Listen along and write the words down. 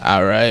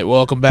All right,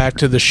 welcome back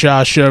to the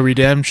Shaw Show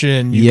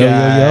Redemption. You Yo,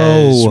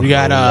 guys. yo, yo. We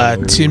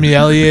got Timmy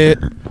Elliott,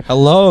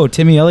 Hello,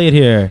 Timmy Elliott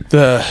here.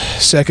 the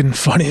second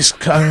funniest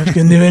comic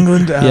in New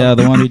England. Yeah,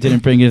 the one who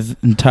didn't bring his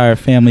entire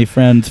family,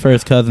 friends,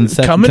 first cousins,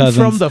 second coming cousins.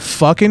 from the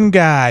fucking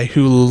guy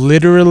who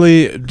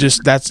literally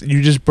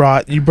you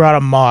brought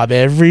a mob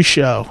every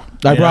show.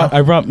 I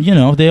brought.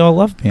 They all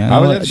loved me. I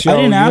was at the show. I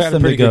didn't You ask had a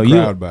them to pretty go. good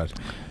crowd, bud.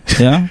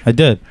 Yeah, I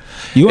did.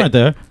 You weren't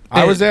there.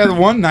 I was there the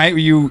one night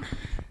where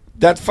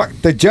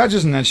the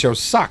judges in that show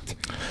sucked.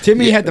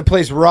 Timmy had the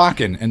place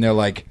rocking, and there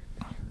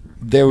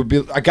would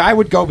be a guy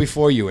would go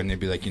before you, and they'd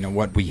be like, you know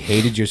what? We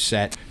hated your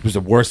set. It was the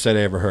worst set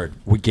I ever heard.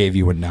 We gave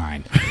you a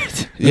 9.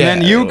 And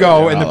then you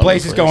go, and the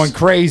place is going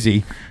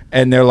crazy,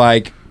 and they're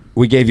like,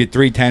 we gave you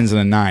 3 10s and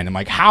a 9. I'm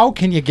like, how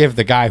can you give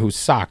the guy who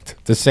sucked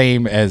the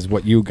same as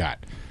what you got?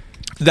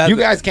 You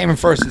guys came in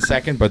first and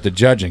second, but the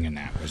judging in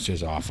that was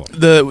just awful.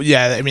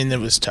 It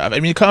was tough. I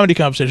mean, comedy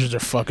competitions are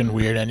fucking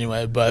weird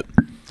anyway, but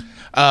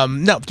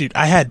no, dude,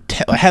 I had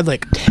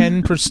like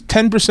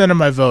 10% of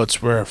my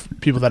votes were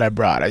people that I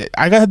brought.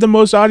 I got the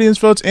most audience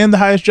votes and the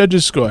highest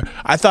judges score.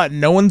 I thought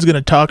no one's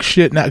gonna talk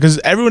shit now because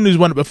everyone who's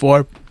won it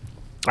before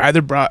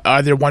either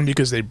won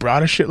because they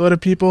brought a shitload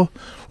of people,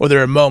 or they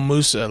were Mo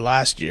Musa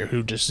last year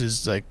who just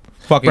is like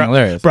Fucking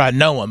hilarious. Brought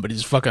no one, but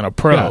he's fucking a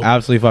pro. Yeah,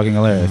 absolutely fucking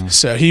hilarious.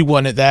 So he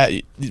won it that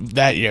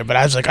year. But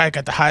I was like, I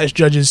got the highest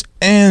judges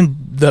and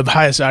the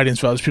highest audience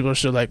votes. People are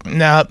still like,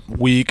 nah,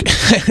 weak.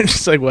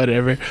 It's like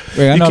whatever.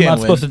 Wait, I know I'm not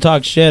supposed to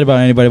talk shit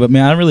about anybody, but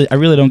man, I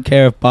really don't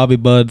care if Bobby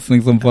Buds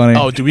thinks I'm funny.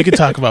 Oh, dude, we could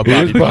talk about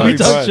Bobby Buds. We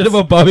talk shit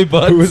about Bobby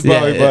Buds. Who was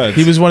Bobby Buds?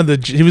 He was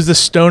he was the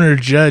stoner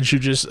judge who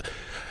just.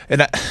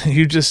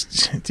 He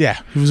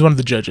was one of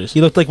the judges. He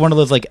looked like one of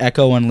those like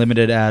Echo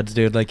Unlimited ads,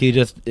 dude. Like I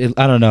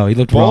don't know. He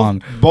looked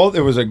wrong. Both.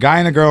 It was a guy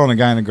and a girl,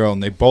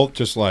 and they both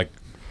just like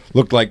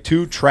looked like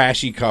two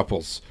trashy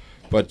couples,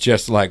 but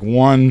just like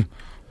one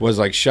was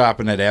like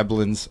shopping at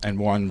Eblin's and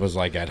one was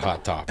like at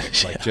Hot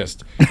Topic, like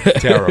just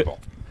terrible.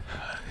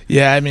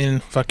 Yeah, I mean,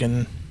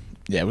 fucking.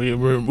 Yeah,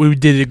 we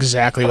did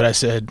exactly what I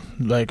said.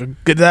 Like,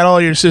 get that all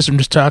your system,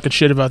 just talking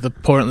shit about the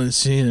Portland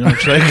scene, and I'm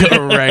just like,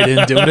 go right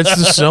into it. It's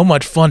just so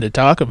much fun to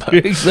talk about.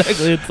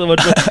 Exactly, it's so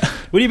much fun.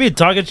 What do you mean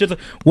talking shit?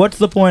 What's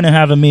the point of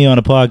having me on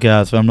a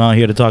podcast if I'm not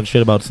here to talk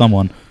shit about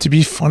someone? To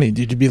be funny,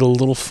 dude. To be the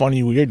little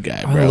funny weird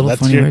guy, bro.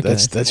 That's your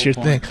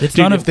thing. It's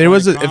dude, not if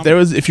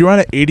you were on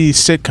an '80s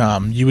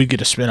sitcom, you would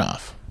get a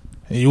spinoff.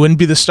 You wouldn't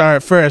be the star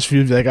at first.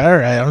 You'd be like, all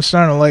right, I'm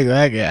starting to like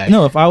that guy.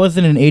 No, if I was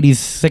in an 80s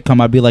sitcom,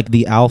 I'd be like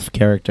the Alf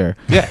character.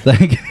 Yeah.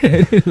 Like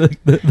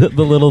the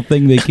little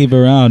thing they keep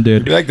around, dude.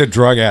 You'd be like the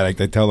drug addict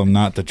they tell them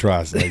not to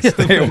trust. Like,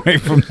 stay away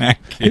from that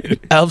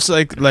kid. Alf's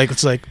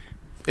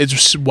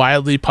it's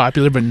wildly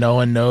popular, but no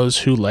one knows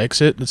who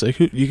likes it. It's like,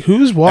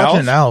 who's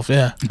watching Alf?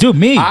 Yeah. Dude,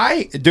 me.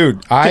 I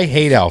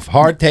hate Alf.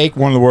 Hard Take,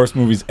 one of the worst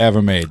movies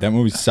ever made. That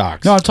movie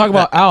sucks. No, I'm talking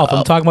about Alf.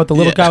 I'm talking about the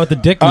little guy with the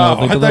dick nose.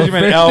 I thought you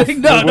meant Elf.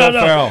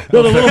 No,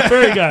 the little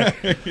furry guy.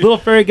 Little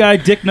furry guy,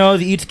 dick nose,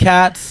 he eats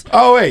cats.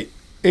 Oh, wait.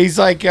 He's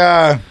like...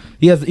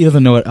 He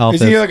doesn't know what Alf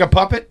is. Is he like a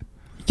puppet?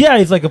 Yeah,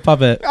 he's like a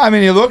puppet. I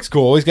mean, he looks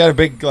cool. He's got a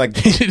big, like...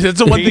 That's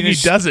the one thing he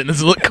doesn't,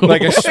 is look cool.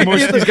 Like a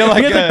smush... He's got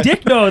like he has a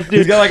dick nose, dude.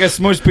 He's got like a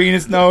smush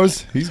penis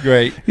nose. He's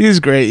great. He's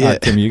great, yeah.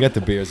 Timmy, you got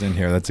the beers in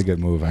here. That's a good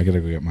move. I gotta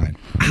go get mine.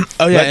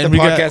 Oh, yeah. Let the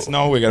podcast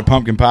know we got a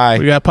pumpkin pie.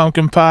 We got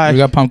pumpkin pie.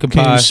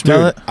 Can you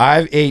smell it?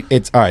 I've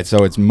ate... All right,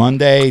 so it's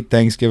Monday.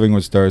 Thanksgiving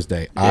was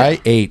Thursday. Yeah.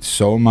 I ate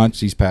so much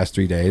these past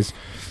 3 days.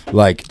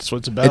 Like, that's what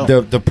it's about.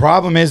 The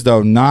problem is,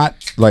 though, not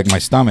like my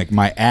stomach.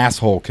 My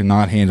asshole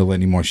cannot handle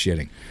any more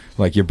shitting.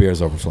 Like, your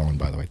beer's overflowing,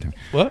 by the way, Tim.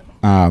 What?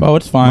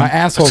 It's fine. My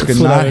asshole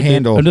cannot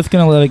handle... I'm just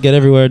going to let it get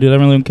everywhere, dude. I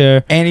really don't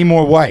care. Any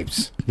more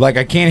wipes. Like,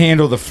 I can't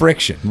handle the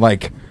friction.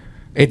 Like,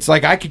 it's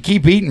like I could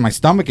keep eating. My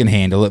stomach can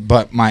handle it,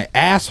 but my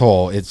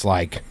asshole, it's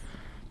like,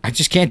 I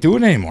just can't do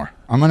it anymore.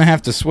 I'm going to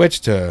have to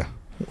switch to...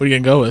 What are you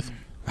going to go with?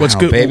 What's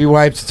good? Baby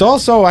wipes. It's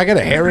also, I got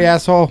a hairy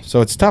asshole,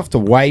 so it's tough to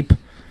wipe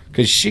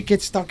because shit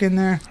gets stuck in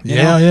there.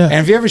 Yeah. And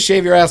if you ever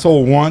shave your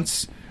asshole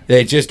once...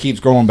 It just keeps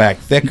growing back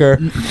thicker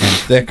and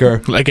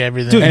thicker. Like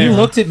everything. Dude, you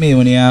looked at me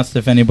when he asked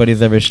if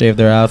anybody's ever shaved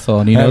their asshole.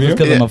 And you know, just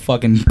because I'm a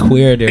fucking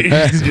queer, dude. Dude,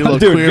 if you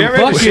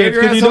ever shave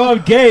your asshole, you know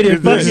I'm gay,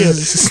 dude. Fuck you.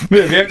 If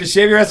you have to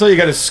shave your asshole, you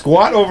got to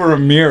squat over a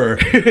mirror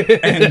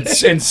and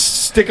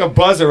stick a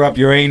buzzer up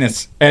your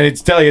anus. And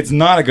it's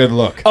not a good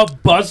look. A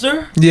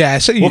buzzer? Yeah.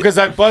 So well, because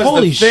I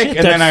buzzed the thick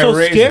and then I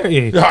raised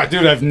it. Oh,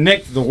 dude, I've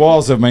nicked the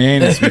walls of my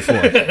anus before.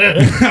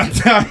 I'm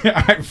telling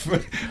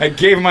you, I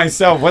gave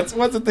myself, what's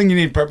the thing you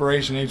need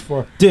preparation age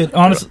for? Dude,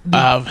 honestly.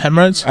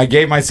 Hemorrhoids? I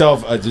gave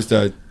myself just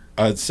a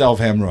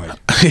self-hemorrhoid.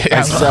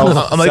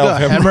 I'm like,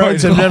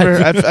 hemorrhoids,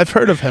 I've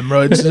heard of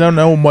hemorrhoids. I don't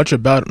know much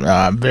about them.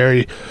 I'm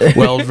very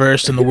well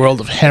versed in the world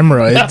of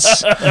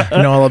hemorrhoids.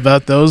 You know all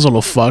about those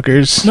little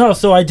fuckers. No,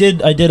 so I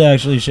did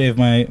actually shave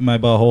my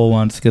butthole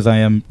once because I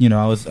am,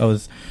 I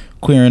was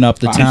queering up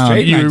the I'm town.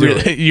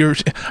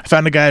 straight. I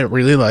found a guy I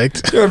really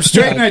liked. Dude, I'm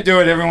straight and I do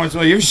it every once in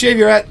a while. You ever shave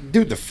your ass?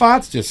 Dude, the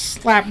farts just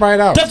slap right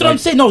out. That's what I'm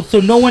saying. No, so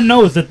no one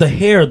knows that the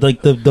hair,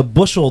 like the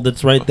bushel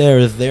that's right there,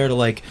 is there to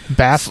like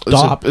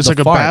stop. It's the like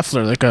a farts.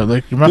 baffler,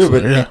 like your muffler.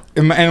 Dude, Yeah.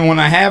 and when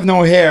I have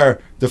no hair,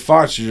 the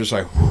farts are just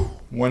like. Whew.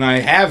 When I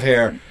have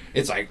hair,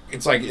 it's like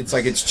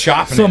it's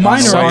chopping. So it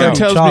mine are on the way Something out.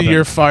 tells chopping. me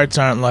your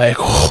farts aren't like.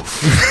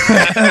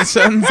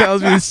 Something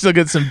tells me you still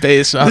get some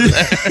bass on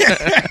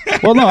there.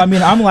 Well, no, I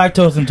mean, I'm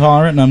lactose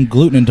intolerant and I'm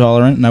gluten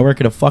intolerant, and I work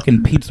at a fucking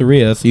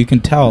pizzeria, so you can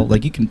tell,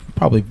 like, you can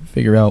probably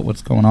figure out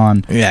what's going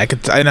on. Yeah, I can.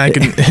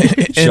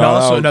 And Shout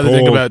also out another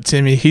thing Cole. about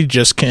Timmy, he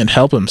just can't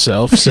help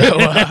himself. So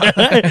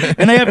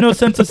And I have no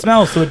sense of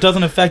smell, so it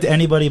doesn't affect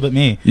anybody but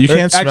me. You Or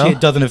can't smell? Actually,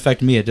 it doesn't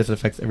affect me. It just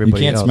affects You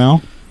everybody can't else.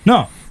 smell.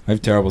 No, I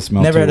have terrible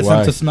smell. never too. had a Why?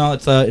 sense of smell.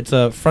 It's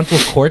a frontal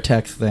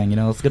cortex thing. You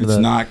know, let's get to It's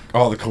the. not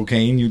all the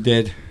cocaine you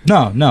did.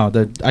 No,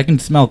 I can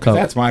smell coke.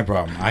 That's my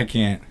problem. I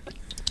can't.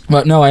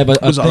 But no, I have a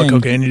was all the thing.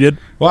 cocaine you did,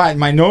 Well,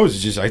 my nose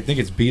is just. I think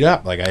it's beat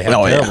up. Like I have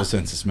Oh, yeah. terrible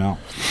sense of smell.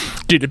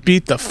 dude. It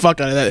beat the fuck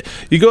out of that.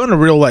 You go in a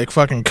real like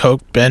fucking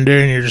coke bender,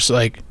 and you're just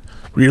like,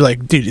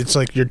 dude, it's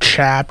like you're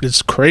chapped.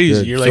 It's crazy.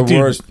 Dude, You're it's like,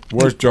 the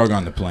dude, worst drug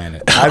on the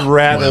planet. I'd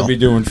rather Well. be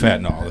doing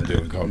fentanyl than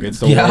doing coke. It's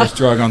the Yeah. worst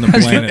drug on the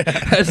planet.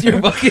 That's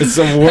your fucking. It's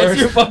the That's worst.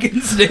 your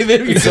fucking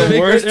statement. It's the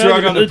worst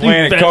drug on the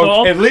planet.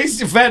 Coke. At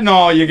least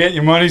fentanyl, you're getting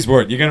your money's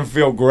worth. You're gonna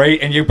feel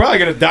great, and you're probably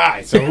gonna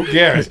die. So who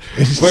cares?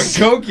 But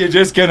coke, you're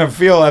just gonna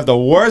feel have the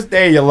worst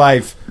day of your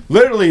life.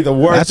 Literally the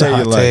worst that's a day of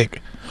hot your life.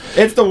 take.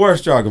 It's the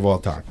worst drug of all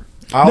time.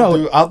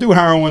 No. I'll do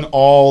heroin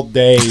all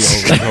day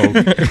over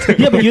coke.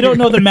 Yeah, but you don't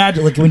know the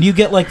magic. Like when you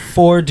get like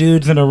four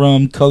dudes in a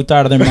room, coked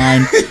out of their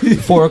mind,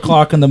 4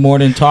 o'clock in the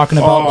morning, talking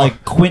about Oh.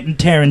 like Quentin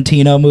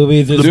Tarantino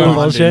movies or some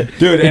bullshit.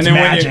 Dude, it's and then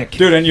magic.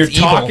 when you're It's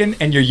evil. talking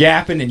and you're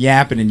yapping and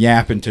yapping and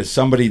yapping to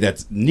somebody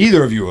that's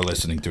neither of you are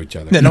listening to each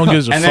other. Yeah, no one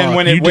gives a And fuck. then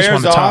when you it just wears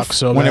want to off, talk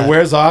so when bad. it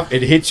wears off,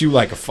 it hits you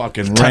like a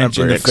fucking Ton of wrench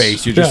in the bricks.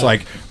 face. You're just Yeah.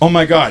 like, oh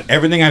my god,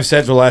 everything I've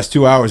said for the last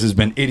 2 hours has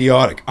been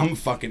idiotic. I'm a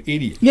fucking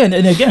idiot. Yeah,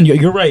 and again,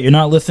 you're right. You're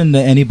not listening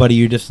to anybody.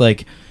 You're just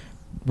like,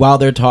 while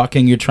they're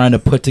talking, you're trying to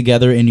put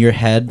together in your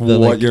head the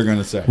What like, you're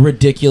gonna say?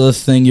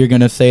 ridiculous thing you're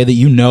gonna say that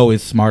you know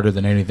is smarter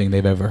than anything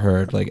they've ever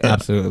heard. Like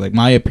absolutely. Like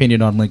my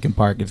opinion on Linkin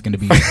Park is gonna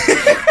be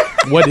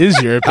what is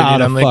your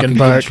out opinion of on Linkin fucking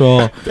Park?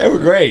 control. They were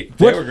great.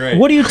 They were great.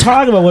 What are you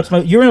talking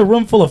about? You're in a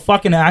room full of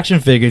fucking action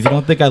figures. You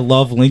don't think I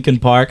love Linkin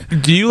Park?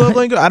 Do you love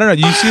Linkin? I don't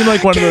know. You seem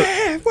like one of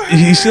the.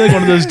 You seem like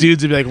one of those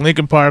dudes that'd be like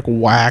Linkin Park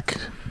whack.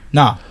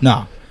 No.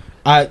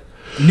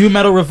 New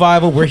metal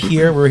revival. We're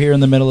here. We're here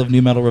in the middle of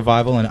new metal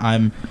revival,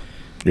 and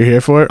You're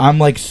here for it. I'm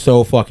like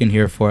so fucking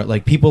here for it.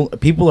 Like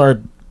people are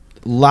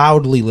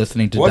loudly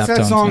listening to What's that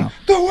Deftones song? now.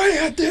 The way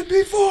I did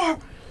before.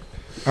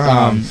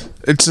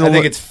 It's I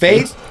think it's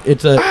Faith.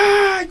 It's a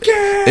I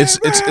can't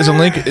it's a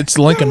Linkin. It's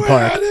Linkin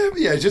Park.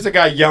 Yeah, it's just a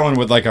guy yelling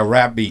with like a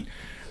rap beat.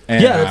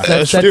 And, Yeah,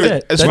 that's dude,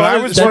 it. as when far I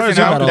as- was as far working as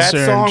out, I'm that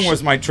concerned- song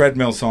was my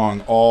treadmill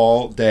song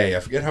all day. I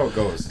forget how it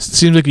goes. It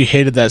seems like you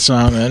hated that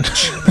song, man.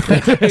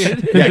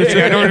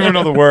 Yeah, I don't even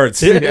know the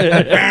words.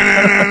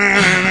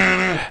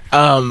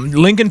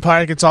 Linkin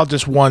Park. It's all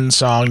just one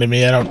song to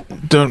me. I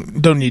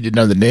don't need to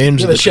know the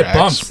names yeah, of the the shit tracks.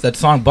 bumps. That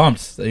song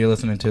bumps that you're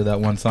listening to. That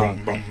one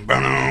song. Boom,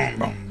 boom,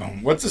 boom,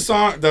 boom. What's the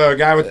song? The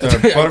guy with the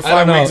I butterfly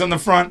don't know. wings on the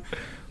front.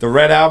 The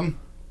Red album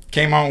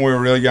came out when we were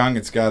real young.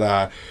 It's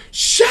got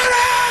 "Shut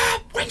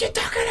up when you're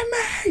talking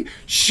to me."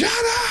 Shut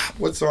up.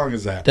 What song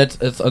is that?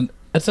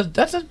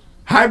 That's a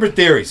Hybrid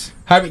Theories.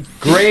 hybrid.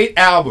 Great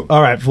album.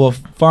 All right, well,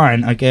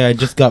 fine. Okay, I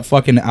just got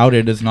fucking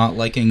outed as not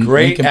liking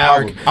Great Linkin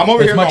Park album. I'm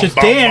over as here much going, as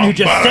Dan, who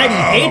just said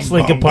he hates bum,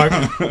 Linkin Park.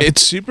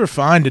 It's super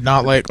fine to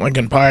not like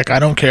Linkin Park. I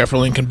don't care for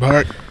Linkin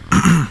Park.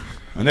 I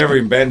never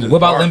even been to the What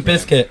about park, Limp man.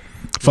 Bizkit?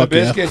 Fuck The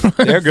yeah. biscuits,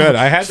 they're good.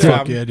 I had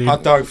Fuck the yeah, dude.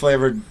 hot dog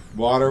flavored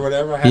water,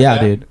 whatever. I had Yeah,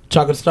 that. dude.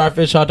 Chocolate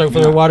starfish, hot dog for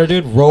the water,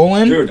 dude.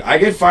 Rolling. Dude, I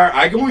get fired.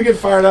 I want to get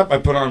fired up. I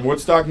put on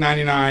Woodstock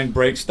 '99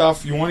 break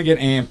stuff. You want to get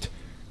amped.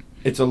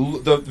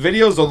 The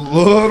video's a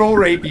little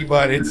rapey,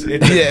 but it's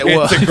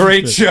a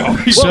great show.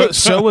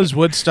 So was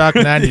Woodstock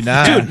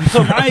 '99. Dude,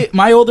 so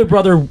my older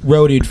brother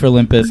roadied for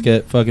Limp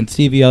Bizkit. Fucking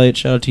Stevie Elliott,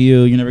 shout out to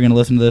you. You're never gonna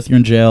listen to this. You're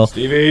in jail.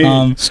 Stevie.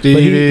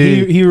 Stevie.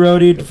 But he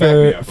roadied Back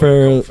me up,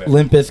 for Phil.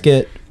 Limp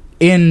Bizkit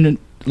in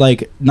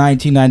like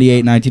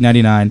 1998,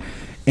 1999,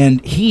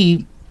 and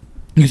he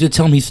used to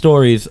tell me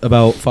stories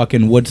about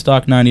fucking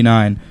Woodstock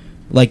 '99.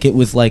 Like it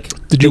was like.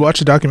 Did you watch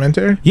the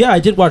documentary? Yeah, I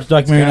did watch the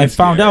documentary, and I It's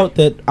found kinda out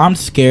that I'm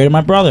scared of my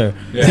brother.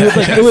 Yeah. He was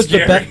like, it was the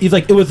Scary. best. He's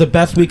like, it was the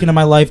best weekend of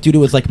my life, dude. It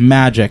was like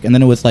magic, and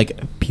then it was like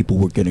people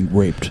were getting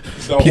raped.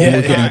 So People Yeah,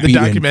 were getting the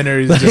beaten.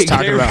 documentary is Like- just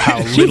talking about how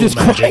little Jesus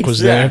magic Christ.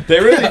 was yeah, there. they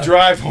really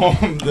drive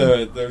home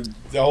the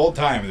whole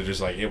time. They're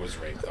just like, it was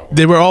rape though.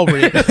 They were all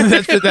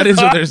rapists. that is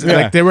what there's Yeah.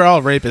 like. They were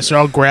all rapists. They're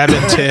all grabbing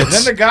Then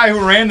tits. the guy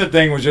who ran the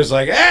thing was just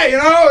like, hey, you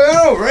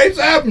know, rapes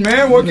happen,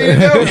 man. What can you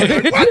do? I was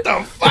like, what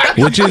the fuck?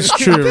 Which is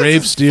true. This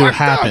Rapes is do fucked up.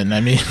 happen.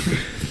 I mean,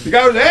 The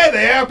guy was, hey,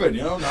 they happen.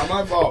 You know, not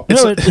my fault.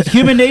 No, it's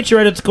human nature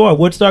at its core.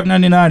 Woodstock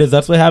 '99 is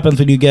that's what happens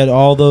when you get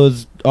all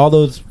those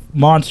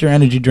Monster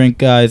Energy drink,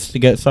 guys. To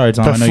get sorry,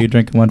 Tom. I know you're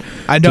drinking one.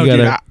 I know,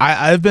 dude.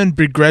 I've been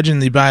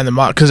begrudgingly buying them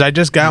because I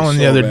just got one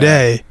the other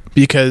day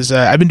because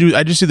I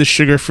just do the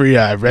sugar-free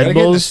Red Bulls. Bulls.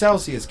 Get the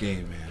Celsius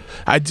game, man.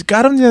 I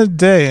got them the other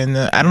day and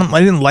I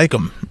didn't like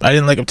them. I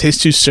didn't like them.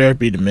 Taste too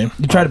syrupy to me.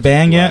 You tried a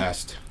Bang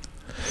yet?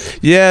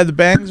 Yeah, the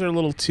Bangs are a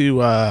little too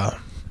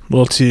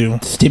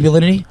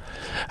stimulant-y?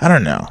 I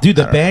don't know, dude.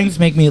 The Bangs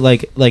make me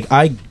like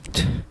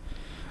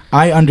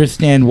I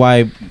understand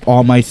why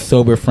all my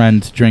sober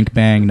friends drink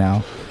Bang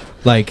now.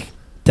 Like,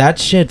 that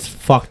shit's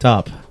fucked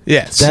up.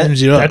 Yeah, it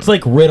sends you up. That's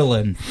like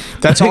Ritalin.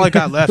 That's all I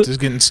got left is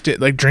getting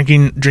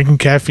drinking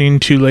caffeine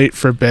too late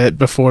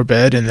before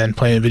bed, and then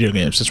playing video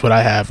games. That's what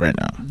I have right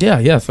now.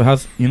 Yeah. So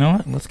you know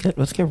what?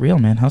 Let's get real,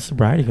 man. How's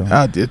sobriety going?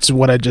 It's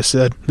what I just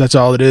said. That's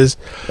all it is.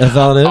 That's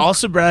all it is. All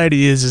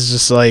sobriety is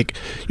just like,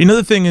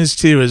 the thing is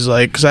too is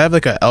like, because I have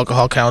like an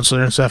alcohol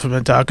counselor and stuff I've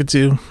been talking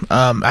to.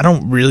 I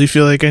don't really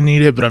feel like I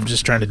need it, but I'm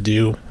just trying to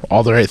do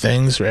all the right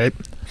things, right?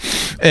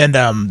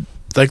 And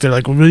like they're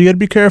like, well, you gotta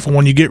be careful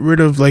when you get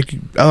rid of like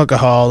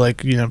alcohol.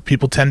 Like,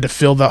 people tend to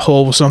fill that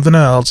hole with something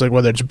else, like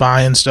whether it's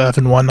buying stuff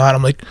and whatnot.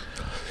 I'm like,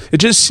 it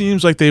just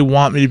seems like they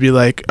want me to be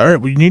like, all right,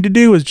 what you need to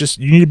do is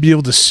you need to be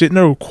able to sit in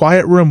a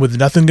quiet room with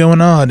nothing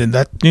going on, and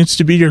that needs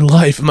to be your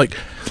life. I'm like,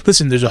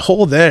 listen, there's a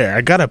hole there.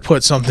 I gotta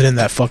put something in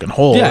that fucking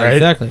hole, yeah, right?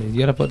 Exactly. You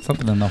gotta put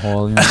something in the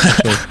hole.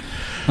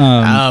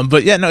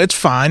 But yeah, no, it's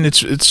fine.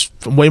 It's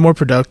way more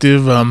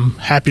productive. I'm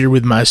happier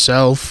with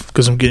myself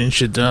because I'm getting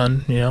shit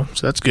done.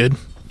 So that's good.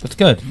 That's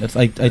good. That's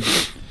like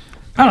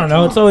I don't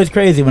know. It's always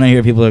crazy when I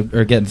hear people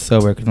are getting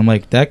sober because I'm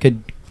like, that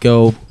could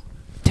go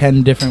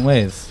 10 different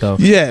ways. So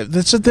yeah,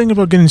 that's the thing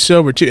about getting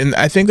sober too, and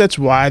I think that's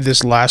why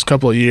this last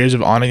couple of years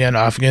of on again,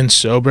 off again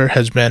sober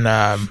has been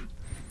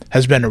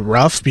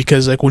rough,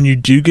 because like when you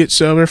do get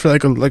sober for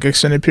like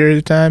extended period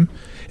of time,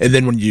 and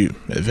then when you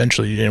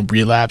eventually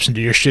relapse and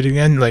do your shit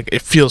again, like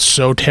it feels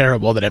so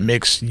terrible that it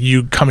makes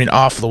you coming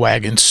off the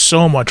wagon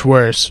so much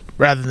worse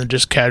rather than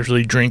just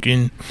casually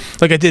drinking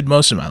like I did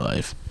most of my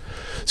life.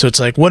 So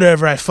it's like,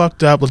 whatever, I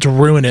fucked up, let's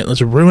ruin it,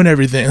 let's ruin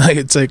everything. Like,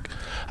 it's like,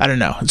 I don't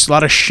know, it's a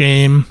lot of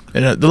shame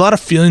and a lot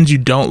of feelings you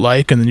don't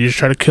like, and then you just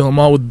try to kill them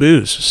all with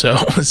booze. So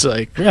it's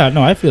like, yeah,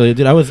 no, I feel it,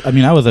 dude. I was a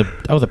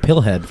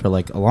pillhead for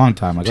like a long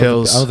time. Like, I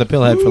was a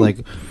pillhead for like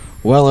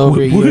well over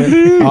a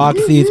year.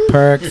 Oxys,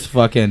 perks,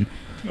 fucking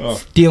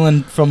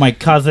stealing from my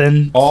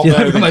cousin,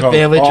 stealing from my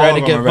family, trying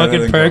to get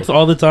fucking perks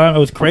all the time. It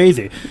was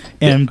crazy,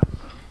 and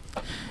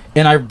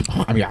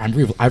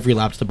I've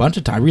relapsed a bunch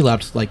of times. I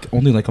relapsed like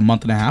only like a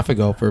month and a half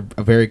ago for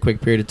a very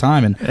quick period of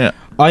time. And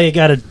all you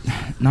gotta do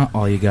is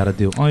like all you gotta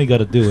do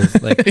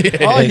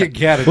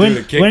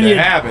to kick the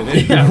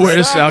habit.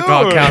 Worst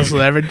alcohol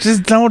counselor ever.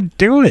 Just don't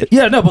do it.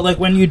 Yeah, no, but like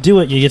when you do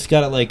it, you just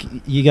gotta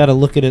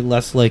look at it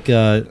less like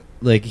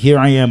here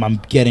I am, I'm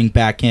getting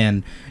back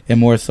in,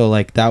 and more so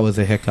like that was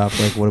a hiccup.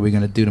 Like, what are we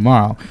gonna do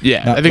tomorrow?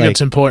 Yeah, I think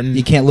that's important.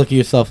 You can't look at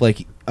yourself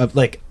like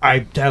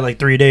I had like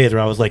 3 days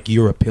where I was like,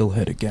 you're a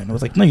pillhead again. I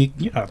was like, no,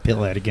 you're not a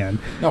pillhead again.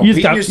 No, you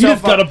just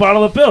got a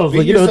bottle of pills.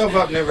 Beating yourself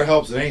up never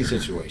helps in any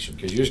situation,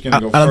 because you're just gonna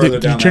go further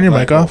down. Can you turn your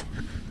mic off?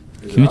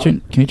 Can you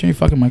turn your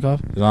fucking mic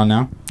off? Is it on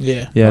now?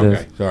 Yeah. Yeah, it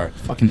is. Sorry.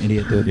 Fucking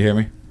idiot, dude. You hear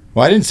me?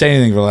 Well, I didn't say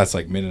anything for the last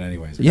like minute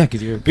anyways. Yeah,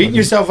 because you're beating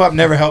yourself up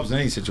never helps in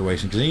any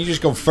situation, because then you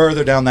just go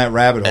further down that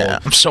rabbit hole.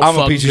 I'm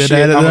a piece of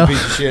shit. I'm a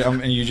piece of shit.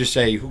 And you just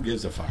say, who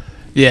gives a fuck?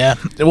 Yeah.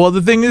 Well,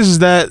 the thing is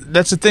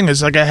that's the thing.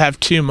 Is like I have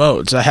two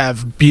modes. I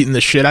have beating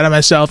the shit out of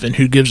myself and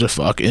who gives a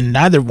fuck, and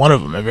neither one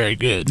of them are very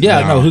good.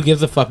 Yeah, no, who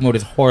gives a fuck mode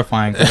is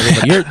horrifying.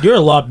 You're a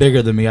lot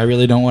bigger than me. I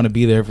really don't want to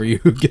be there for you.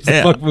 Who gives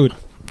a fuck mood?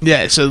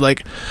 Yeah, so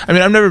like, I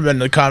mean, I've never been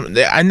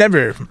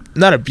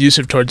not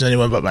abusive towards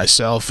anyone but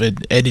myself,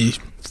 and any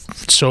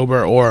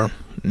sober or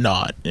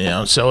not,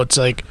 so it's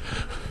like,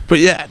 but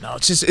yeah, no,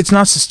 it's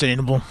not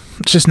sustainable.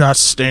 It's just not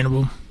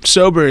sustainable.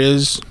 Sober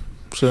is,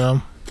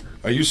 so.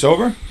 Are you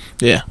sober?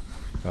 Yeah.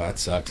 Oh, that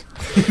sucks.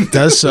 It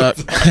does suck.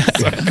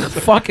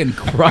 Fucking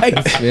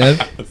Christ, man.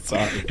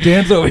 Sorry.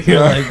 Dan's over here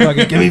like,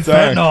 fucking give me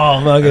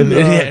fentanyl. Fucking,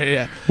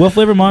 yeah. What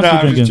flavor monster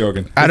I'm drinking? just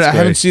joking. I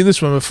haven't seen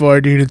this one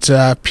before, dude. It's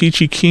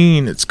Peachy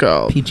Keen, it's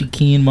called. Peachy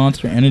Keen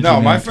Monster Energy. No,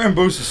 man. my friend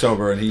Boost is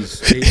sober, and he's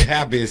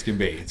happy as can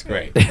be. It's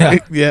great.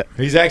 Yeah.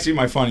 He's actually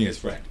my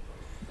funniest friend.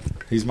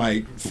 He's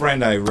my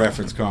friend I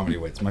reference comedy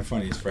with. It's my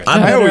funniest friend.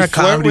 I'm I always better at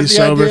comedy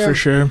sober for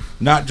sure.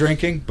 Not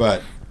drinking,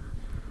 but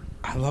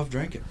I love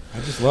drinking. I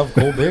just love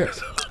cold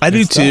beers. I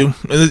do too.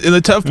 And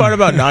the tough part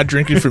about not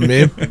drinking for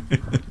me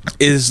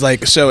is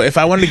like, so if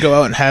I wanted to go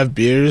out and have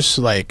beers,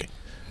 like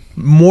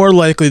more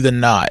likely than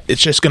not,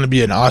 it's just going to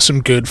be an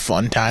awesome, good,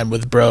 fun time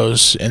with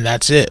bros, and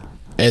that's it.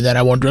 And then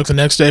I won't drink the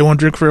next day. I won't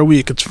drink for a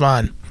week. It's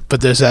fine.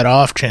 But there's that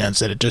off chance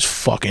that it just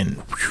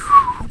fucking.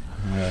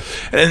 Yeah.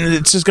 And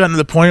it's just gotten to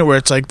the point where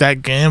it's like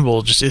that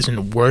gamble just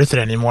isn't worth it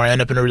anymore. I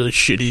end up in a really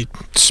shitty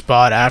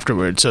spot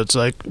afterwards. So it's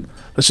like,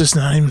 let's just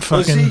not even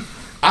fucking. Well, see,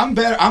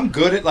 I'm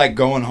good at like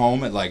going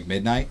home at like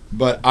midnight,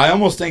 but I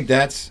almost think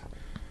that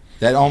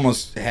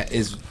almost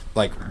is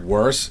like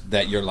worse,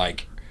 that you're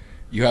like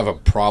you have a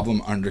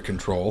problem under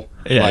control.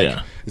 Yeah, like,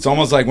 yeah. It's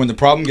almost like when the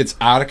problem gets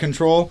out of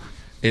control,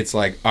 it's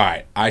like, all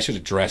right, I should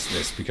address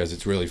this because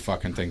it's really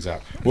fucking things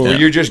up. Well,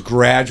 you're just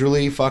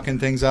gradually fucking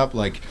things up.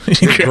 Like,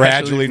 you're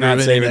gradually not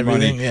saving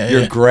money.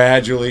 You're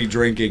gradually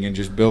drinking and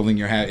just building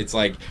your habit. It's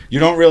like, you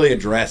don't really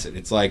address it.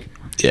 It's like,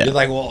 you're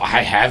like, well,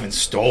 I haven't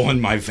stolen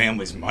my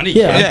family's money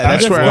yet. Yeah,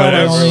 that's where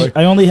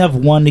I only have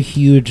one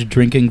huge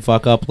drinking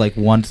fuck up like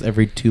once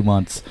every 2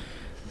 months.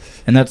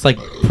 And that's like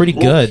pretty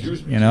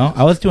good, you know.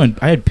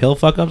 I had pill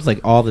fuck ups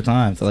like all the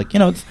time. So like, you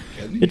know,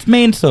 it's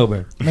main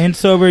sober. Main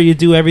sober, you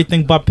do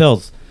everything but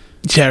pills.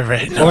 Yeah,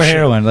 right. No or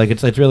heroin. Like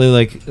it's really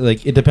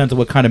like it depends on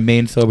what kind of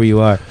main sober you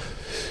are.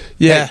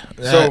 Yeah.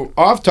 Hey, so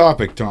off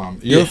topic, Tom.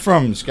 You're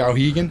from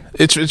Skowhegan?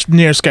 It's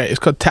near Sky. It's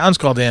called town's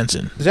called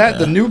Anson. Is that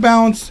the New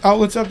Balance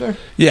outlets up there?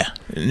 Yeah,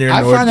 near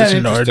I find that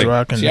interesting.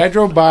 Nordrock. See, I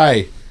drove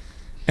by,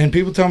 and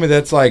people tell me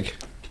that's like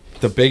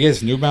the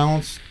biggest New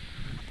Balance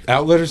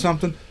outlet or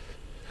something.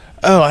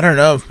 Oh, I don't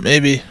know.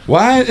 Maybe.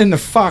 Why in the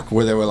fuck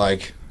where they were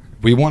like,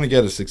 we want to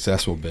get a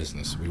successful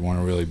business. We want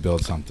to really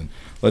build something.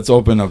 Let's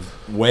open a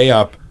way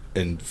up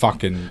in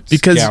fucking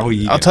because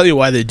Skowhegan. I'll tell you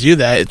why they do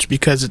that. It's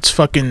because it's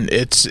fucking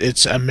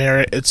it's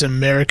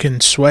American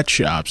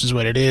sweatshops is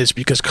what it is.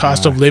 Because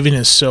cost of living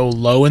is so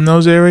low in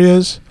those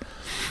areas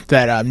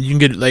that you can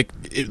get like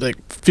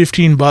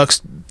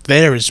 $15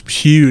 there is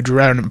huge.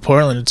 Around in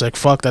Portland, it's like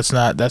fuck. That's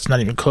not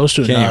even close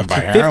to enough.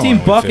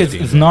 $15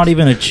 is not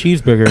even a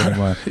cheeseburger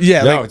anymore.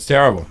 Yeah, no, it's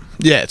terrible.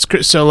 Yeah,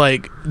 it's so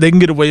like they can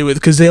get away with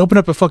because they opened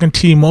up a fucking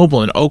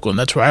T-Mobile in Oakland.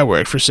 That's where I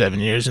worked for 7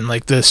 years, and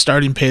like the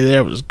starting pay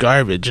there was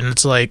garbage. And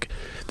it's like,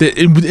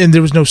 and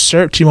there was no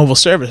T-Mobile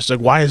service. It's like,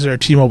 why is there a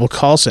T-Mobile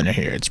call center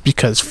here? It's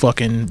because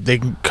fucking they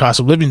cost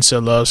of living so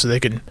low, so they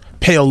can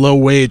pay a low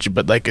wage,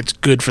 but like it's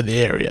good for the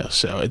area.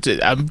 So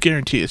I'm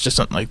guaranteed it's just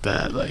something like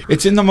that. Like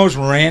it's in the most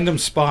random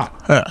spot.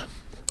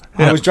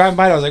 I was driving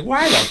by it, I was like,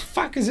 why the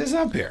fuck is this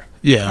up here?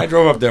 Yeah, I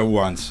drove up there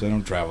once. I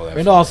don't travel that.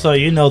 And far. also,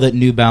 you know that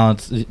New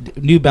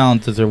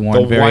Balances are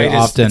worn very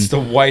often. It's the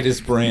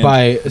whitest brand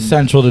by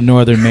Central to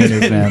Northern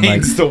Mainers, man.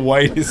 Like it's the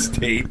whitest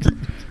state.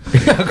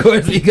 Of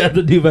course, you got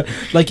the New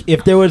Balance. Like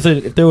if there was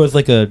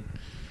like a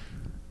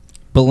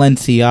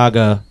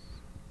Balenciaga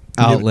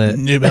outlet,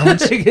 New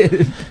Balance,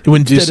 you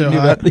wouldn't do so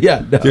hot.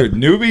 Yeah, no. Dude,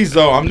 newbies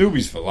though. I'm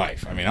newbies for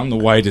life. I mean, I'm the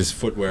whitest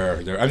footwear.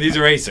 These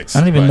are Asics. I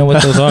don't even know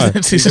what those are.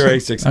 These are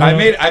Asics.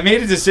 I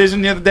made a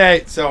decision the other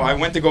day, so I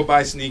went to go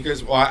buy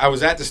sneakers. Well, I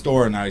was at the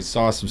store and I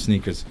saw some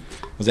sneakers.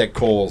 I was at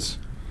Kohl's.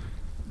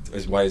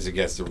 As white as it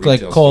gets, the retail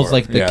like Kohl's, store.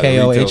 like the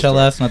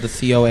KOHLS, not the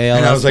COALS.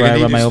 And I was like, I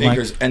need new sneakers.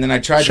 sneakers. And then I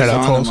tried this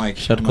on. I'm like,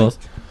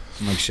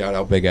 shout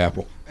out Big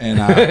Apple. And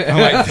I'm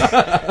like,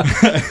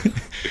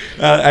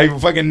 I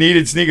fucking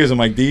needed sneakers. I'm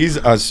like, these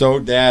are so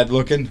dad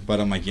looking, but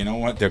I'm like, you know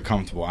what? They're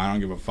comfortable. I don't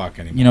give a fuck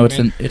anymore. You know, it's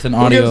an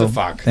audio. Who gives a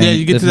fuck? Thing. Yeah,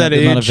 you get to that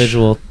age. Not a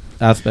visual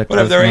aspect.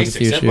 Whatever, they're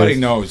Asics. Everybody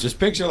knows. Just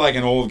picture like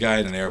an old guy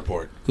in an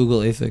airport. Google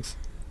Asics.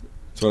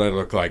 That's what I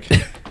look like.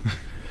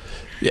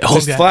 Yeah,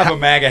 just slap a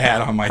MAGA hat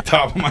on my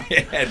top of my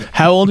head.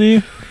 How old are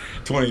you?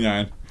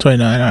 29.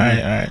 29. All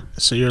right.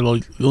 So you're a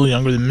little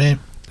younger than me.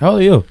 How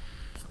old are you?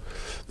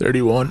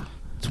 31.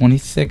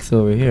 26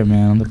 over here,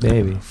 man. I'm the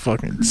baby.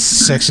 Fucking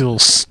sexy little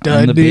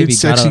stud, dude.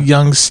 Sexy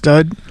young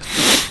stud.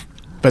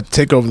 But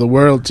take over the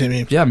world,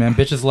 Timmy. Yeah, man.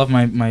 Bitches love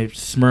my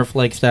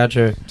Smurf-like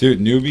stature. Dude,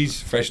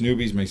 fresh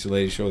newbies makes the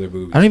ladies show their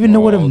boobs. I don't even know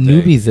what a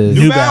newbies is.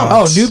 New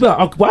Balance. Oh, New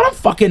Balance. Oh, I don't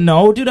fucking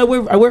know, dude. I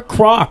wear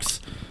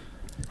Crocs.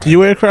 Do you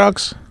wear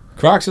Crocs?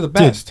 Crocs are the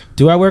best. Dude,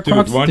 do I wear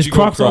Crocs? Dude, There's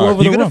Crocs all over the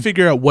world. You gotta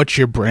figure out what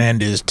your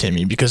brand is,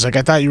 Timmy, because like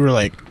I thought you were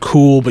like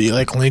cool, but you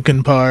like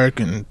Linkin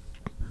Park and.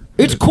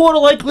 It's cool to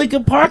like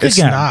Linkin Park it's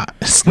again. Not.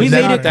 We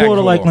made it cool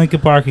to like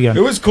Linkin Park again.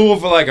 It was cool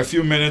for like a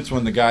few minutes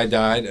when the guy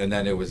died, and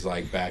then it was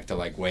like back to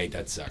like, wait,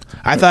 that sucked.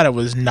 I thought it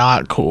was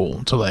not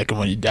cool to like him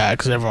when he died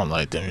because everyone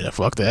liked him. Yeah,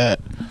 fuck that.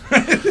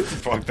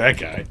 Fuck that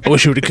guy. I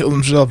wish he would have killed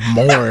himself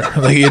more.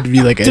 Like he had to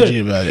be like edgy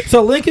about it.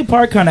 So Linkin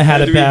Park kind of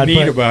had it bad.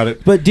 About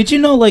it. But did you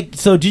know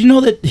did you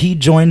know that he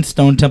joined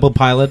Stone Temple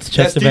Pilots,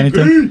 Chester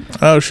Bennington?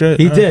 Oh shit,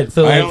 he did.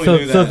 So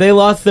so they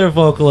lost their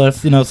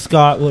vocalist. You know,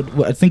 Scott.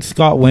 I think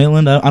Scott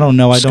Wayland. I don't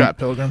know. Scott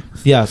Pilgrim.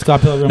 Yeah,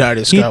 Scott Pilgrim. No, it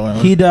is Scott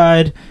Wayland. He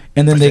died,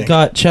 and then they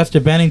got Chester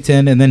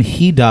Bennington, and then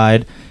he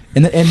died,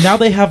 and now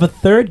they have a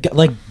third guy.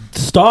 Like,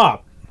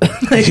 stop.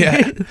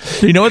 Yeah,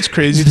 you know what's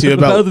crazy too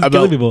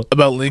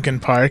about Linkin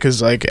Park is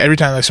like every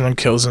time like someone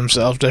kills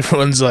himself,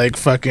 everyone's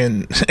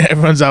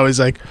always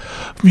like,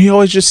 he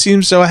always just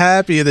seems so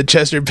happy, and then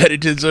Chester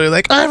Bennington's always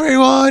like,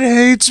 everyone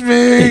hates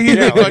me.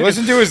 Yeah, like,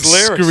 listen to his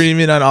lyrics,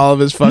 screaming on all of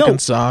his fucking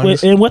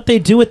songs. And what they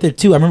do with it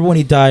too. I remember when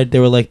he died, they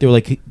were like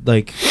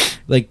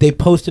they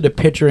posted a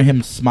picture of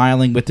him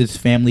smiling with his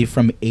family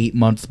from 8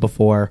 months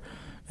before.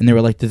 And they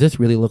were like, does this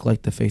really look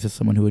like the face of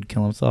someone who would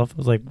kill himself? I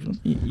was like,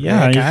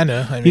 yeah kind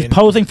of. He's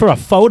posing for a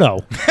photo.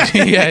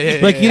 yeah.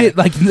 Like, he didn't,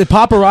 like the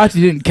paparazzi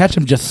didn't catch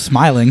him just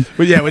smiling.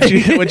 But yeah, what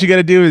you got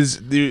to do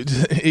is,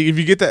 if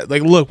you get that,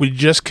 like, look, we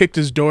just kicked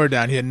his door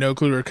down. He had no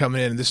clue we were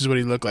coming in, and this is what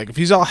he looked like. If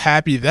he's all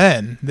happy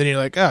then you're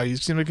like, oh, he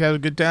seemed like he had a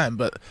good time.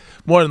 But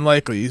more than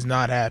likely, he's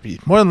not happy.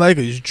 More than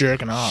likely, he's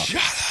jerking off.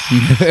 Shut up.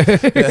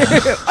 What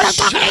the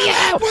fuck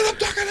are Stop when I'm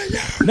talking to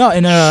you. No,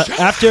 and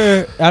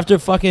after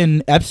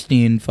fucking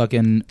Epstein,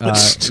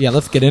 yeah,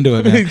 let's get into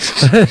it, man.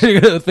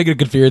 Let's make it a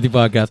conspiracy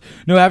podcast.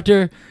 No,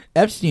 after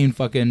Epstein,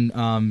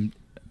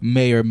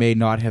 may or may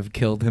not have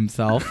killed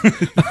himself.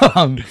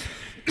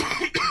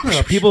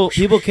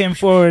 People came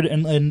forward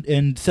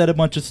and said a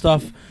bunch of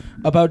stuff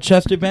about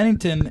Chester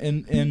Bennington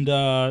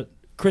and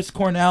Chris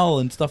Cornell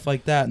and stuff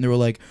like that, and they were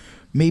like,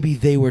 maybe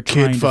they were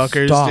trying to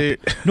stop. Dude.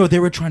 No, they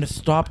were trying to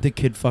stop the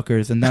kid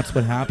fuckers, and that's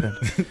what happened.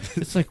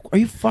 It's like, are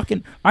you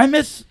fucking? I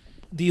miss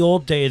the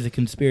old days of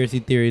conspiracy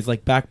theories,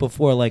 like back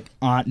before like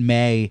Aunt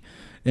May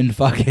and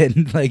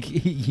fucking like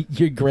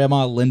your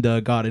grandma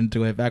Linda got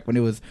into it. Back when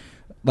it was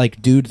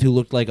like dudes who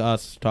looked like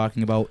us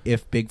talking about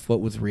if Bigfoot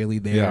was really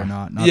there or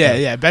not.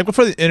 Yeah. Back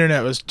before the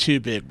internet was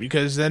too big,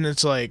 because then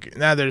it's like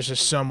now there's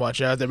just so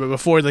much out there. But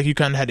before, like, you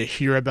kind of had to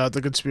hear about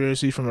the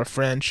conspiracy from a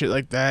friend, shit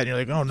like that. And you're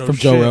like, oh no, from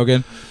Joe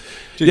Rogan.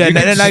 Dude, yeah,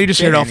 now you just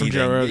hear it all from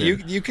Joe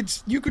Rogan. You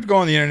could go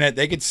on the internet.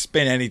 They could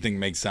spin anything,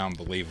 make sound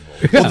believable.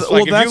 If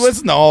you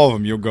listen to all of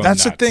them, you'll go.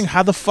 That's nuts. the thing.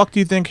 How the fuck do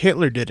you think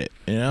Hitler did it?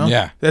 You know?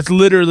 Yeah. That's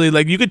literally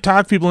like you could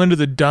talk people into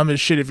the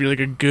dumbest shit if you're like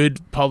a good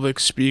public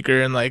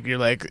speaker and like you're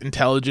like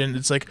intelligent.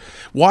 It's like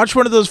watch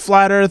one of those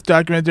flat Earth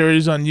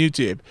documentaries on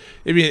YouTube.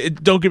 I mean,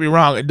 don't get me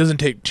wrong. It doesn't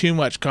take too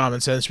much common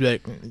sense to be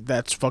like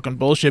that's fucking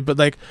bullshit. But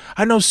like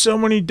I know so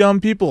many dumb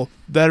people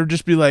that would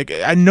just be like,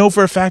 I know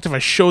for a fact if I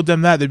showed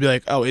them that, they'd be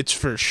like, oh, it's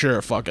for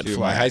sure fucking Dude,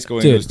 flat. my high school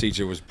English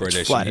teacher was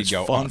British, and he'd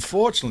go,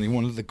 unfortunately,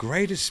 one of the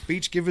greatest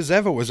speech givers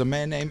ever was a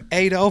man named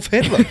Adolf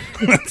Hitler.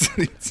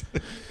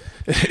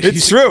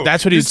 It's true.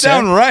 That's what he'd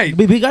sound right.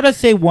 We gotta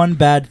say one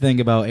bad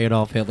thing about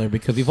Adolf Hitler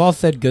because we've all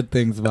said good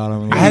things about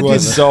him. He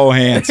was so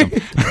handsome.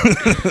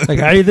 Like,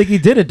 how do you think he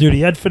did it, dude?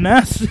 He had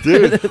finesse.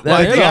 Dude, the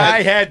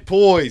guy had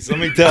poise, let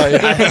me tell you.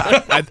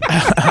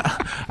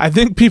 I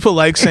think people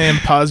like saying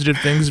positive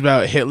things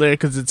about Hitler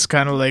because it's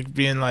kind of like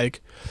being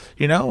like,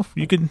 you know,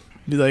 you could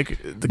be like,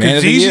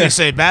 it's easy to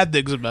say bad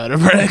things about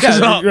him, right?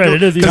 Right,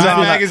 it is. Time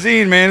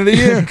Magazine, Man of the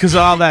Year. Because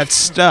all that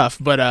stuff.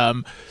 But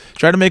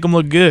try to make him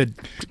look good.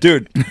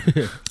 Dude,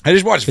 I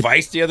just watched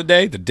Vice the other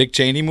day, the Dick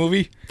Cheney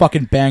movie.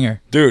 Fucking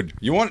banger. Dude,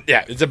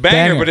 it's a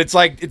banger, but it's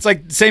like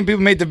the same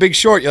people made The Big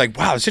Short. You're like,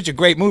 wow, it's such a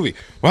great movie.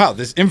 Wow,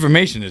 this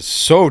information is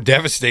so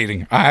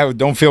devastating. I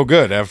don't feel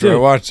good after I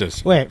watch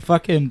this. Wait,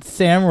 fucking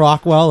Sam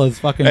Rockwell is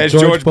fucking as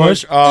George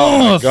Bush? Oh,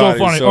 my God, so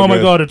funny. So my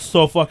good. God, it's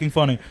so fucking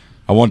funny.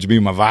 I want to be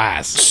my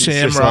Vice.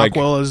 Sam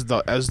Rockwell as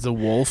the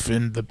wolf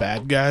in The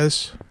Bad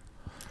Guys.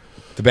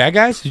 The Bad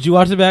Guys? Did you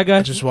watch The Bad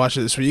Guys? I just watched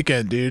it this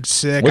weekend, dude.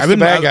 Sick. What's The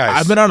Bad Guys?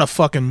 I've been on a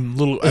fucking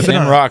little...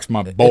 Sam Rock's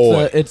my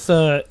boy. It's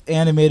a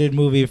animated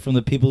movie from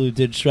the people who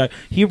did Shrek.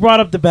 He brought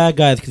up The Bad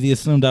Guys because he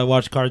assumed I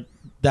watched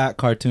that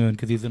cartoon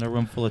because he's in a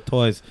room full of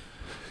toys.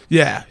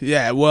 Yeah.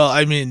 Well,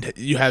 I mean,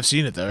 you have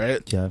seen it, though,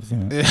 right? Yeah, I've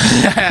seen it.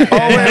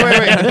 Oh,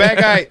 wait. The Bad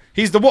Guy.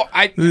 He's the wolf.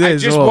 I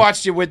just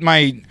watched it with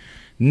my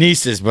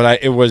nieces,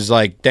 but it was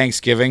like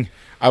Thanksgiving.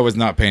 I was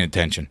not paying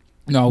attention.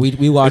 No,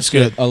 we watched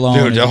it alone.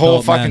 Dude, the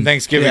whole fucking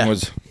Thanksgiving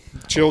was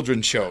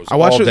children's shows. I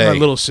watched all it with day. my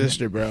little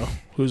sister, bro,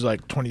 who's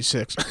like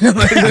 26.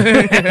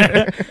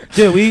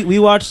 Dude, we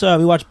watched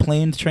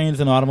Planes, Trains,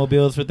 and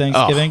Automobiles for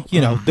Thanksgiving.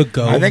 You know, the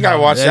GOAT. I think I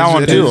watched that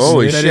one too.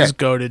 Holy shit. That is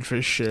goated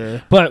for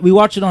sure. But we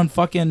watched it on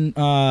fucking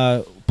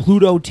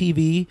Pluto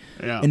TV,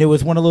 and it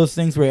was one of those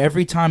things where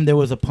every time there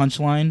was a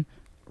punchline,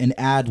 an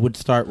ad would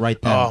start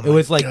right then. Oh, it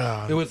was like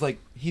God. It was like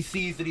he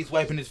sees that he's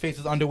wiping his face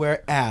with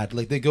underwear, ad.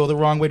 Like they go the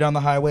wrong way down the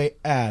highway,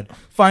 ad.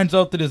 Finds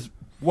out that his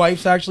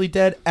wife's actually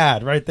dead,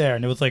 ad right there.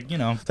 And it was like, you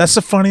know, that's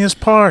the funniest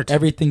part.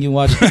 Everything you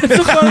watch. It's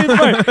the funniest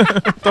part.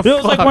 It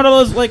was like one of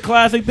those like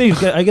classic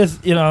things. I guess,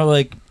 you know,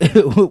 like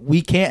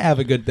we can't have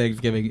a good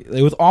Thanksgiving.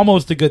 It was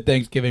almost a good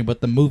Thanksgiving,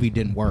 but the movie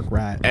didn't work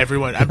right.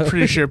 I'm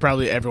pretty sure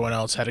probably everyone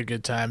else had a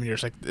good time. And you're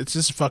just like, it's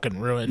just fucking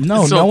ruined.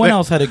 No one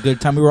else had a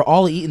good time. We were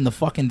all eating the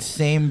fucking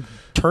same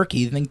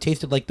turkey. The thing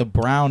tasted like the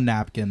brown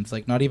napkins,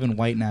 like not even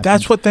white napkins.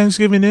 That's what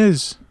Thanksgiving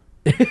is.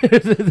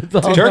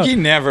 Turkey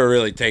never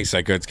really tastes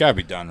that good. It's gotta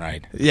be done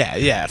right.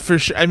 Yeah, for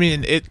sure. I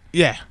mean,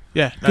 yeah.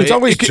 No, it's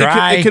always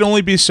dry. It can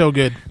only be so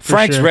good.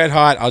 Frank's Red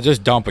Hot. I'll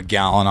just dump a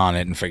gallon on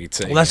it and figure it.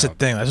 Well, that's the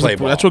thing.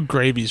 That's what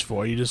gravy's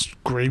for. You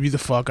just gravy the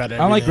fuck out of everything.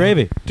 I don't like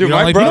gravy, dude.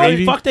 My brother.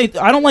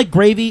 I don't like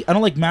gravy. I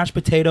don't like mashed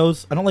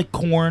potatoes. I don't like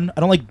corn. I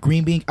don't like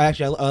green bean. I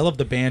love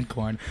the band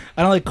Corn.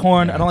 I don't like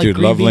corn. I don't like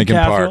green bean Linkin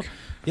casserole. Park.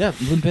 Yeah,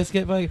 Limp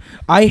Bizkit.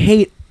 I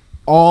hate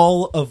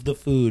all of the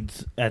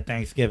foods at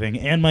Thanksgiving,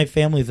 and my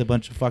family's a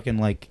bunch of fucking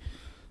like,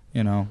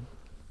 you know,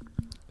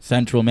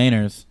 Central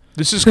Mainers.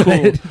 This is cool.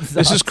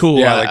 This is cool.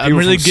 Yeah, like I'm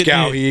really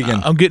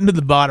I'm getting to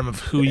the bottom of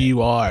who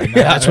you are. And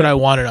that's what I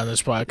wanted on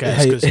this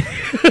podcast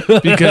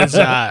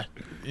because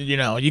you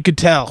know, you could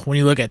tell when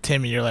you look at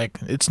Timmy, you're like,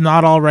 it's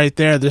not all right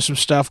there. There's some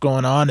stuff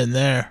going on in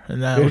there,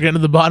 and we're getting to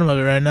the bottom of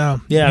it right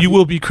now. Yeah, you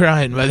will be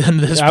crying by the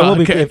end of this podcast. I will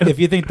be, if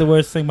you think the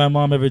worst thing my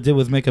mom ever did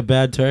was make a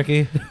bad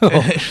turkey.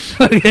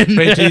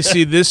 Wait till you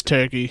see this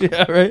turkey.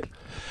 Yeah, right.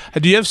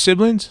 Do you have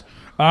siblings?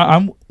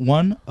 I'm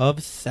one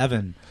of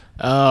 7.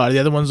 Are the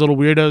other ones little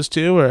weirdos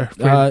too, or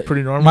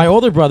pretty normal? My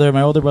older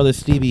brother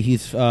Stevie,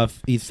 he's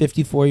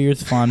 54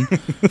 years fun.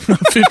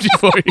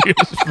 54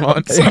 years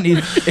fun.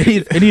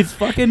 and he's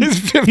fucking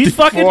he's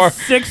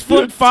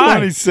 6'5".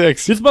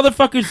 26. This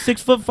motherfucker's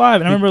 6'5",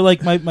 and I remember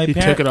like my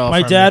took it all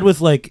my from dad me.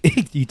 was like,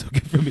 he took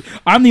it from me.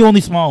 I'm the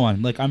only small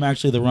one. Like I'm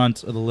actually the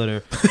runt of the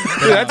litter. Dude,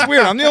 that's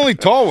weird. I'm the only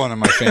tall one in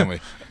my family.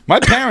 My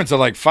parents are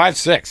like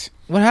 5'6".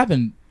 What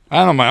happened? I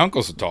don't know. My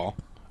uncles are tall.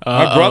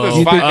 My brother's Do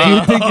you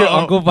 5'8". think your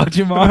uncle fucked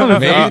your mom? Is that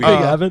Maybe. what you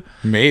think happened?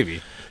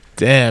 Maybe.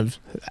 Damn,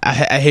 I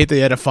hate that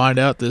you had to find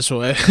out this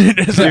way.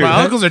 It's like,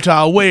 my uncles are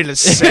tall. Wait a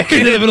second.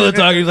 In the middle of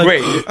talking, he's like,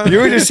 Wait, you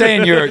were just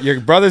saying your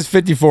brother's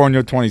 54 and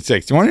you're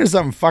 26. You want to hear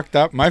something fucked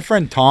up? My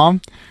friend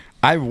Tom,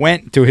 I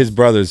went to his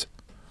brother's,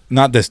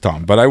 not this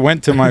Tom, but I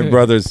went to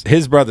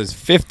his brother's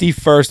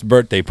 51st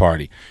birthday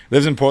party.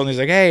 Lives in Portland. He's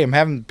like, hey, I'm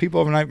having people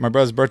overnight for my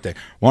brother's birthday.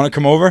 Want to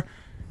come over?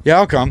 Yeah,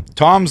 I'll come.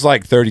 Tom's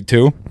like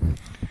 32.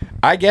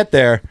 I get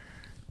there.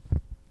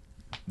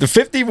 The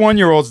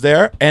 51-year-old's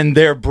there, and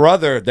their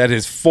brother that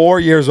is 4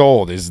 years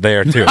old is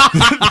there too.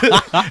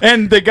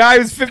 And the guy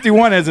who's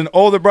 51 has an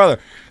older brother.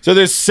 So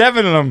there's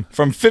 7 of them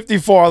from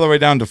 54 all the way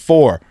down to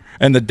 4.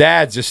 And the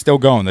dad's just still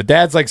going. The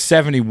dad's like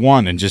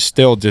 71 and just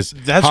still That's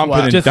humping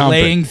wild. and just dumping.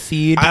 laying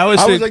seed. I I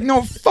think, was like,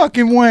 no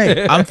fucking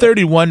way. I'm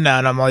 31 now,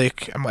 and I'm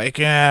like,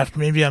 yeah,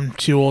 maybe I'm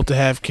too old to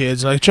have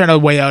kids. Like trying to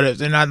weigh out it.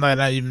 They're not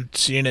even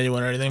seeing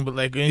anyone or anything, but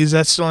like, is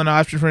that still an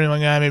option for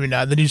anyone? Yeah, maybe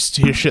not. Then you just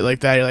hear shit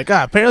like that. You're like,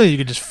 apparently you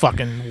could just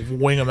fucking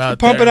wing them out.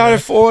 Pump there, it out man.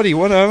 at 40,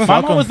 whatever.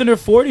 My mom was in her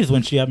 40s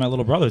when she had my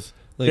little brothers.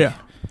 Like, Yeah.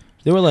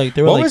 They were What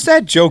like, was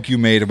that joke you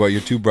made about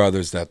your 2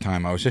 brothers that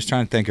time? I was just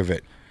trying to think of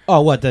it. oh,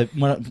 what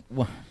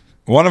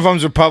One of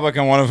them's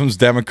Republican, one of them's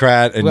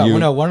Democrat, and well, you.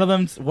 no, one of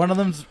them's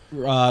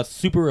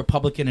super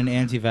Republican and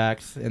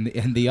anti-vax,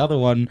 and the other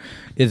one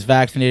is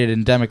vaccinated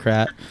and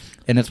Democrat.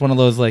 And it's one of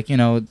those, like,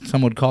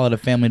 some would call it a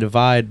family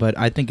divide, but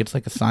I think it's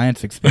like a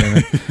science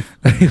experiment.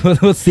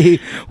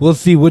 We'll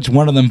see which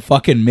one of them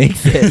fucking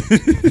makes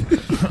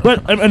it.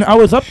 But and I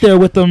was up there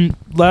with them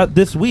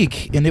this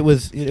week, and it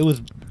was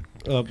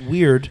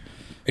weird.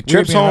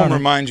 Trips being home around.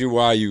 reminds you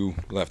why you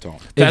left home.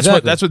 That's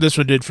Exactly. what this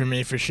one did for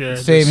me for sure.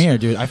 Same here,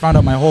 dude. I found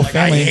out my whole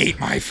family. I hate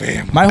my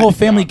family. My whole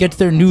family gets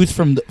their news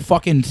from the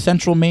fucking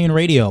Central Maine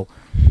radio.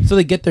 So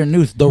they get their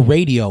news, the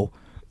radio.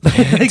 Dude,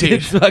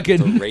 It's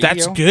fucking. radio?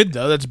 That's good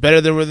though. That's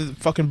better than where the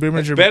fucking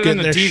boomers are better getting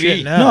than the their TV.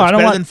 shit now. No, I It's don't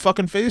better want- than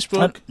fucking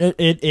Facebook.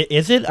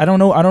 Is it? I don't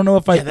know. I don't know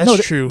if I. Yeah, that's no,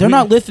 true. They're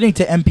not listening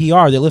to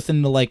NPR. They're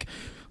listening to like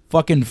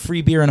fucking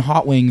Free Beer and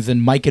Hot Wings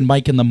and Mike in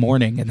the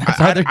morning, and that's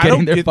how they're I getting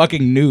don't their get-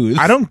 fucking news.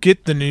 I don't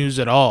get the news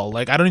at all.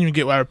 Like I don't even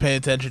get why we're paying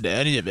attention to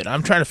any of it.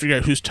 I'm trying to figure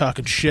out who's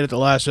talking shit at the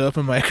last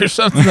open mic or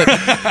something.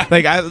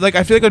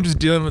 I feel like I'm just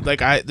dealing with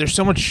there's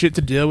so much shit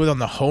to deal with on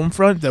the home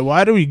front that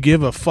why do we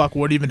give a fuck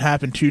what even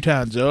happened 2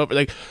 towns over?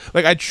 Like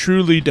I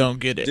truly don't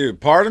get it. Dude,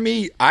 part of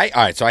me, all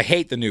right, so I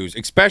hate the news,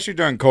 especially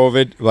during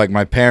COVID. Like,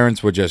 my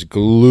parents were just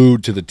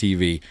glued to the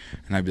TV,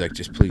 and I'd be like,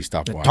 just please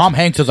stop watching. Tom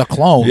Hanks is a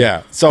clone.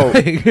 Yeah, so,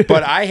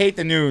 but I hate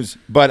the news,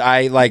 but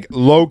I,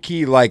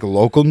 low-key like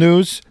local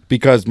news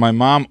because my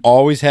mom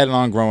always had it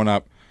on growing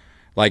up,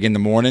 like, in the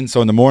morning.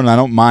 So in the morning, I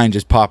don't mind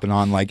just popping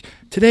on, like,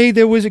 today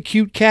there was a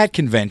cute cat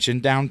convention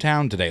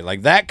downtown today.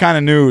 Like, that kind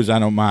of news, I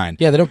don't mind.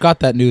 Yeah, they don't got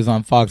that news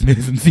on Fox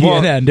News and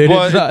CNN, dude.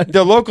 It's not-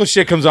 The local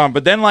shit comes on,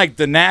 but then like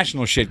the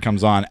national shit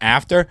comes on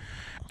after.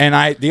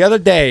 And the other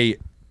day,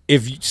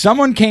 if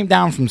someone came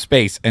down from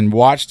space and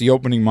watched the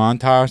opening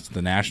montage to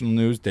the national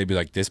news, they'd be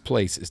like, this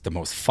place is the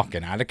most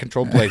fucking out of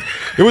control place.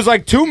 It was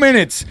like 2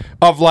 minutes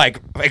of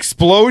like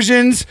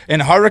explosions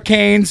and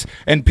hurricanes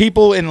and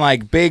people in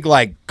like big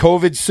like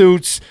COVID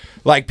suits,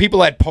 like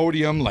people at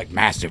podium, like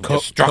massive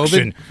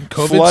destruction,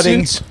 COVID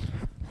flooding. suits?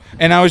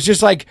 And I was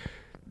just like,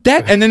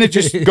 that, and then it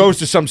just goes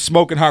to some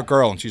smoking hot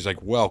girl, and she's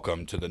like,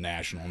 welcome to the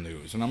national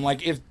news. And I'm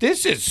like, if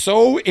this is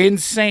so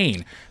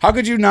insane, how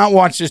could you not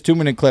watch this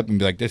 2-minute clip and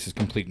be like, this is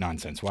complete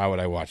nonsense? Why would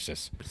I watch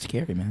this? It's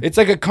scary, man. It's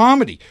like a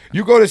comedy.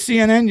 You go to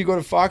CNN, you go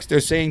to Fox, they're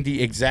saying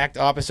the exact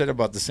opposite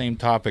about the same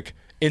topic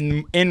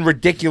in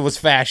ridiculous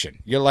fashion.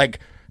 You're like,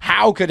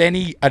 how could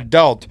any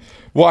adult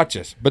watch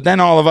this? But then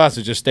all of us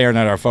are just staring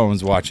at our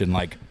phones watching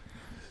like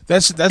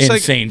That's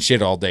insane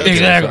shit all day.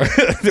 Exactly.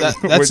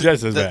 We're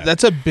just as bad.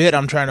 That's a bit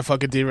I'm trying to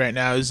fucking do right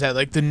now. Is that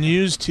like the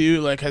news too?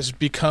 Like has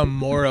become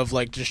more of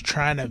like just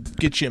trying to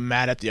get you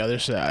mad at the other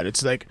side.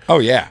 It's like, Oh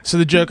yeah. so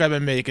the joke I've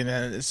been making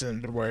and it's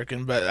been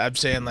working, but I'm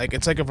saying like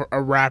it's like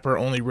a rapper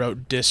only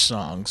wrote diss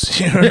songs.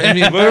 You know what I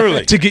mean?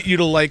 Literally. To get you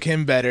to like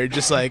him better.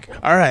 Just like,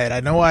 all right,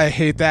 I know I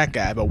hate that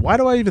guy, but why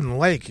do I even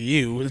like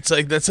you? It's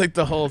like that's like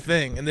the whole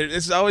thing, and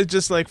it's always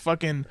just like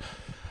fucking.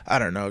 I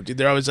don't know, dude.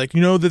 They're always like,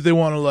 you know that they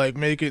want to like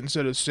make it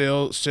instead of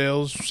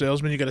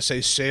salesman, you got to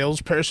say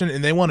salesperson,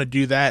 and they want to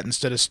do that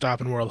instead of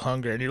stopping world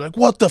hunger. And you're like,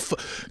 what the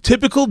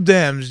typical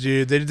Dems,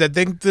 dude. They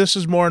think this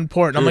is more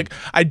important. I'm like,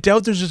 I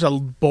doubt there's just a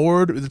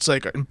board that's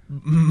like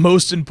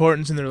most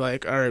importance, and they're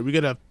like, all right, we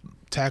gotta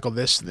tackle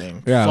this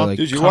thing. Yeah, Fuck like-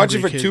 Dude, you watch it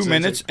for hungry 2 kids.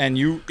 minutes, and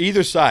you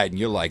either side, and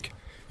you're like,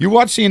 You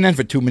watch CNN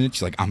for 2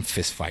 minutes, you're like, I'm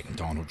fist fighting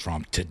Donald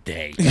Trump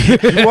today.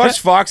 You watch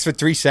Fox for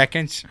 3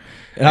 seconds,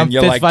 and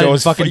you're like, you're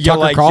like,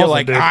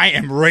 I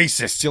am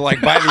racist. You're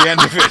like, by the end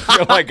of it,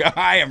 you're like,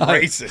 I am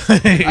racist.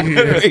 I'm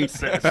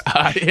racist.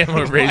 I am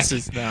a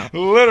racist now.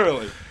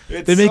 Literally.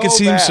 They make it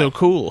seem so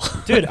cool.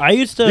 Dude, I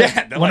used to,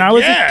 when I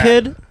was a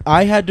kid,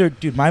 I had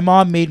to, my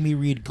mom made me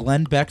read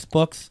Glenn Beck's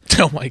books.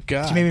 Oh my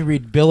God. She made me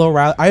read Bill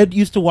O'Reilly. I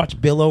used to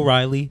watch Bill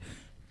O'Reilly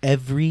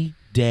every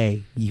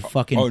day, you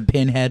fucking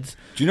pinheads.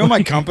 Do you know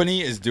my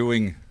company is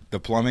doing the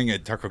plumbing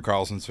at Tucker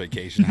Carlson's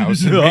vacation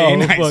house in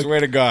Maine? I swear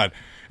to God.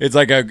 It's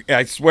like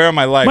I swear on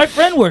my life. My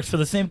friend works for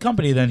the same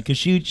company then, because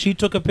she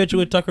took a picture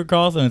with Tucker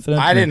Carlson. And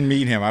I didn't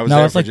meet him. I was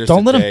there for just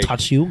don't let a day. him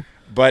touch you.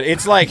 But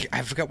it's like,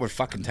 I forgot what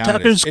fucking town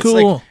Tucker's it is.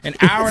 cool.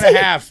 It's like an hour and a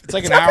half. It's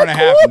like an hour and a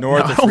half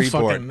north of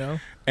Freeport.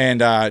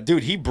 And,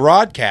 dude, he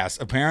broadcasts.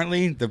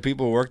 Apparently, the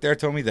people who work there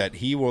told me that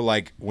he will,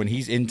 like, when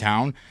he's in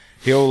town,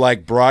 he'll,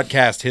 like,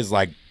 broadcast his,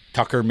 like,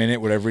 Tucker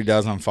Minute, whatever he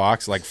does on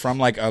Fox, like, from,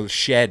 like, a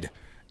shed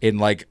in,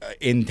 like,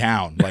 in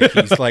town. Like,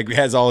 he's, like,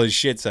 has all his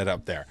shit set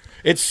up there.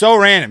 It's so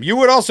random. You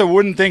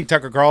wouldn't think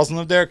Tucker Carlson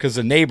lived there because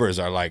the neighbors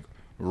are, like,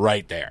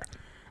 right there.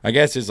 I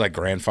guess his, like,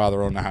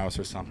 grandfather owned the house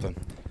or something.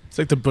 It's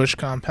like the Bush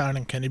compound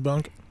in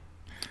Kennebunk.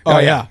 Oh,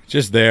 yeah.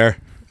 Just there.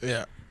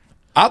 Yeah.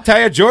 I'll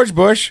tell you, George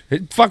Bush,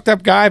 fucked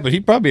up guy, but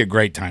he'd probably be a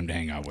great time to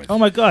hang out with. Oh,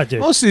 my God, dude.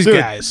 Most of these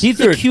guys. He's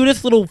the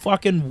cutest little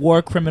fucking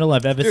war criminal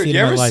I've ever seen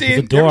in my life. He's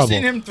adorable.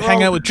 Seen him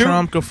hang out with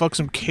Trump, go fuck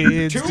some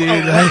kids, dude.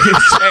 Hey,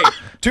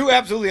 two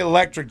absolutely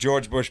electric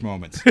George Bush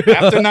moments.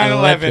 After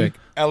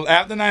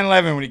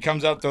 9/11, when he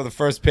comes out to the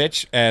first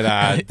pitch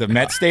at the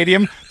Met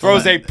Stadium,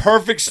 throws a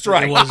perfect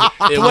strike.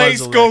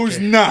 Place goes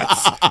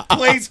nuts.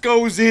 Place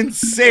goes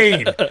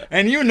insane.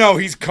 And you know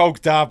he's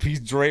coked up. He's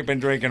been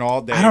drinking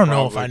all day. I don't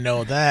know if I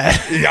know that.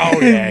 Oh,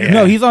 yeah.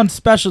 No, he's on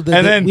special.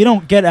 And then, we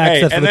don't get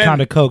access to the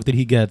kind of coke that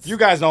he gets. You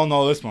guys don't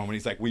know this moment.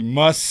 He's like, we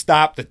must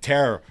stop the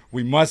terror.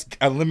 We must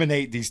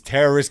eliminate these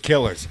terrorist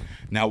killers.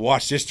 Now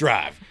watch this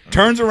drive.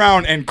 Turns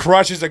around and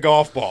crushes a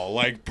golf ball.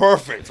 Like,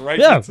 perfect, right?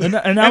 Yeah.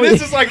 And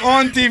this is like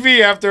on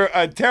TV after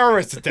a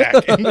terrorist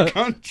attack in the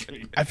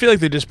country. I feel like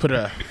they just put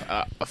a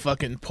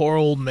fucking poor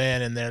old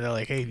man in there. They're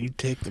like, hey, you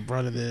take the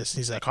brunt of this.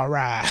 He's like, all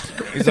right.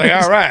 He's like,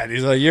 all right.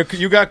 He's like,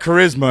 you got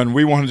charisma and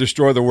we want to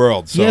destroy the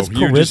world. So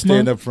you just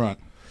stand up front.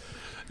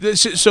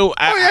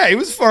 Yeah, he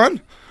was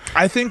fun.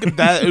 I think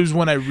that was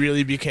when I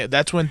really became.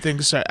 That's when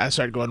I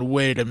started going,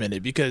 wait a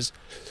minute, because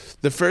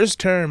the first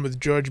term with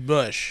George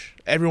Bush,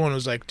 everyone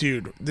was like,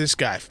 dude, this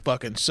guy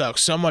fucking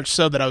sucks. So much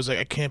so that I was like,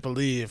 I can't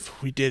believe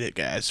we did it,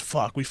 guys.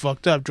 Fuck, we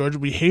fucked up. George,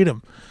 we hate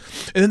him.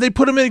 And then they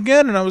put him in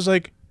again, and I was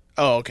like,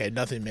 oh, okay,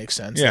 nothing makes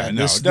sense. Yeah, it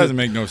doesn't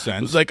make no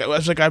sense. I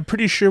was like, I'm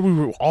pretty sure we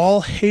were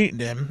all hating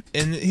him,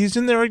 and he's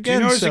in there again.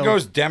 Do you notice it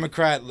goes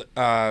Democrat,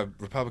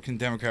 Republican,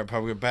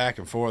 back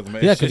and forth?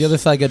 Yeah, because the other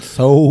side gets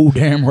so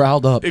damn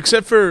riled up.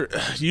 Except for,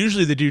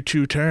 usually they do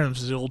 2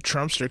 terms. The old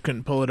Trumpster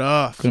couldn't pull it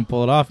off.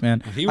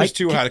 Man. He was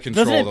too out of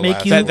control. Doesn't it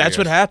make you? That's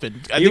what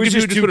happened. He was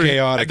just too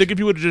chaotic. I think if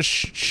you would have just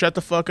shut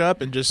the fuck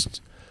up and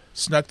just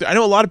snuck through. I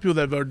know a lot of people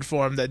that voted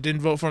for him that didn't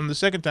vote for him the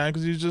second time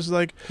because he was just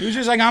like,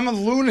 I'm a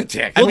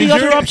lunatic. Well, the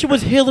other option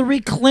was Hillary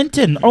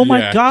Clinton. Oh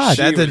my God,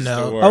 that didn't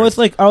know. I was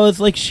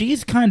like,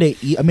 she's kind of.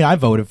 I mean, I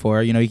voted for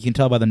her. You know, you can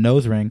tell by the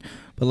nose ring,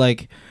 but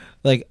like.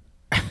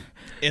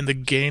 In the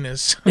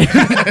gayness.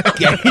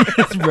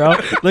 Gayness, bro.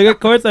 Like, of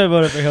course I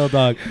voted for Hill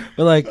Dog.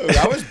 But, like...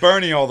 I was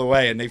Bernie all the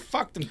way, and they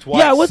fucked him twice.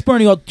 Yeah, I was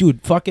Bernie all...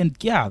 Dude, fucking...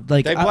 Yeah,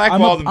 like... They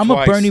blackballed him twice. I'm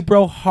a Bernie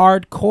bro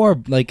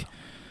hardcore. Like,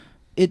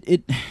 I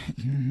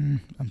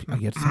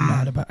get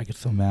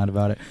so mad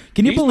about it.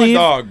 Can you believe...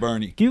 my dog,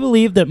 Bernie. Can you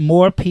believe that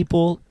more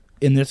people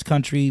in this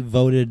country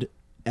voted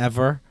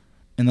ever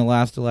in the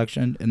last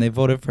election, and they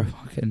voted for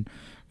fucking...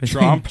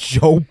 Trump,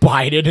 Joe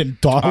Biden, and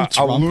Donald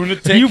Trump. A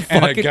lunatic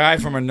and a guy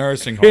from a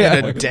nursing home. Yeah,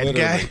 a dead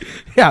guy.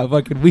 Yeah,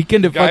 fucking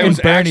weekend of fucking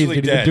Bernie's.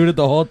 He's been doing it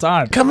the whole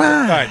time. Come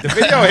on. All right, the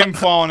video of him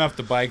falling off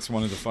the bike's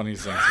one of the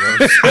funniest things.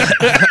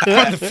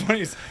 One of the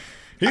funniest.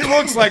 He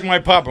looks like my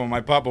papa when my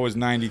papa was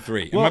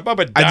 93. And my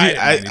papa died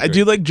at 93. I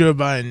do like Joe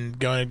Biden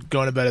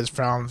going about his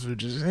problems with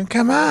just,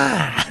 come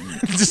on.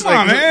 Just come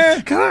on,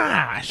 man. Come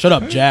on. Shut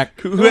up, Jack.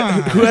 Who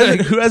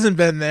hasn't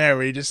been there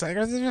where you're just like,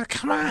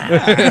 come on.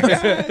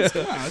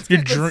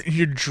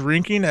 You're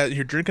drinking at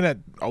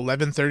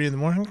 11:30 in the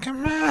morning. Come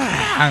on,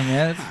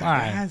 man. It's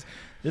fine.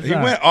 He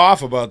went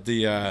off about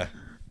the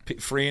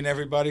freeing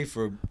everybody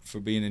for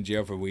being in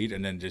jail for weed,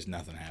 and then just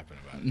nothing happened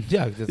about it.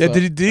 Yeah.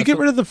 Did he get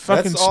rid of the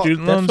fucking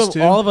student loans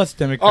too? All of us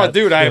Democrats. Oh,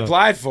 dude, I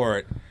applied for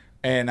it,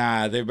 and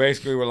they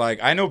basically were like,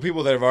 I know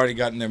people that have already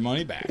gotten their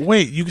money back.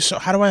 Wait, so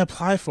how do I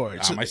apply for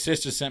it? My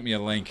sister sent me a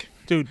link.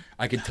 Dude,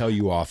 I can tell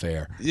you off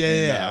air.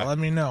 Yeah. Let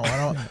me know. I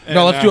don't.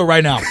 No, let's do it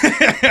right now.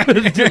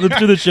 let's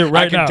do this shit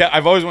right now.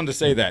 I've always wanted to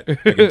say that. I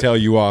can tell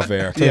you off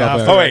air.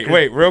 Oh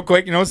wait, real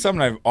quick. You know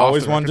something I've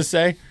always wanted to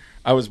say?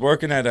 I was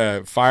working at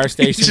a fire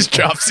station. He just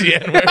drops the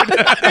N-word.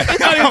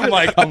 I'm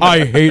like,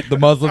 I hate the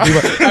Muslim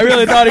people. I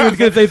really thought he was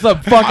going to say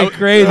something fucking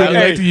crazy. I'd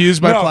like to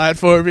use my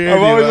platform here.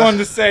 I've always wanted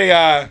to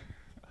say,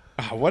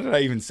 what did I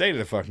even say to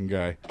the fucking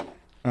guy?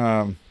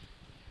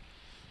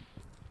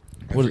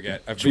 I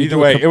forget. Either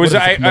way, it was.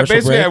 I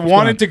basically I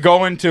wanted to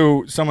go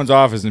into someone's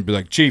office and be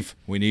like, "Chief,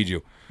 we need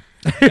you."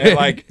 And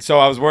like, so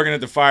I was working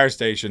at the fire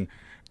station,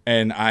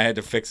 and I had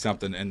to fix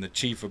something, and the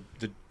chief of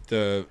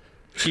the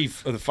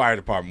chief of the fire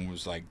department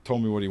was like,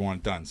 told me what he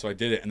wanted done, so I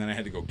did it, and then I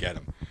had to go get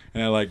him,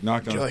 and I like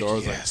knocked on his door. I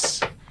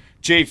was like,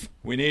 "Chief,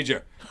 we need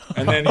you,"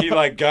 and then he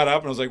like got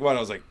up and was like, "What?" I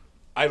was like,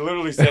 I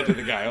literally said to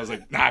the guy, I was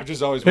like, "Nah, I've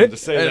just always wanted to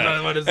say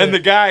that." And the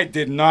guy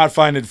did not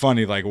find it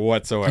funny, like,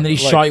 whatsoever. And then he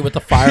shot you with the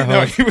fire hose.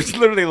 No, he was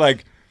literally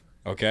like,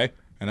 "Okay,"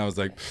 and I was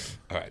like,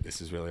 "All right,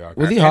 this is really awkward."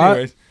 Was he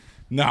hot?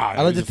 Nah,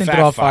 I like to think that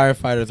all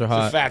firefighters are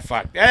hot. It's a fat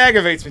fuck. It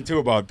aggravates me too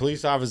about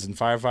police officers and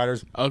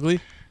firefighters. Ugly.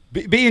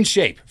 Be in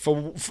shape.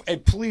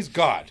 Please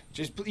God,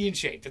 just be in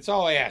shape. That's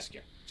all I ask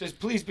you. Just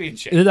please be in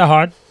shape. Is it that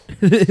hard?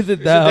 Is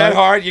it that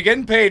hard? You're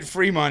getting paid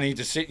free money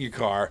to sit in your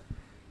car.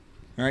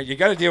 All right, you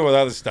got to deal with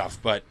other stuff,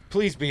 but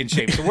please be in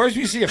shape. So where's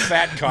you see a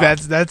fat cop?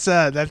 That's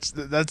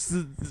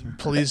the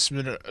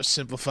policeman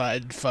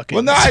simplified fucking.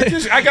 Well, no,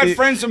 I got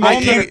friends from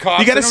home that are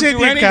cops. You got to sit in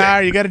your anything.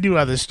 car. You got to do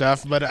other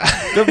stuff, but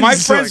my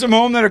friends from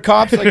home that are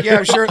cops, like,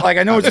 yeah, sure. Like,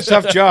 I know it's a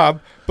tough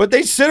job, but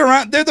they sit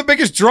around. They're the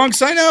biggest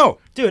drunks I know.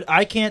 Dude,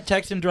 I can't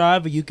text and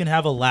drive, but you can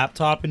have a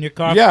laptop in your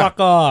car. Yeah. Fuck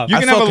off. You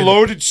can have a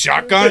loaded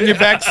shotgun in your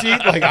back seat.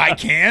 Like, I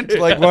can't.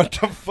 Like, what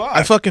the fuck?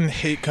 I fucking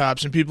hate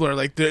cops, and people are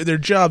like, their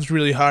job's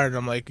really hard. And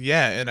I'm like,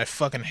 yeah, and I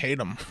fucking hate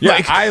them. Yeah,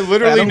 like, I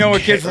literally know a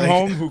kid from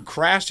home who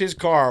crashed his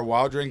car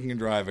while drinking and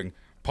driving,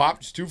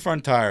 popped his 2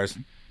 front tires,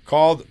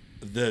 called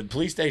the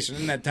police station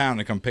in that town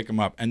to come pick him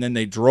up, and then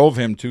they drove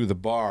him to the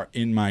bar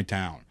in my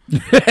town.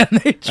 and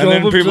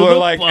then people are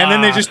like, and then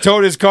they just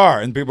towed his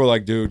car, and people are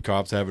like, "Dude,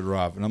 cops have it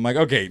rough." And I'm like,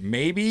 okay,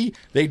 maybe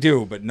they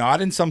do, but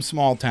not in some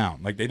small town.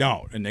 Like, they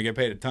don't, and they get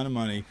paid a ton of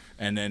money,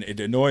 and then it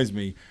annoys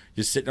me.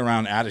 You're sitting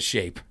around out of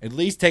shape. At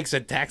least take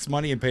some tax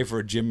money and pay for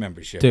a gym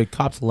membership. Dude,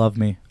 cops love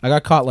me. I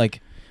got caught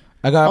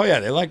oh yeah,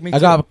 they like me. I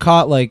got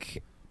caught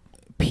like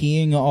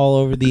peeing all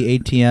over the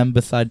ATM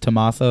beside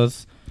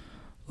Tommaso's,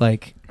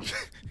 like.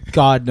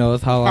 God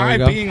knows how long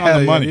ago. Peeing on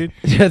the money.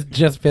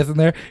 Just pissing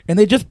there. And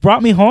they just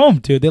brought me home,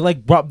 dude.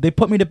 They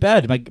put me to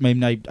bed.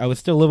 I was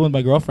still living with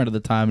my girlfriend at the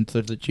time, and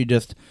so she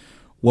just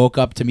woke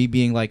up to me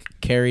being like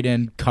carried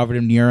in, covered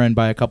in urine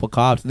by a couple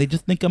cops. And they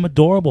just think I'm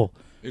adorable.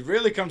 It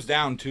really comes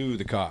down to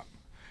the cop.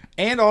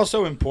 And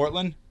also in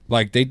Portland,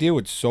 like, they deal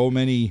with so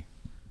many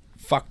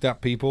fucked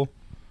up people.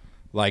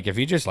 Like, if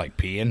you're just like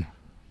peeing,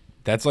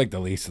 that's like the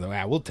least of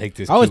the we'll take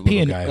this. I was cute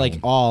little peeing guy like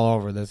home. all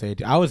over this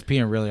ATM. I was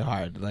peeing really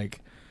hard. Like,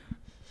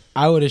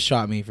 I would have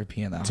shot me for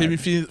peeing that Timmy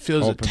hard.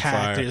 feels Open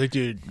attacked. fire. Like,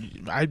 dude,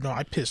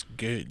 I pissed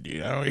good,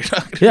 dude. I don't know what you're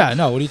talking about. Yeah,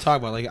 no, what are you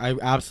talking about? Like, I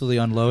absolutely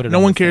unloaded. No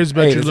one cares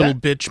about your is little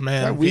that- bitch, man.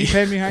 Is that weed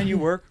pen behind you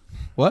work?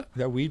 What? Is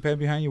that weed pen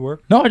behind you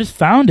work? No, I just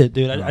found it,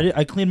 dude.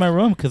 I cleaned my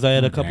room because I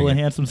had a couple of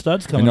handsome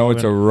studs I coming know over.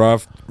 it's a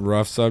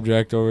rough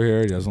subject over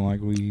here. He doesn't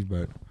like weed,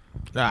 but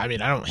No, I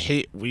mean, I don't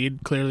hate weed.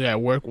 Clearly, I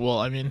work well.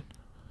 I mean,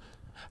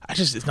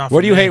 it's not.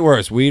 what do you hate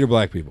worse, weed or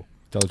black people?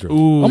 Tell the truth.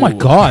 Ooh. Oh my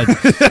god!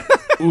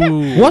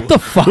 Ooh. What the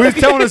fuck? Who's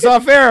telling us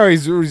off air?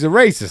 He's a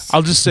racist.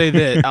 I'll just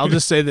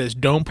say this.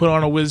 Don't put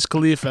on a Wiz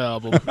Khalifa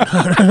album.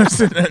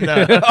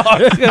 No.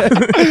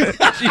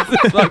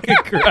 Jesus fucking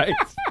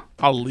Christ!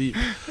 I'll leave.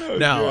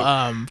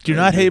 Do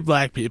not hate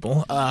black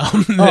people.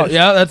 Oh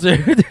yeah, that's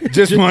it.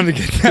 Just wanted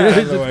to get that out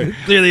of the way.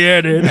 Clearly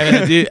aired it.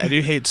 I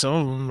do hate some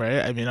of them, right?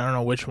 I mean, I don't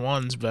know which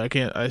ones, but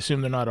I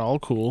assume they're not all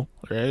cool,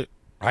 right?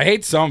 I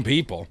hate some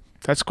people.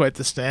 That's quite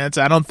the stance.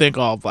 I don't think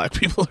all black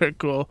people are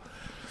cool.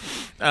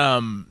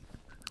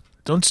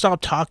 Don't stop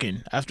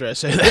talking after I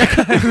say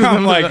that.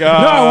 I'm like, No,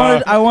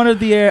 I wanted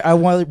the air.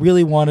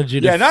 Really wanted you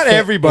to. yeah, not fit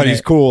everybody's in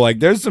it. cool. Like,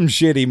 there's some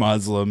shitty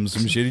Muslims,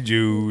 some shitty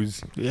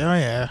Jews,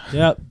 Yeah,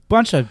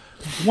 bunch of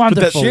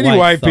wonderful shitty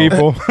white though.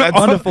 people.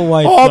 wonderful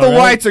whites. All the though, right?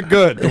 whites are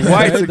good. The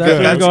whites are That's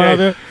what's good. going on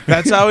there.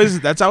 That's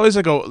always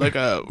like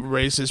a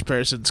racist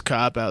person's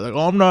cop out. Like,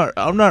 oh, I'm not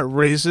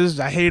racist.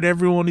 I hate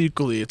everyone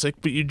equally. It's like,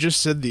 but you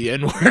just said the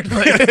N word.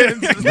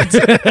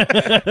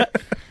 Like,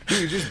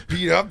 You just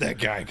beat up that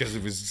guy because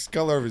of his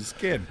color of his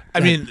skin.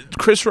 I mean,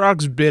 Chris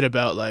Rock's bit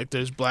about like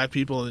there's black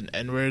people and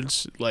N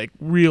words like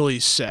really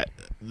set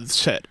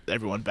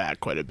everyone back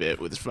quite a bit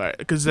with his fire.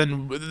 Because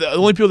then the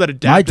only people that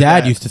adapted. My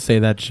dad used to say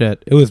that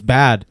shit. It was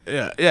bad.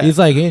 Yeah. He's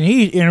like,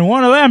 and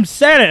one of them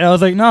said it. I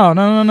was like, no.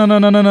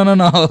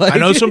 Like, I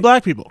know some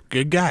black people,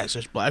 good guys.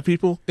 There's black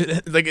people.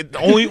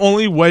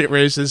 Only white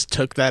racists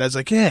took that as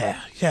like,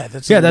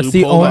 that's the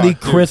loophole. only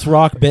Chris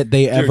Rock bit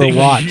they ever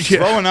watched. Yeah.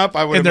 Growing up,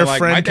 I would And have their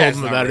been like, my friend told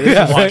dad's them not about racist. it. They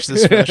didn't watch the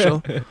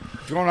special.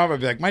 Growing up, I'd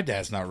be like, my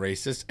dad's not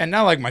racist. And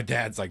now, like, my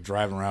dad's like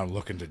driving around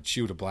looking to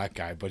shoot a black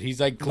guy, but he's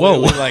like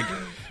clearly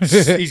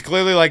he's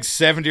clearly like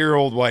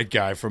 70-year-old white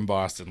guy from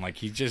Boston. Like,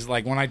 he's just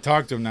like, when I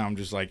talk to him now, I'm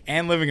just like,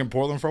 and living in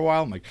Portland for a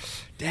while, I'm like,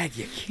 Dad,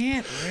 you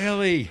can't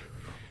really.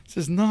 This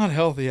is not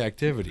healthy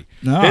activity.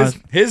 No,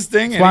 his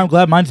thing. That's why I'm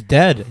glad mine's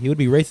dead. He would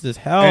be racist as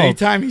hell.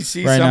 Anytime he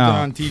sees right something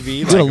now. on TV,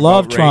 He's gonna like,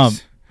 love about Trump.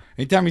 race,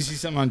 anytime he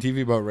sees something on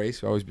TV about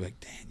race, I always be like,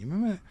 Dan, you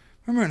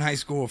remember in high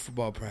school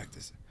football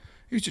practice?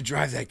 You used to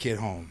drive that kid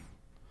home.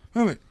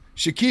 Remember,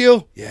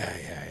 Shaquille?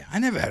 Yeah. I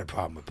never had a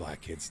problem with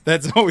black kids.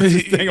 That's always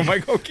the thing. I'm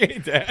like, okay,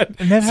 Dad.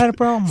 I never had a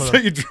problem with So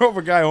you drove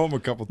a guy home a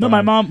couple times.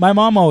 No, my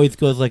mom always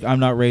goes like, I'm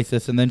not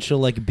racist, and then she'll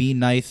like be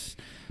nice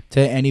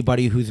to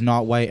anybody who's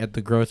not white at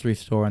the grocery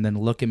store, and then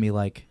look at me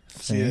like,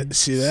 See that?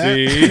 See? There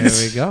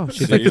we go.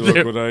 She's See, like,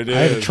 look what I did.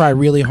 I had to try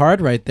really hard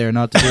right there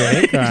not to do a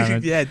hate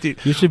crime. Yeah, dude.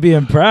 You should be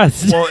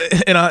impressed. Well,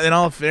 in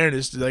all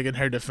fairness, like in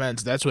her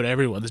defense, that's what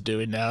everyone's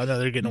doing now. Now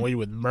they're getting away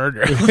with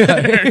murder. I'm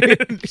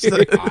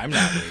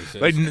not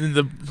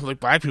racist. Like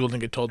black people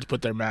didn't get told to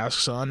put their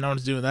masks on. No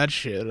one's doing that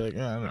shit. Like,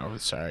 I don't know.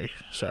 Sorry,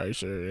 sir.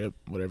 Yep,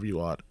 whatever you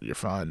want, you're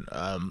fine.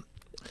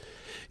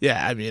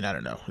 Yeah, I mean, I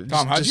don't know.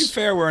 Tom, how'd you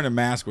fare wearing a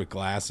mask with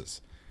glasses?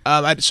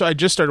 So I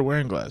just started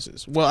wearing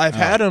glasses. Well, I've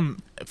had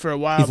them for a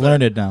while. He's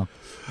learned it now.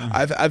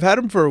 I've had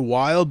them for a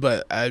while,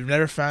 but I've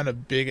never found a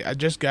big. I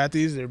just got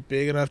these. They're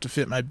big enough to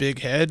fit my big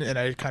head, and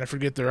I kind of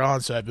forget they're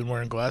on. So I've been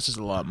wearing glasses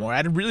a lot more.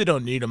 I really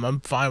don't need them. I'm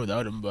fine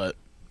without them, but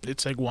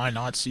it's like, why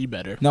not see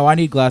better? No, I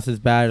need glasses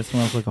bad. I just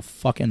want to look like a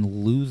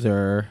fucking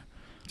loser.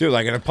 Dude,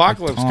 like an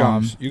apocalypse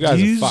comes, you guys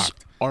These are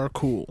fucked. Are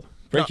cool.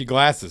 Break your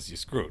glasses, you're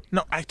screwed.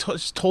 No, I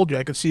just told you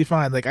I could see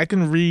fine. Like I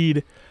can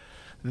read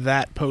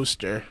that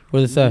poster.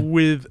 What does it say?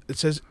 It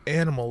says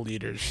animal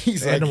leaders.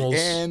 He's animals.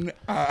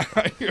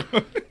 like,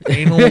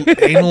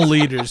 anal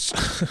leaders.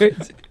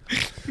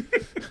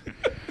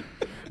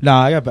 No,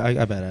 I got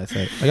bad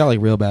eyesight. I got like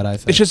real bad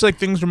eyesight. It's just like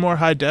things are more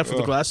high def with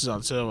the glasses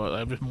on, so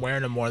I've been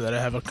wearing them more that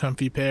I have a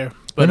comfy pair.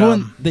 But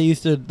remember when they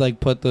used to like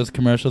put those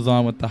commercials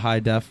on with the high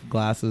def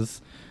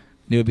glasses?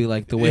 And it would be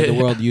like the way the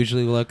world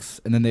usually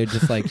looks, and then they'd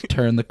just like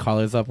turn the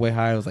colors up way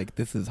high. I was like,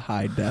 this is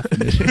high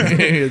definition.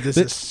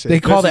 They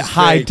called it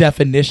high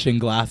definition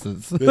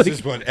glasses. This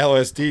is what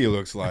LSD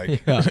looks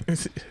like. Yeah.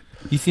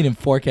 You seen in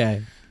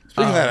 4K.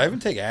 Speaking of that, I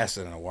haven't taken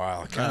acid in a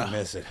while. I kind of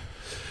miss it.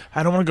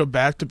 I don't want to go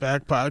back to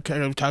back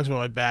podcast. We talked about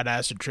my bad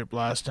acid trip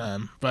last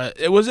time, but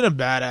it wasn't a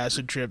bad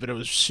acid trip, but it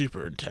was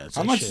super intense.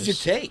 How much did you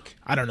take?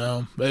 I don't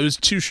know, but it was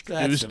too.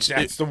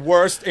 That's the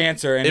worst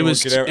answer anyone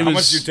could ever. How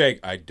much did you take?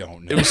 I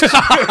don't know.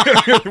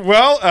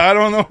 Well, I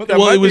don't know. That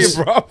might be a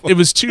problem. It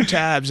was 2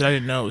 tabs, and I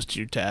didn't know it was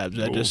 2 tabs.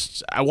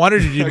 I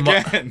wanted to do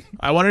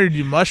I wanted to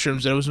do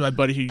mushrooms, and it was my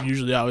buddy who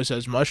usually always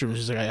has mushrooms.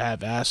 He's like, I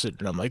have acid,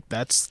 and I'm like,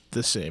 that's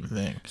the same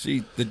thing.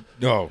 See,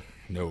 no.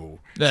 See,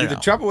 the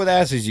trouble with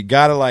acid is you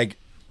gotta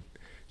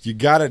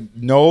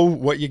know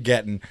what you're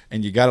getting,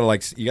 and you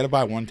gotta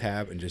buy 1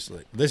 tab and just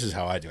like, this is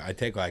how I do. I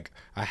take like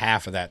a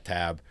half of that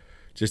tab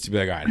just to be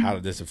like, all right, how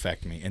did this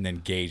affect me, and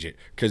then gauge it,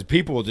 because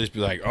people will just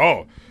be like,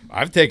 oh,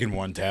 I've taken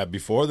 1 tab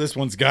before. This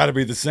one's got to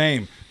be the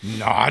same.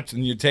 Not,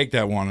 and you take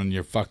that one and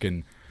you're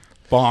fucking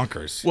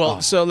bonkers.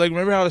 Well, so like,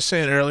 remember how I was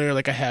saying earlier,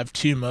 like I have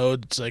 2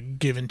 modes, like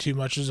giving too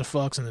much as a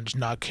fucks and then just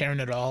not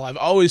caring at all. I've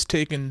always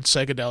taken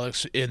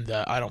psychedelics in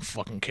the I don't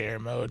fucking care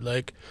mode,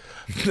 like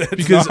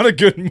that's not a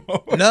good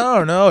mode.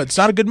 No, it's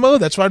not a good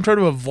mode. That's why I'm trying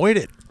to avoid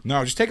it.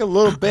 No, just take a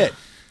little bit.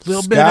 Bit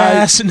of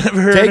acid,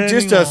 never hurt Take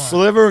just anymore. a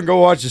sliver and go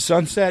watch the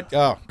sunset.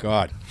 Oh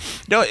God.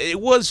 No, it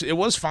was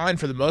fine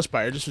for the most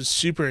part. It just was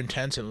super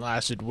intense and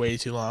lasted way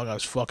too long. I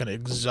was fucking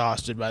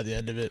exhausted by the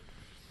end of it.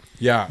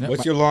 Yeah.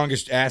 What's your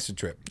longest acid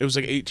trip? It was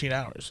like 18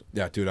 hours.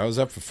 Yeah, dude, I was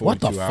up for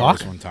 42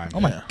 hours one time. Oh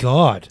my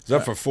God. I was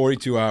up for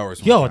 42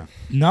 hours one time.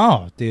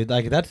 No, dude,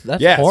 like that's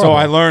yeah, horrible. so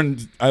I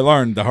learned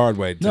the hard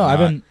way.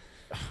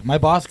 My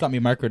boss got me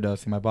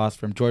microdosing. My boss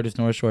from George's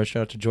North Shore,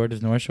 shout out to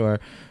George's North Shore,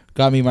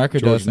 got me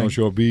microdosing. George's North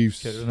Shore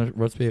beefs.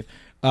 Roast beef.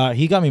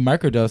 He got me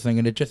microdosing,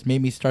 and it just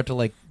made me start to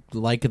like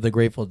the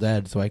Grateful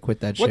Dead, so I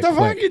quit that shit. What the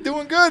fuck? You're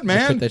doing good, man.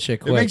 I quit that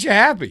shit quick. It makes you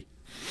happy.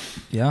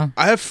 Yeah.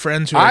 I have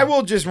friends who I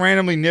will just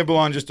randomly nibble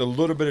on just a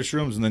little bit of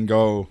shrooms and then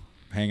go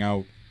hang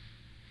out.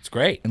 It's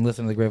great. And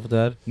listen to the Grateful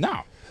Dead?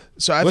 No.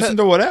 So I've listen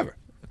to whatever.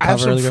 I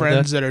have some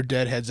friends that are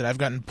deadheads, and I've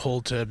gotten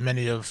pulled to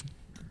many of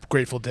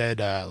Grateful Dead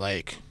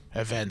like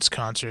events,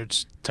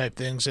 concerts type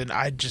things, and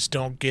I just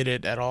don't get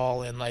it at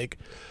all. And like,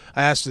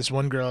 I asked this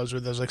one girl I was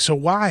with, I was like, so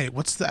why?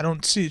 I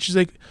don't see it. She's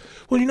like,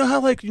 well, you know how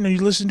like, you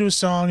listen to a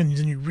song and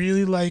then you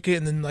really like it,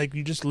 and then like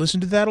you just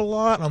listen to that a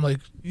lot? And I'm like,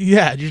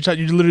 yeah, you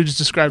literally just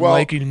described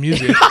liking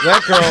music.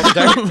 That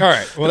girl, all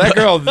right. Well, that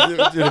girl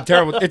did a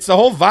terrible. It's the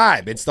whole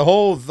vibe. It's the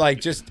whole like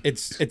just.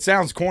 It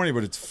sounds corny,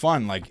 but it's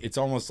fun. Like it's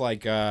almost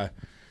like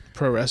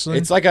pro wrestling.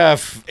 It's like a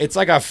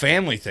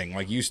family thing.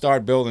 Like you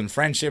start building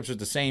friendships with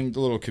the same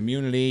little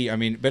community. I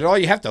mean, but all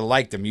you have to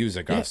like the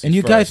music. Yeah. And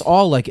you guys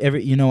all like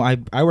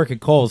I work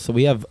at Kohl's, so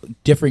we have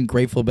different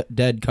Grateful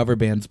Dead cover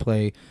bands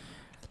play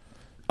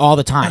all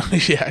the time.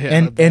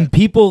 yeah. And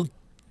people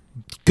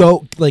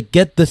go like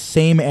get the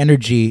same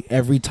energy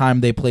every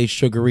time they play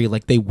Sugaree,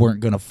 like they weren't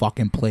gonna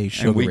fucking play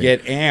Sugaree. And we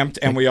get amped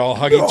and we all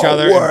hug each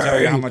other and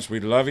tell you how much we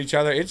love each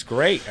other. It's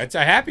great. It's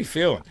a happy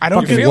feeling.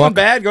 You're feeling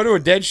bad, go to a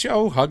Dead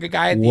show, hug a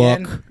guy at the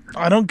end.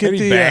 I don't get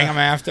maybe bang him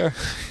after.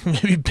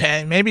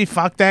 Maybe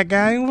fuck that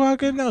guy. Who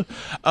fucking knows?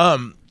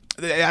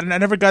 I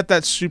never got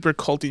that super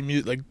culty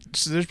music. Like,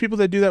 so there's people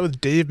that do that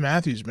with Dave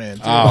Matthews Band.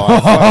 Too. Oh,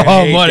 I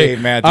fucking hate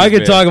Dave Matthews I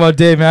could talk about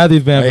Dave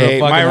Matthews Band.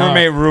 My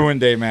roommate ruined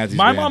Dave Matthews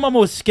My Band. mom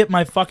almost skipped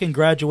my fucking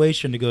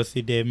graduation to go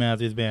see Dave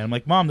Matthews Band. I'm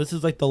like, Mom, this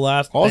is like the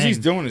last. All thing he's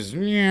doing is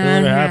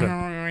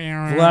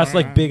the last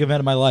like big event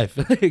of my life.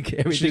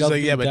 She's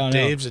like, yeah, but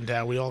Dave's in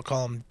town. We all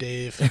call him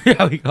Dave.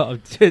 Yeah, we call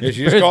him. Yeah,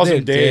 she just calls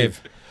him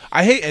Dave.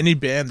 I hate any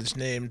band that's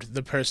named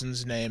the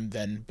person's name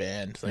then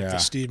band, like the Yeah.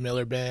 Steve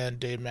Miller Band,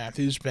 Dave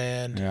Matthews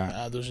Band.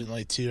 Yeah. Those are the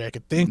only two I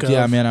could think of.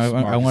 Yeah, man,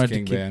 I wanted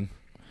King to band.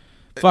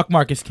 fuck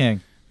Marcus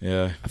King.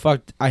 Yeah,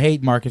 I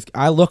hate Marcus.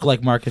 I look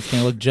like Marcus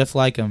King. I look just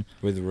like him.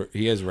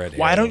 He has red hair.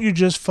 Why don't you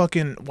just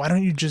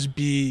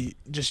be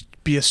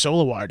a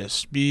solo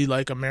artist? Be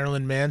like a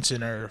Marilyn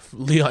Manson or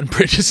Leon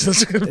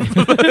Bridges.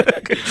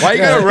 Why you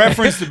gotta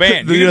reference the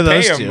band? You can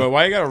pay him, but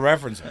why you gotta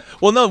reference it?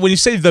 Well, no, when you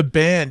say the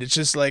band, it's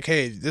just like,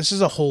 hey, this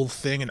is a whole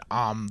thing, and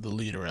I'm the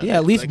leader of it. Yeah,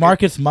 at least like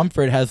Marcus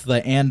Mumford has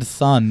the and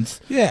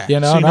Sons. Yeah, you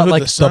know, so not who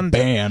like the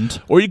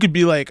band. Or you could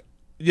be like,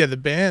 yeah, the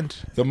band.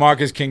 The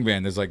Marcus King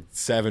band. There's like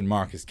 7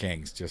 Marcus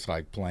Kings just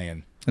like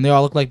playing. And they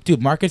all look like,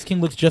 dude, Marcus King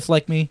looks just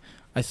like me.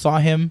 I saw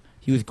him.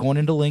 He was going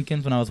into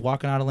Lincoln's when I was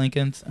walking out of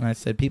Lincoln's. And I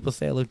said, people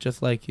say I look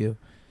just like you.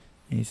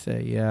 And he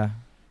said, yeah.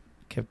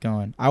 Kept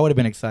going. I would have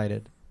been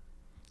excited.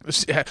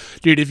 Yeah,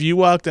 dude, if you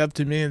walked up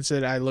to me and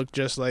said I look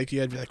just like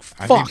you, I'd be like,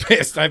 fuck. I'd be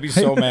pissed. I'd be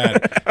so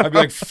mad. I'd be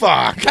like,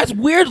 fuck. That's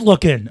weird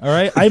looking, all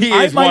right?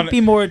 I might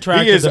be more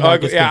attractive He is than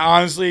Marcus ugly. King. Yeah,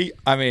 honestly,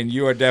 I mean,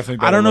 you are definitely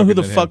better I don't know who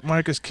the than fuck him.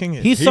 Marcus King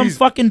is. He's some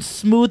fucking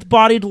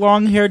smooth-bodied,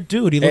 long-haired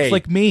dude. He looks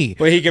like me.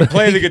 But he can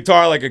play the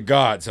guitar like a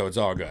god, so it's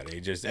all good. He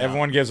just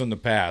everyone gives him the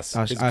pass.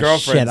 His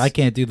girlfriend, shit, I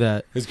can't do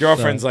that. His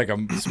girlfriend's like a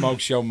smoke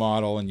show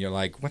model, and you're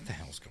like, what the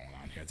hell's going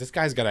on here? This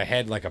guy's got a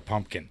head like a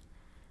pumpkin.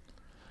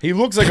 He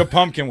looks like a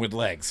pumpkin with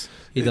legs.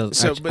 He does.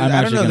 So, but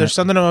I don't know. There's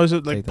something I was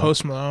like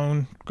Post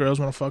Malone. Girls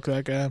want to fuck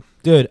that guy.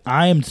 Dude,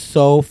 I am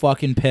so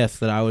fucking pissed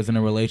that I was in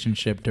a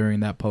relationship during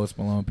that Post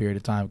Malone period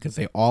of time because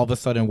they all of a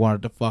sudden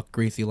wanted to fuck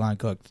Greasy Line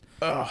Cooks.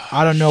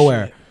 Out of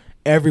nowhere. Shit.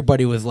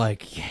 Everybody was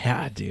like,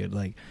 yeah, dude,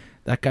 like,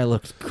 that guy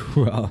looks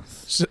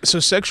gross. So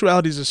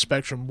sexuality is a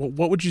spectrum.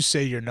 What would you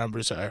say your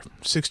numbers are?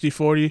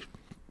 60-40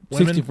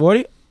 women?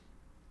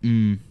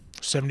 60-40?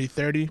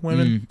 70-30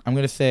 women? I'm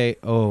going to say,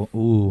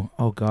 oh,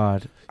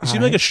 God. You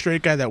seem like a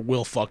straight guy that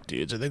will fuck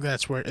dudes. I think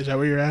is that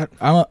where you're at?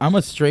 I'm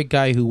a straight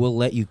guy who will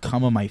let you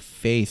come on my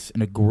face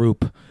in a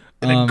group.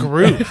 In a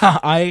group?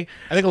 I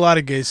think a lot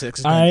of gay sex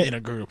is done in a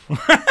group.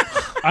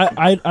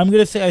 I'm going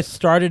to say I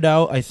started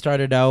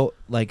out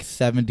like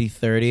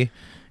 70-30,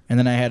 and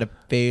then I had a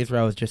phase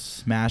where I was just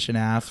smashing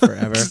ass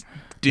forever.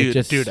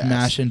 dude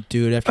smashing ass.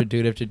 Dude after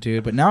dude after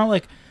dude. But now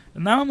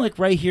I'm like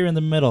right here in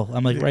the middle.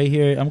 I'm like right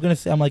here. I'm going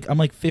to say I'm like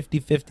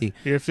 50-50.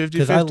 You're 50-50.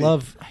 Because I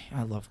love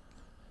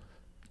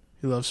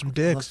you love some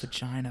dicks. I love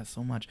vagina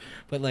so much.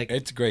 But like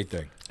it's a great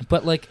thing.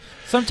 But like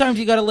sometimes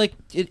you gotta like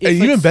an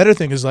even better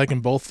thing is liking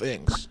both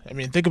things. I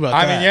mean, think about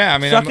that. I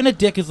mean, sucking a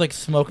dick is like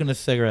smoking a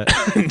cigarette.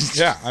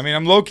 Yeah, I mean,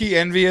 I'm low key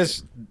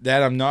envious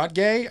that I'm not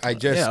gay. I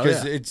just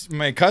because it's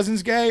my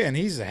cousin's gay and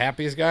he's the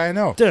happiest guy I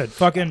know. Dude,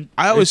 fucking.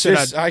 I always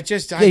said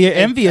you're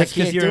envious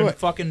because you're in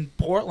fucking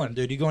Portland,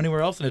 dude. You go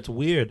anywhere else and it's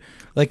weird.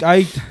 Like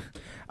I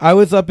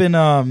was up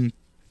in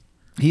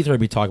he's heard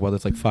me talk about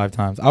this like 5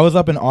 times. I was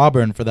up in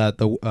Auburn for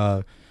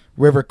the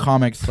River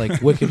Comics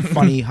like wicked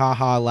funny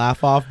haha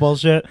laugh off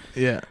bullshit.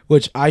 Yeah,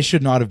 which I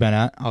should not have been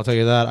at. I'll tell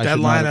you that. That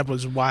lineup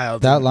was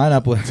wild. That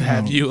lineup was to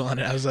have you on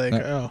it. I was like,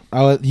 oh,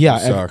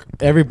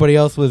 everybody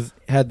else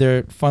had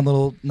their fun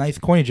little nice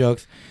corny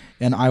jokes,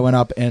 and I went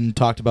up and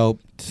talked about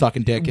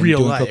sucking dick and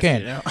doing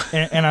cocaine. You know?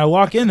 and I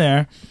walk in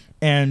there,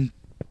 and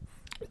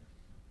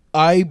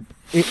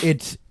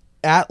it's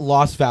at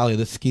Lost Valley,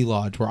 the ski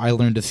lodge where I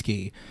learned to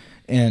ski.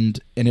 And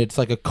it's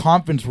like a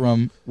conference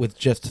room with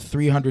just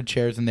 300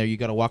 chairs in there. You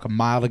got to walk a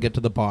mile to get to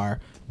the bar.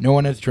 No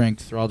one has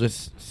drinks. They're all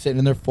just sitting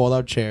in their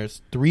fold-out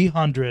chairs.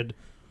 300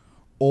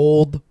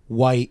 old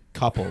white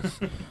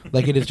couples.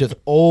 Like it is just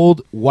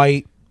old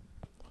white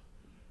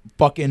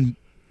fucking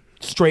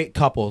straight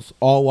couples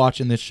all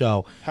watching this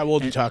show. How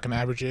old are you talking?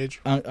 Average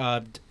age?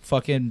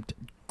 Fucking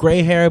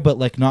gray hair, but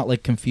like not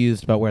like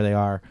confused about where they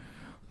are.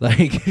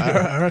 Like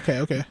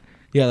okay.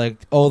 Yeah, like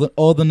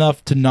old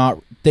enough to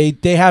not. They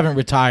haven't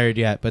retired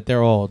yet, but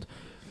they're old.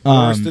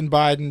 Worse than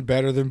Biden,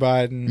 better than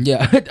Biden.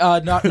 Yeah,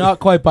 not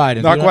quite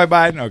Biden. Not quite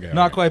Biden. Okay,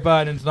 not quite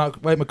Biden's.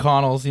 Not quite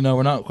McConnell's. You know,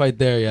 we're not quite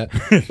there yet.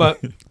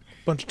 But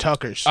bunch of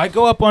Tuckers. I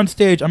go up on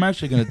stage. I'm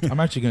actually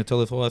gonna tell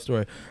this whole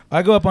story.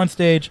 I go up on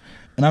stage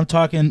and I'm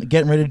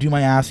getting ready to do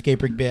my ass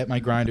scaping bit, my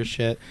grinder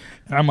shit,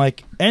 and I'm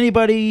like,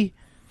 anybody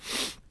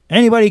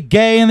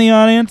gay in the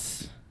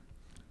audience?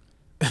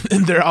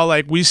 And they're all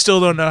like, we still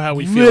don't know how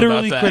we feel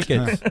about that.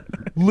 Crickets.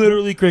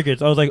 Literally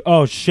crickets. I was like,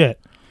 oh, shit.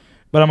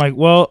 But I'm like,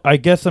 well, I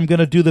guess I'm going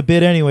to do the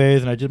bit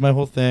anyways. And I did my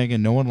whole thing,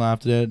 and no one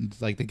laughed at it. And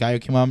it's like the guy who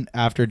came on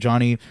after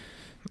Johnny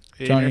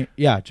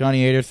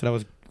Ader said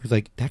was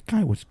like, that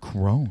guy was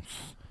gross.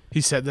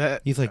 He said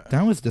that. He's like,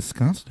 that was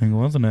disgusting,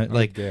 wasn't it?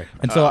 Like,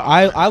 and so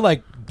I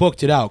like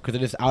booked it out because I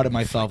just outed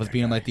myself as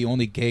being like the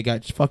only gay guy.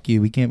 Fuck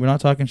you. We're not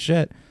talking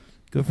shit.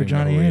 Good for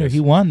Johnny Hader. He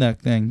won that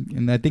thing,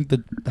 and I think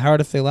the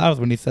hardest say loud was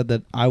when he said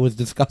that I was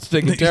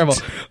disgusting and terrible.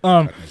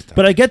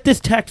 But I get this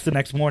text the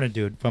next morning,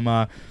 dude, from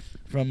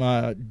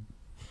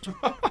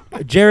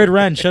Jared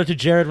Wren. Shout out to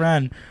Jared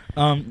Wren.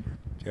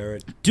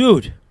 Jared,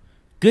 dude,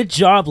 good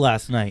job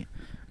last night.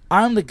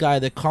 I'm the guy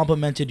that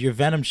complimented your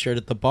Venom shirt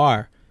at the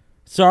bar.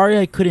 Sorry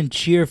I couldn't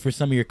cheer for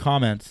some of your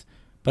comments,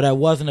 but I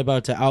wasn't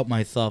about to out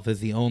myself as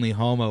the only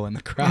homo in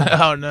the crowd.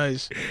 Oh,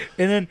 nice.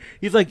 And then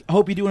he's like,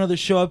 hope you do another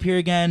show up here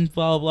again,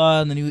 blah, blah,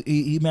 blah. And then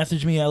he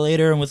messaged me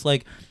later and was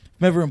like, if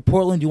I'm ever in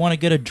Portland, do you want to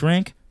get a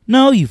drink?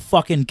 No, you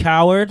fucking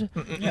coward.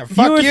 Yeah,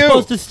 fuck you.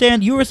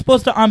 You were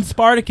supposed to I'm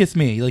Spartacus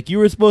me. Like, you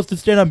were supposed to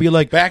stand up and be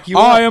like, back you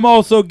up. I am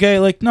also gay.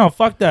 Like, no,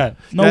 fuck that.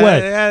 No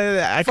way.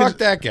 Fuck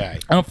that guy.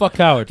 I don't fuck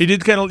cowards. He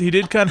did kind of leave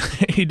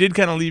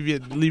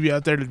you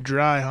out there to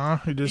dry, huh?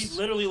 He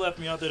literally left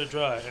me out there to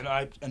dry,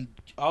 and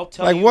I'll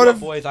tell you,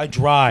 boys, I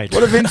dried.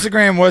 What if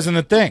Instagram wasn't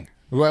a thing?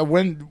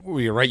 When will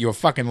you write you a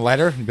fucking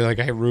letter and be like,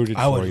 I rooted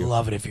for you? I would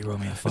love it if you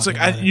wrote me a fucking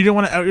letter. It's like, you didn't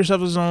want to out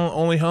yourself as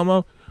only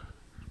homo?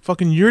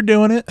 Fucking you're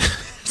doing it.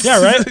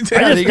 Yeah, right.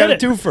 You got a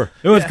twofer.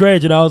 It was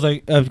great, and I was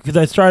like, because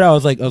I started out, I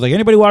was like,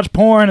 anybody watch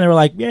porn? And they were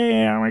like,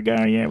 yeah, oh my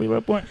god, yeah, we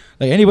love porn.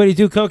 Like, anybody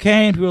do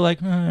cocaine? People were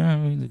like,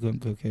 we do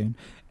cocaine.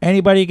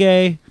 Anybody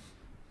gay?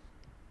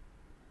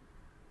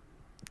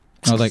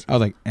 I was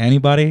like,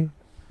 anybody?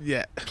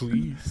 Yeah,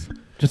 please.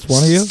 Just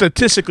one of you?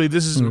 Statistically,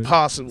 this is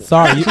impossible.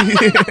 Sorry.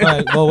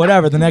 Well,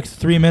 whatever. The next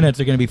 3 minutes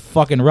are going to be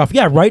fucking rough.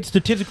 Yeah, right?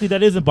 Statistically,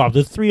 that is impossible.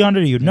 There's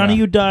 300 of you. None of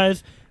you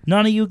dies.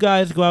 None of you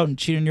guys go out and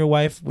cheat on your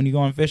wife when you go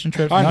on fishing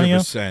trips. 100%. None of you.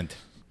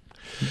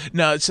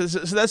 No, so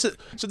that's it.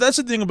 So that's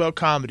the thing about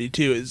comedy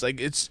too. Is like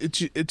it's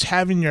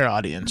having your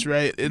audience,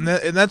 right? And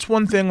that's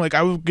one thing. Like,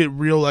 I would get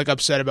real like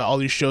upset about all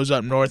these shows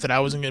up north that I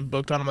wasn't getting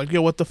booked on. I'm like,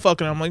 yo, what the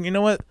fuck? And I'm like, you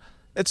know what?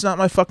 It's not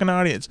my fucking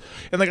audience.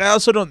 And like, I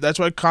also don't. That's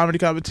why comedy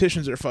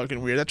competitions are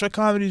fucking weird. That's why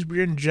comedy's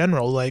weird in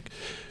general. Like.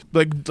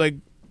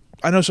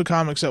 I know some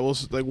comics that will,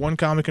 like, one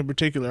comic in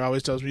particular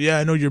always tells me, yeah,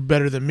 I know you're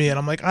better than me. And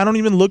I'm like, I don't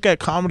even look at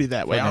comedy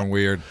that way. I'm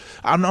weird.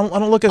 I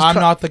don't look at I'm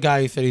not the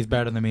guy who said he's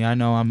better than me. I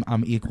know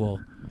I'm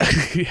equal.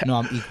 Yeah. No,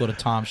 I'm equal to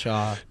Tom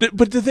Shaw.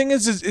 But the thing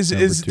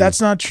is that's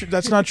not true.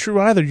 That's not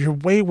true either. You're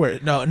way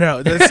worse. No,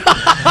 that's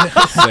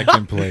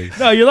second place.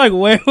 No, you're like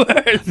way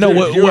worse.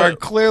 No, you are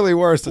clearly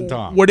worse than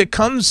Tom. What it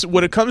comes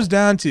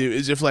down to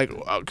is if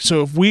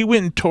we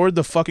went and toured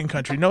the fucking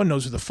country, no one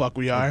knows who the fuck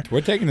we are.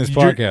 We're taking this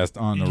podcast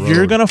on the road.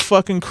 You're gonna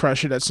fucking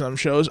crush it at some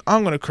shows.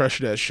 I'm gonna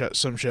crush it at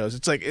some shows.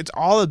 It's like, it's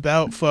all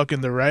about fucking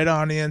the right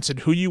audience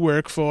and who you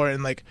work for,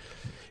 and like,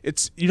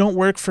 you don't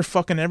work for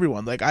fucking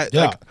everyone. Like,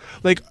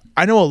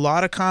 I know a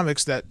lot of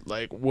comics that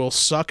like will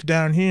suck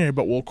down here,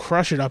 but will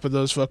crush it up at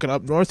those fucking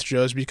up north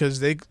shows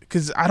because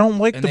I don't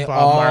like and the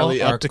Bob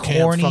Marley up to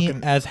camp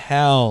fucking as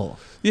hell.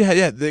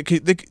 Yeah. They,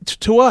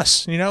 to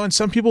us, you know, and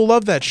some people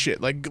love that shit.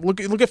 Like,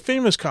 look at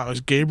famous comics,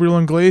 Gabriel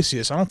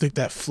Iglesias. I don't think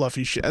that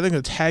fluffy shit. I think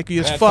it's hacky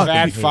as fuck.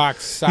 That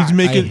fox sucks. He's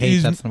making. I hate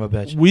that son of a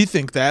bitch. We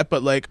think that,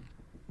 but like.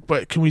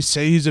 But can we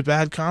say he's a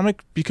bad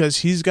comic? Because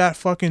he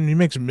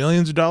makes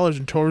millions of dollars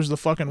and tours the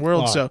fucking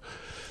world. So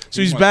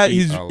he's bad.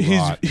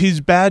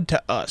 He's bad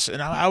to us.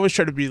 And I always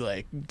try to be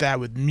like that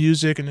with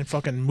music and then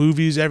fucking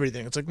movies,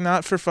 everything. It's like,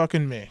 not for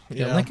fucking me.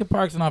 Yeah, Linkin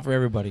Park's not for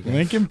everybody, guys.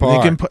 Linkin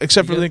Park.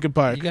 Except for Linkin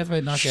Park. You guys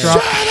might not get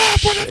strong.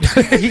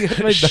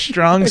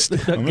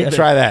 I'm gonna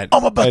try that.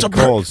 I'm about to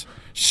break.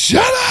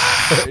 Shut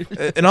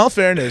up. In all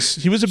fairness,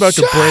 he was about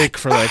to break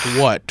for like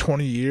what,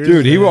 20 years?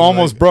 Dude, he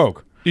almost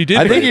broke. He did.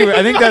 I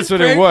think that's what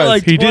it was.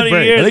 Like, he did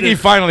break. I think he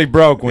finally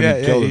broke when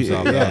he killed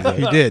himself. Yeah,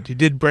 he did. He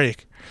did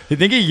break. You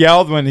think he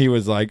yelled when he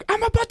was like,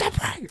 "I'm about to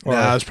break"? Or,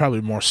 it was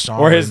probably more song.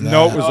 Or his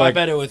note was like, I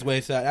bet it was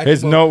way sad.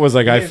 His note was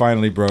like, "I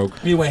finally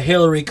broke." Me when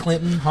Hillary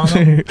Clinton hung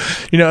him.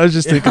 You know, I was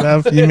just thinking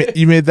of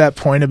you made that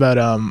point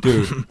about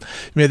Dude. you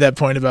made that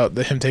point about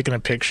him taking a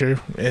picture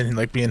and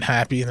like being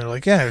happy, and they're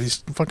like, yeah,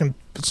 he's fucking.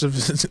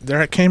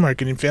 They're at Kmart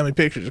getting family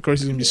pictures. Of course,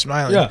 he's gonna be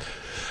smiling. Yeah.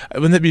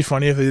 Wouldn't it be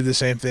funny if they did the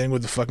same thing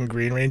with the fucking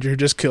Green Ranger who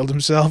just killed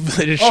himself?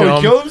 They just show he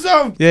him. killed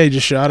himself? Yeah, he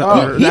just shot him.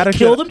 Oh, he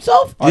killed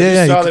himself?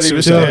 I saw that he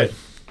was dead.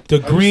 The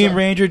Green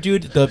Ranger,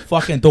 dude,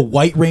 the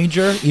White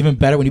Ranger, even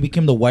better when he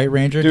became the White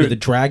Ranger, dude, the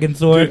Dragon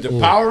Sword. Dude, the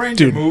Power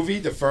Ranger movie,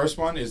 the first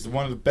one, is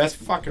one of the best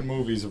fucking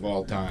movies of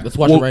all time. Let's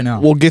watch it right now.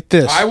 We'll get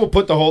this. I will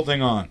put the whole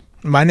thing on.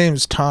 My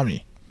name's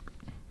Tommy.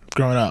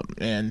 Growing up,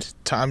 and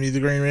Tommy the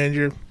Green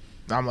Ranger,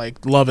 I'm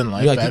like loving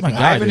life. Like,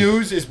 Ivan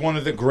Ooze is one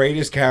of the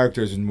greatest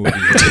characters in movies.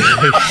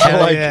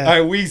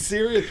 Are we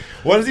serious?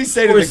 What does he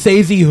say to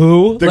Sazy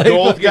who? The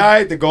gold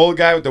guy? The gold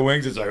guy with the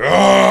wings is like,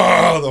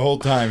 oh, the whole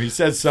time. He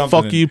says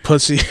something. Fuck you,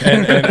 pussy.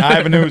 And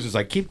Ivan Ooze is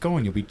like, keep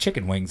going, you'll be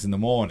chicken wings in the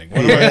morning.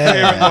 One of my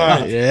favorite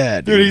lines.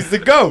 Yeah, dude, he's the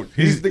GOAT.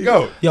 He's the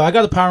GOAT. Yo, I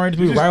got the Power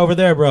Rangers movie right over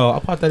there, bro.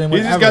 I'll put that in.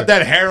 He's just got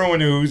that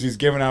heroin ooze he's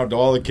giving out to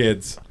all the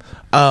kids.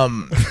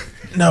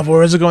 No, but where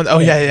was it going? Oh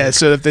yeah.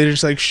 So if they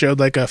just like showed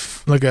like a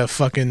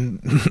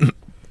fucking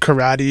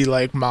karate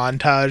like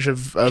montage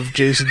of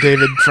Jason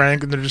David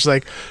Frank, and they're just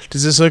like,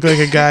 does this look like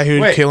a guy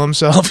who would kill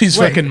himself? He's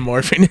fucking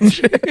morphing and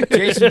shit.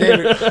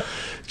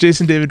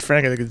 Jason David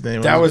Frank, I think his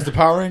name. That was the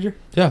Power Ranger.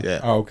 Yeah.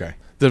 Oh, okay.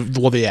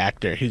 The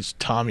actor. He's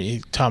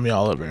Tommy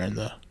Oliver in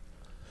the.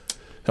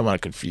 I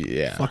want to confuse.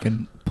 Yeah.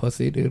 Fucking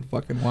pussy, dude.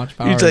 Fucking watch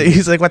Power Rangers.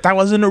 He's like, what? That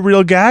wasn't a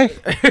real guy.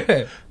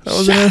 That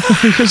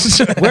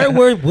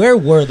wasn't Where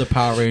were the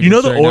Power Rangers? You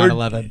know the during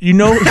 9/11? You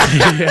know.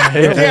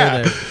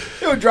 Yeah.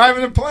 They were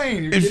driving a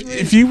plane.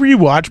 If you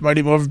rewatch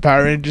Mighty Morphin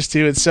Power Rangers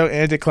 2, it's so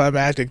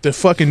anticlimactic. The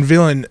fucking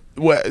villain,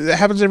 that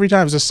happens every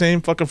time. It's the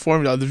same fucking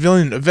formula. The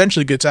villain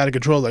eventually gets out of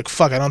control. Like,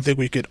 fuck, I don't think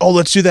we could. Oh,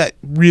 let's do that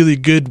really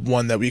good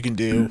one that we can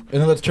do.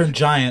 And then let's turn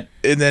giant.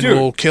 And then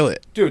we'll kill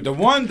it. Dude, the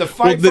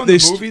fight from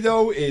the movie,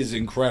 though, is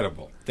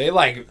incredible. They're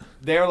like...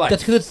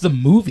 That's because it's the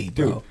movie,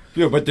 bro.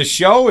 Dude, but the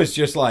show is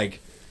just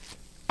like...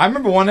 I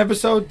remember one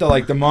episode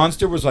that the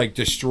monster was like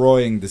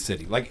destroying the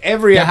city. Like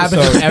every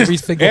episode, every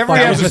single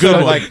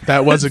episode,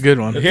 that was a good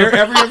one. Every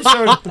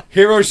episode,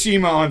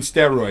 Hiroshima on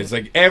steroids.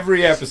 Like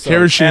every episode,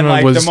 Hiroshima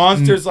and was the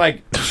monster's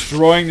like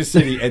destroying the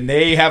city, and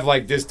they have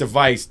like this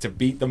device to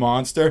beat the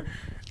monster.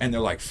 And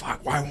they're like,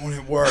 fuck, why won't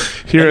it work?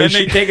 And then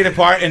they take it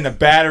apart, and the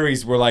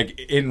batteries were like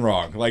in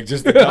wrong. Like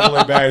just the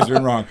AA batteries were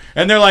in wrong.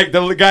 And they're like,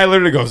 the guy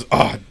literally goes,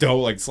 oh,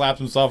 dope, like slaps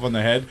himself on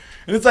the head.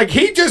 And it's like,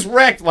 he just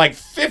wrecked like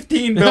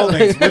 15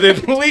 buildings with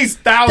at least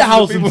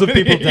thousands of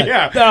people dead.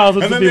 Yeah.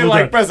 Thousands and then they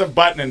like press a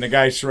button, and the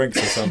guy shrinks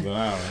or something.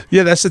 I don't know.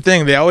 Yeah, that's the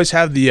thing. They always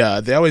have the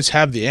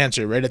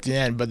answer right at the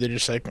end, but they're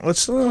just like,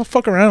 let's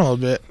fuck around a little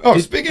bit. Oh,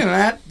 speaking of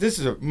that, this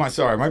is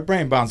my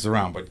brain bounced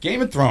around, but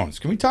Game of Thrones.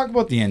 Can we talk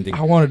about the ending?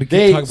 I wanted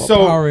to talk about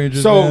Power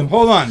Rangers. So man.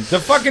 Hold on, the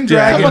fucking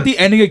dragon. Talk about the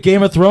ending of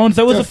Game of Thrones.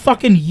 That was a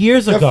fucking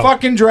years ago. The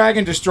fucking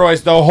dragon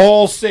destroys the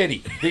whole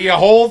city, the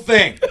whole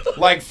thing.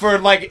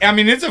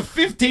 It's a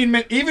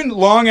 15-minute. Even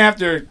long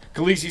after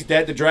Khaleesi's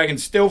dead, the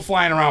dragon's still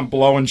flying around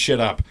blowing shit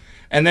up.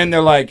 And then they're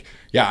like,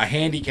 yeah, a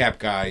handicapped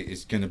guy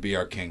is going to be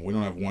our king. We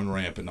don't have one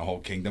ramp in the whole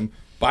kingdom.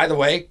 By the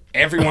way,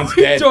 everyone's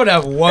dead. We don't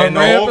have one and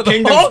ramp the whole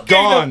kingdom's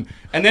gone.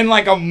 And then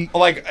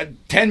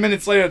 10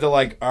 minutes later, they're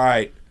like, all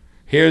right,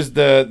 here's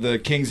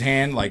the king's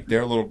hand, like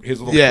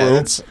his little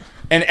crew.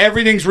 And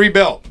everything's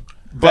rebuilt.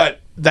 But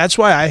that's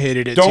why I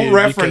hated it. Don't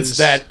reference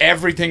that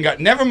everything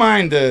got. Never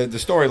mind the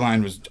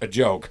storyline was a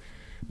joke.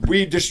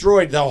 We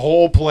destroyed the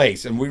whole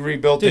place and we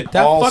rebuilt it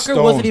all stone.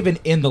 That fucker wasn't even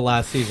in the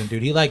last season,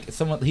 dude. He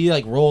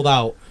rolled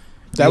out.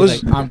 That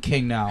was like, I'm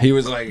king now. He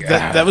was like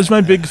that was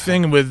my big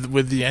thing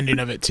with the ending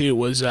of it too.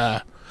 Was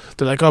they're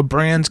like, oh,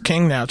 Bran's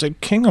king now. It's like,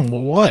 king of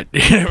what?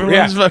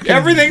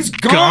 Everything's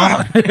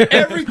gone.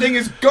 Everything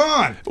is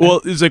gone.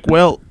 Well, it's like,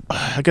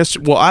 I guess.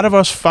 Well, out of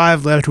us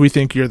 5 left, we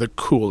think you're the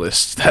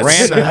coolest.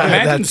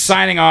 Imagine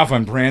signing off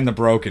on Bran the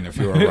Broken if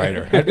you were a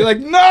writer. I'd be like,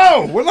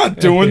 no, we're not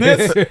doing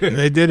this.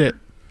 They did it.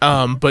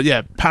 But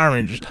yeah, Power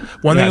Rangers.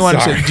 One thing I want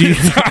to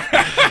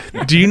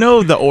say, do you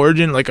know the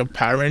origin of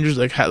Power Rangers,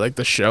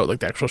 the show,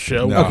 the actual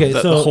show? No. Okay,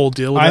 so the whole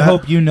deal with I that?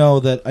 hope you know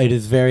that it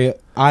is very.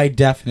 I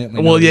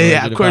definitely. Well,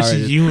 yeah, of course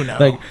you know.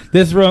 Like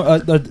this room,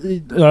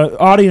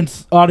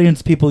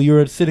 audience people, you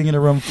were sitting in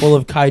a room full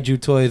of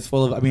kaiju toys,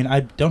 full of. I mean,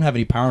 I don't have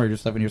any Power Rangers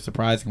stuff in here,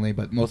 surprisingly,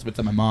 but most of it's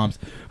at my mom's.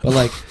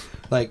 But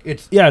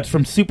it's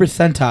from Super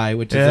Sentai,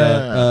 which is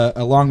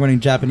a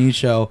long-running Japanese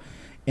show.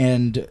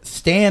 And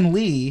Stan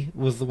Lee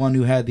was the one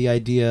who had the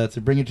idea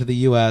to bring it to the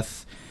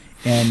U.S.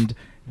 and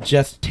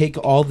just take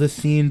all the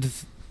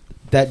scenes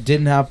that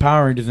didn't have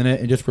Power Rangers in it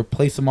and just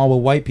replace them all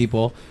with white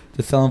people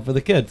to sell them for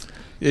the kids.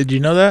 Did you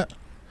know that?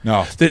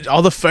 No.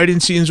 All the fighting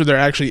scenes where they're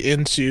actually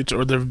in suits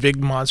or they're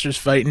big monsters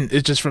fighting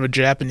is just from a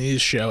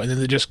Japanese show, and then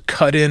they just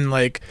cut in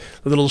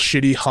little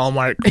shitty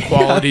Hallmark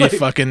quality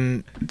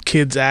fucking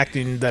kids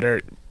acting that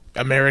are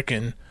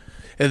American.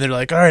 And they're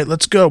like, all right,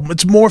 let's go.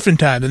 It's morphin'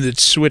 time. And then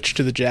it's switched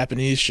to the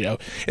Japanese show.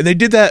 And they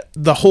did that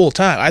the whole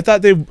time. I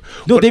thought they...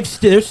 No,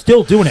 they're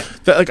still doing it.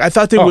 I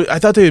thought they would, I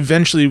thought they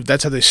eventually...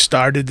 That's how they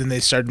started, and they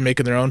started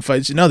making their own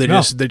fights. No, they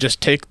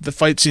just take the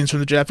fight scenes from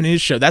the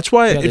Japanese show. That's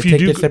why if you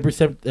do... Super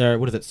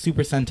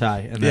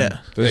Sentai. And then,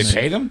 do they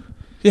pay them?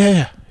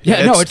 Yeah.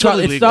 Yeah, no, it's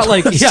not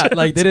like... Yeah,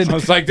 like they didn't...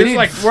 It's like,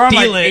 we're on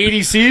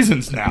 80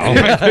 seasons now.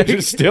 They're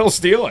just still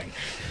stealing.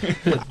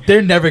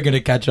 They're never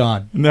gonna catch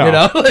on. No, you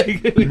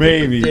know?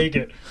 Maybe. Take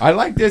it. I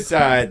like this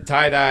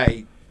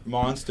tie-dye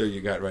monster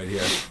you got right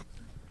here.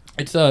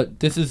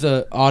 This is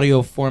a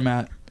audio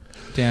format,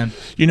 Dan.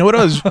 You know what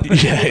I was?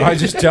 I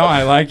just tell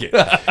I like it.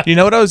 You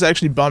know what I was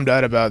actually bummed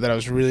out about that I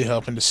was really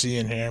hoping to see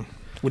in here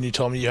when you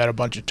told me you had a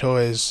bunch of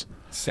toys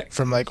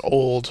from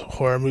old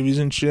horror movies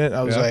and shit.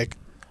 I was like,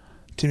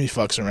 Timmy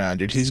fucks around,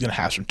 dude. He's gonna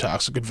have some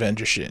toxic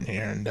Avenger shit in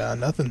here, and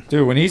nothing.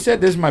 Dude, when he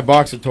said this is my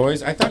box of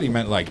toys, I thought he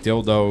meant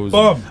dildos.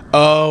 Boom.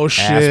 Oh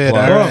shit! All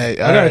right,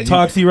 I got a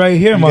Toxie right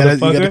here,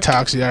 motherfucker. You got a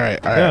Toxie.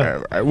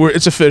 All right.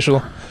 It's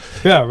official.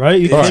 Yeah, right.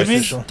 You kidding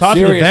me?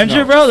 Toxic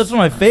Avenger, bro. That's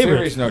one of my favorites.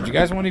 Serious note. Do you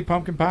guys want to eat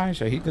pumpkin pie?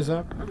 Should I heat this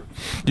up?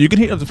 You can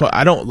heat up the.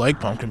 I don't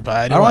like pumpkin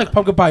pie. I don't like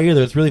pumpkin pie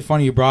either. It's really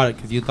funny you brought it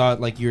because you thought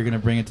you were gonna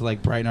bring it to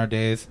brighten our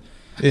days.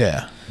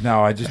 Yeah.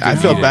 No, I just. I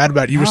felt bad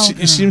about it. You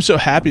seemed so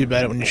happy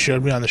about it when you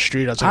showed me on the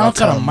street. I was like, I'll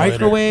tell him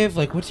microwave.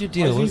 Like, what's your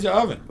deal? What's the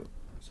oven?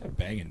 What's that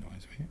banging noise?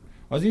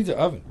 What's the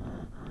oven?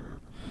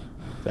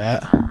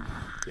 That.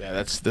 Yeah,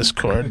 that's this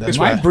cord. That's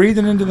Am I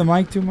breathing into the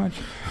mic too much?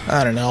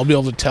 I don't know. I'll be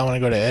able to tell when I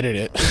go to edit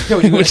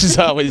it, which is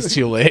always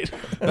too late.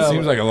 It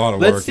seems like a lot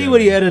of work. Let's see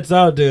what he edits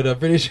out, dude. I'm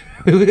pretty sure.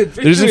 We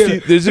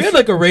had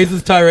like a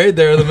racist tirade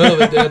there in the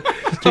middle of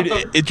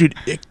it, dude.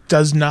 It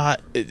does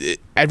not.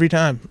 Every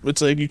time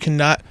it's like you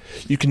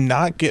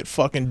cannot get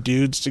fucking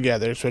dudes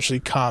together, especially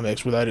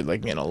comics, without it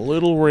like being a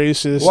little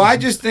racist. Well, I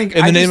just think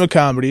in the name of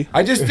comedy.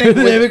 I just think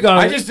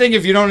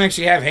if you don't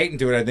actually have hate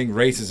into it, I think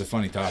race is a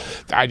funny topic.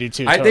 I do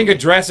too. I think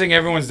addressing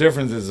everyone's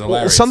differences is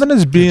hilarious. Well, something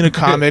as being a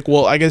comic.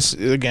 Well, I guess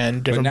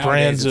again, different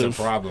brands it's of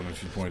a problem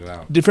if you point it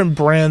out. Different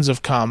brands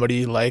of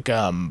comedy, like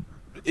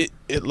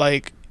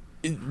like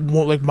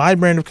my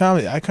brand of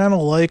comedy. I kind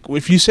of like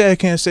if you say I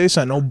can't say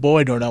something. Oh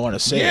boy, don't I want to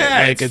say it?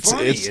 Like it's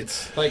funny.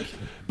 It's like.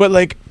 But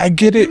like I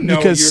get it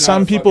because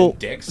some people,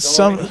 dick,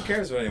 so who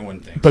cares what anyone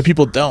thinks? But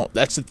people don't.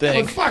 That's the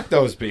thing. Well, fuck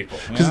those people.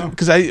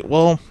 Because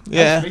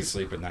yeah. Me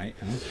sleep at night.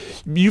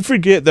 You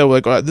forget though,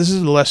 like this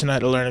is a lesson I had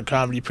to learn in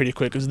comedy pretty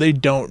quick because they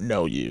don't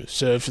know you.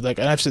 So if like,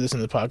 and I've said this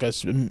in the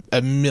podcast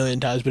a million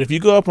times, but if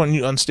you go up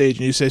on stage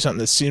and you say something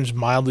that seems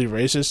mildly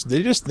racist,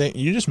 they just think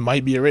you just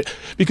might be a racist.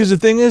 Because the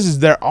thing is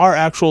there are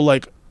actual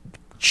like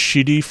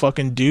shitty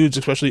fucking dudes,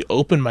 especially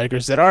open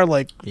micers that are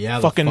like they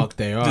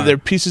are. They're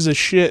pieces of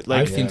shit.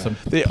 Like I've seen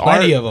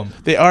plenty of them.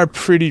 They are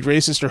pretty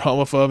racist or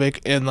homophobic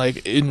and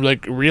like in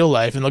like real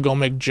life, and they'll go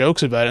make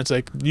jokes about it. It's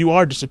like you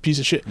are just a piece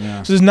of shit.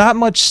 Yeah. So there's not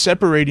much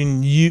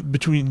separating you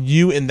between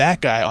you and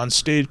that guy on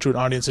stage to an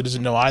audience that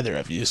doesn't know either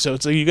of you. So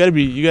it's like you gotta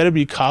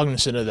be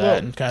cognizant of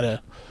that and kind of.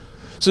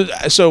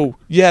 So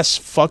yes,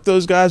 fuck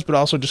those guys, but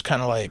also just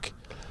kind of like.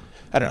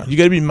 I don't know. You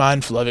got to be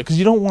mindful of it because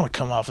you don't want to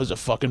come off as a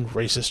fucking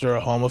racist or a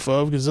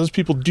homophobe because those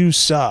people do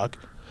suck.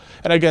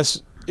 And I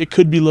guess it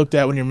could be looked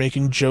at when you're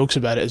making jokes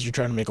about it as you're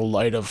trying to make a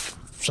light of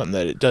something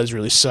that it does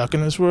really suck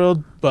in this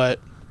world. But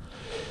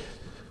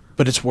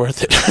it's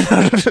worth it.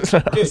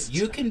 Dude,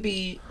 you can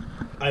be.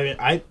 I mean,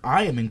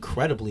 I am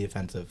incredibly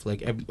offensive.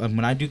 Like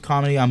when I do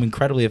comedy, I'm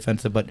incredibly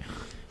offensive. But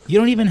you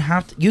don't even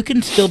have to. You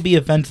can still be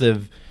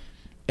offensive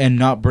and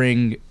not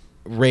bring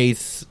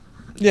race.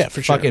 Yeah,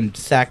 for sure. Fucking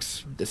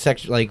sex,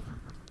 like.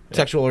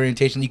 Sexual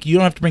orientation. You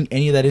don't have to bring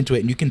any of that into it,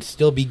 and you can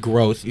still be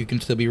gross. You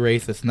can still be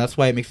racist, and that's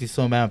why it makes me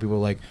so mad. People are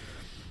like,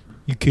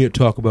 "You can't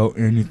talk about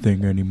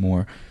anything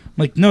anymore." I'm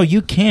like, no,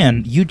 you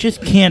can. You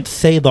just can't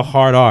say the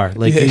hard R.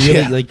 Like,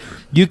 like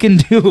you can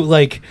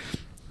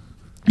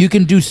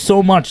do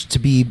so much to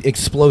be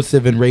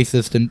explosive and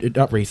racist and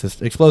not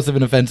racist, explosive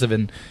and offensive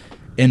and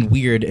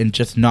weird, and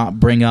just not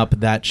bring up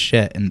that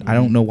shit. And I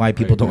don't know why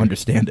people don't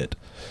understand it.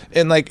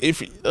 And like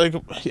if like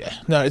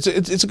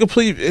it's a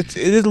complete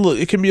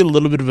it can be a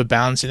little bit of a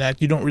balancing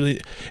act. You don't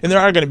really, and there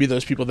are going to be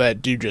those people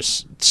that do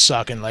just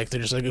suck, and like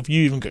they're just like if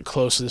you even get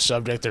close to the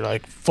subject, they're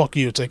like fuck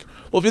you. It's like,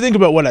 well, if you think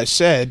about what I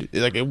said,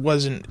 like it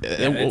wasn't.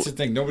 It's the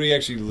thing. Nobody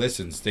actually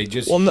listens. They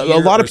just a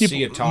lot of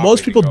people.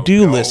 Most people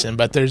do listen,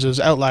 but there's those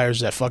outliers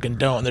that fucking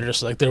don't. And they're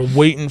just like they're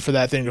waiting for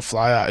that thing to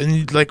fly out.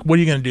 And like, what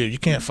are you gonna do? You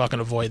can't fucking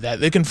avoid that.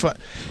 They can.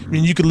 I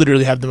mean, you could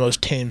literally have the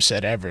most tame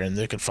set ever, and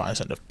they could find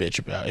something to bitch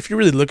about if you're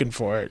really looking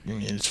for it. I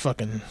mean, it's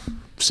fucking.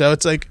 So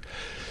it's like,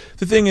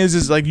 the thing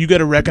is like you got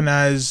to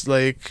recognize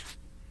like,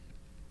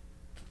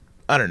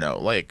 I don't know,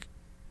 like,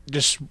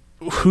 just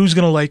who's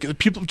gonna like it.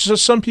 People.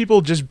 Just some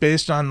people just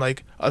based on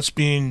like us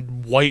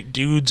being white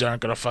dudes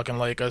aren't gonna fucking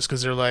like us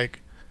because they're like,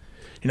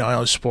 you know, I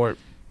only support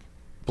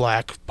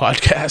black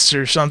podcasts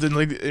or something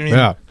like. I mean,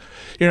 yeah.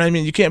 You know what I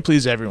mean? You can't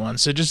please everyone.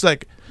 So just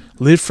like.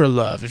 Live for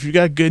love. If you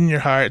got good in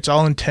your heart, it's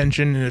all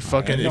intention and it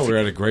fucking. I know we're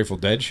at a Grateful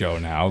Dead show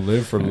now.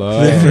 Live for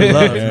love. Live for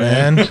love,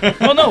 man.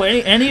 Well, no,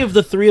 any of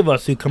the three of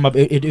us who come up,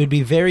 it would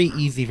be very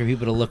easy for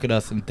people to look at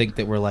us and think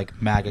that we're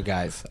like MAGA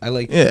guys.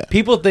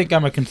 People think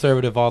I'm a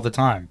conservative all the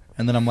time,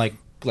 and then I'm like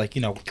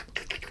you know,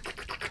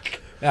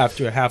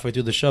 after halfway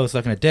through the show,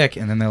 sucking a dick,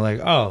 and then they're like,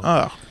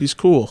 oh, he's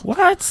cool.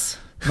 What?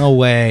 No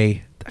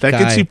way. That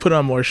gets you put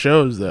on more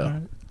shows,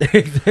 though.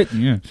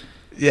 Yeah.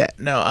 Yeah.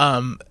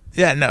 No.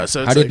 Yeah, no.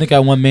 So it's how do you think I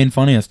won main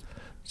funniest?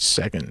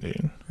 Second,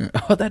 dude.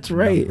 Oh, that's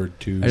right. Number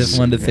 2. I just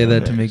wanted to say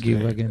that to make you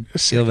fucking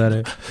feel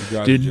better,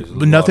 dude.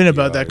 But nothing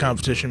about that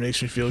competition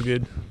makes me feel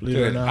good. Believe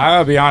it or not.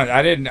 I'll be honest.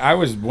 I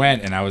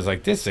was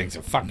like, this thing's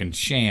a fucking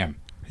sham.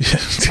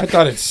 I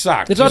thought it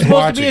sucked. It's not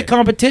supposed to be a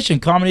competition.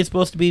 Comedy is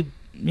supposed to be,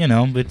 you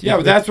know. But yeah,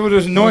 but that's what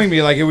was annoying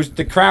me. Like it was,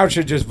 the crowd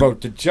should just vote.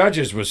 The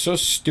judges were so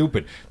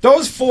stupid.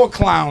 Those 4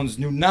 clowns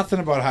knew nothing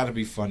about how to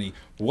be funny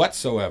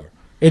whatsoever.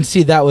 And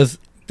see,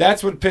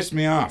 that's what pissed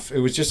me off. It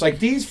was just like,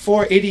 these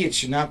 4 idiots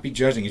should not be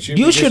judging.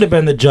 You should have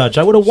been the judge.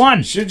 I would have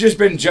won. Should have just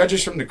been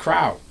judges from the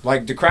crowd.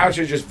 Like, the crowd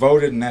should have just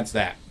voted, and that's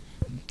that.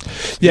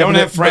 You don't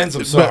have friends,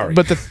 I'm sorry.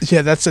 But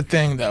that's the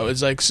thing, though.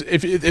 It's like,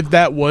 if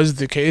that was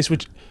the case,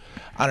 which,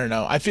 I don't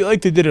know. I feel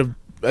like they did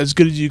as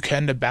good as you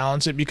can to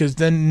balance it, because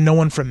then no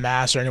one from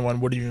Mass or anyone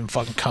would even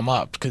fucking come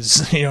up,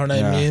 because, you know what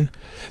I mean?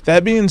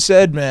 That being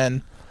said,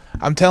 man,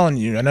 I'm telling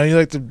you, I know you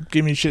like to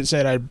give me shit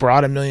saying I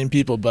brought 1 million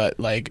people, but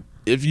like,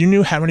 if you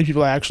knew how many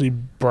people I actually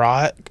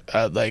brought,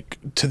 like,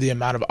 to the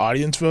amount of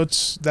audience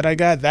votes that I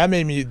got,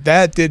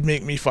 that did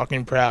make me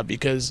fucking proud,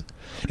 because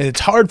it's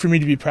hard for me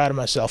to be proud of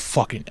myself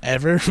fucking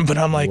ever, but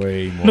I'm like,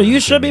 no, you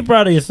should be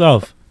proud of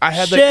yourself. I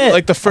had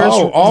like the first.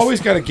 Always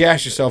got to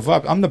gas yourself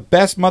up. I'm the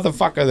best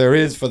motherfucker there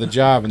is for the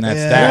job, and that's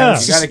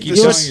that. You got to keep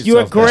telling yourself. You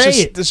are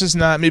great. This is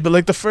not me, but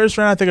like the first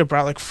round, I think I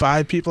brought like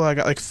 5 people. I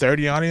got like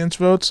 30 audience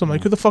votes. I'm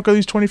like, who the fuck are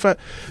these 25?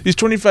 These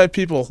 25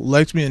 people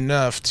liked me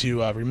enough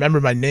to remember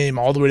my name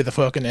all the way to the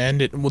fucking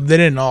end. Well, they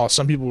didn't all.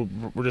 Some people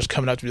were just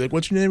coming up to me like,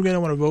 "What's your name again? I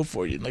want to vote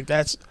for you." And like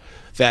that's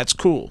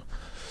cool,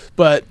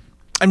 but.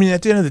 I mean,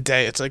 at the end of the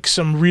day, it's like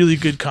some really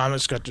good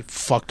comics got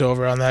fucked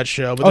over on that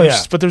show.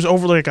 But but there's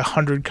over like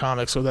 100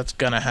 comics, so that's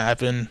gonna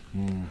happen.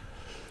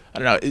 I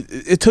don't know.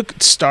 It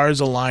took stars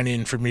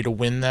aligning for me to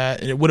win that,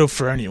 and it would have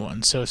for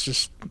anyone. So it's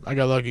just I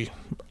got lucky.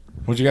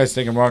 What'd you guys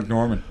think of Mark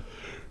Norman?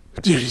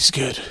 Dude, he's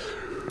good.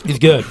 He's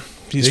good.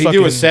 Did he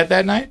do a set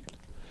that night?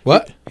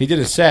 What? He did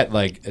a set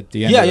like at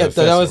the end. Yeah, of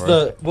the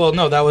festival,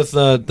 that was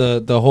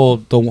that was the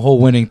whole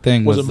winning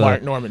thing. Was a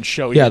Mark Norman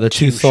show. Yeah, the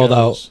 2 sold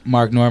out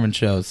Mark Norman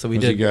shows. So we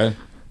did. He good?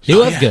 He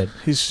was good.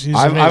 He's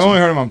I've only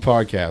heard him on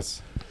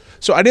podcasts.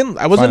 So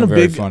I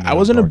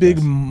wasn't a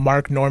big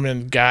Mark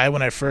Norman guy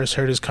when I first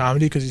heard his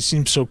comedy, because he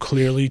seemed so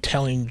clearly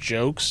telling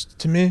jokes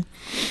to me.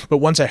 But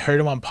once I heard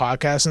him on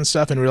podcasts and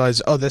stuff and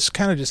realized, oh, that's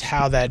kind of just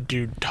how that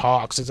dude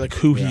talks. It's like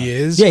who he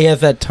is. Yeah, he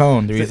has that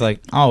tone. Dude. He's like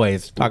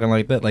always talking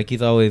like that. Like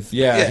he's always.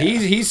 Yeah.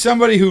 He's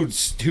somebody who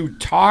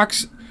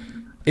talks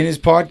in his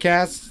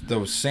podcasts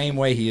the same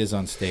way he is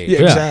on stage.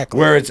 Yeah, exactly.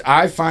 Where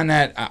I find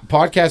that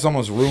podcasts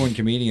almost ruin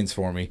comedians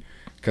for me.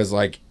 Because,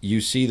 like,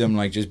 you see them,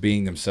 like, just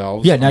being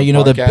themselves. Yeah, now you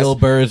know that Bill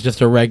Burr is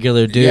just a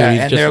regular dude. Yeah,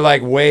 and they're,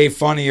 like, way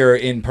funnier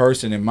in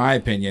person, in my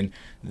opinion,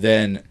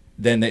 than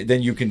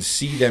you can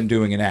see them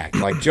doing an act.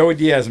 Like, Joey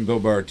Diaz and Bill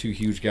Burr are 2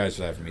 huge guys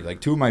for that for me. Like,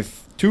 two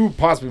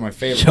possibly my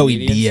favorite Joey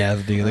comedians.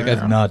 Diaz, dude. That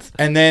guy's nuts.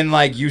 And then,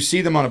 like, you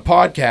see them on a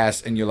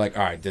podcast, and you're like,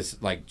 all right, this,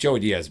 like,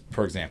 Joey Diaz,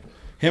 for example,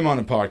 him on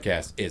a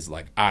podcast is,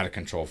 like, out of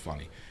control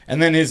funny.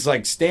 And then his,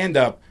 like,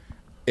 stand-up,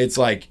 it's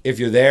like if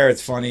you're there,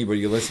 it's funny, but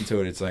you listen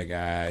to it, it's like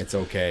it's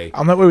okay.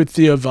 I'm that way with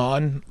Theo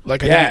Von.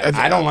 Like,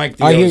 I don't like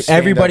Theo.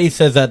 Everybody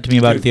says that to me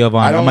about Theo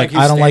Von. I don't like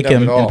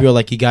him, and people are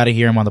like, you got to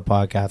hear him on the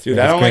podcast. Dude,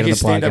 I don't like his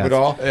stand up at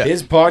all. Yeah.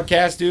 His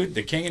podcast, dude,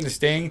 The King and the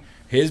Sting.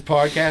 His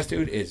podcast,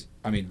 dude, is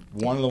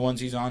one of the ones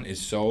he's on is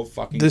so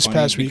fucking this funny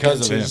past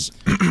because of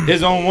him.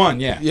 His own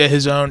one, yeah. Yeah,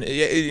 his own.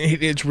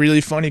 It's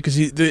really funny because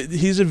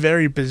he's a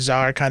very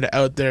bizarre kind of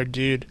out there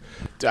dude.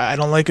 I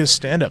don't like his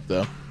stand up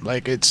though.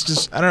 Like it's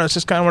just I don't know. It's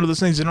just kind of one of those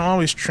things that don't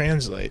always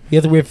translate. He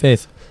has a weird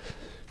face.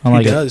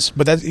 He does,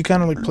 but he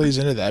kind of like plays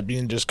into that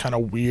being just kind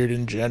of weird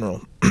in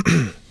general.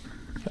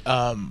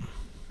 But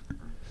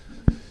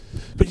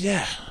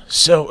yeah.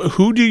 So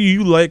who do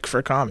you like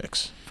for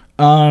comics?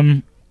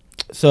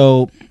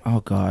 So, oh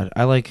God,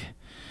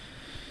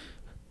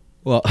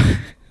 well,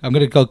 I'm going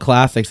to go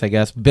classics, I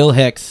guess. Bill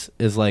Hicks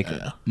is like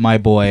my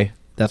boy.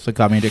 That's what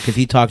got me into it, because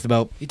he talks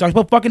about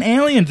fucking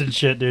aliens and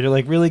shit, dude. It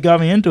like really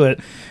got me into it.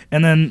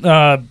 And then,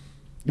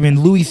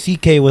 Louis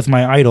C.K. was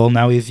my idol.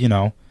 Now he's,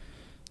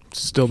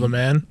 still the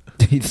man.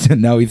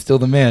 Now he's still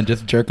the man,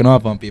 just jerking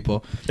off on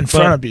people. In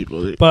front of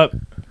people. But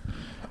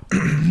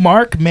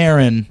Mark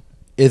Maron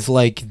is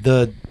like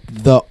the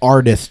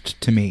artist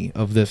to me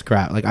of this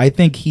crap. Like, I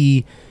think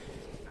he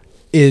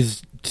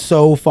is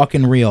so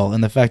fucking real,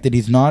 and the fact that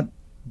he's not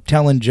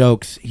telling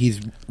jokes,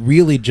 he's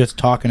really just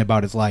talking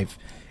about his life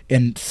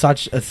in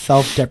such a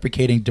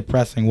self-deprecating,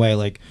 depressing way.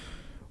 Like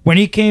when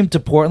he came to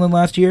Portland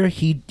last year,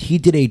 he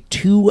did a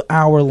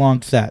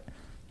 2-hour-long set,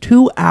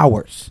 2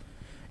 hours,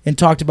 and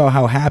talked about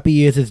how happy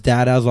he is his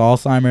dad has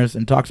Alzheimer's,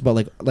 and talks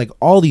about like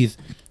all these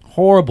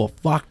horrible,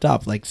 fucked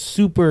up, like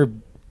super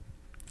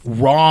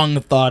wrong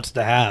thoughts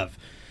to have.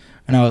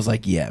 And I was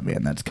like, yeah,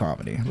 man, that's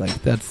comedy.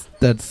 Like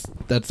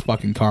that's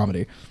fucking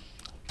comedy.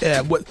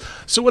 Yeah.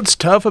 What's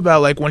tough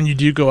about like when you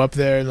do go up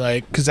there,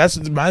 like, because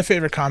that's my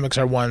favorite comics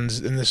are ones,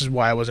 and this is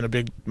why I wasn't a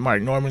big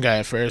Mark Norman guy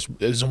at first,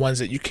 is the ones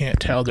that you can't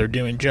tell they're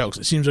doing jokes.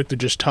 It seems like they're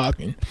just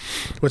talking.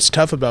 What's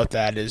tough about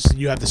that is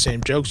you have the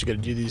same jokes. You got to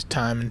do these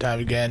time and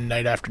time again,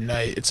 night after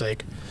night. It's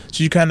like,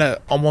 so you kind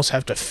of almost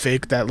have to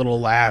fake that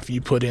little laugh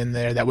you put in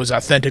there that was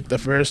authentic the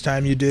first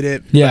time you did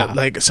it. Yeah. But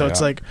like, so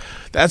it's like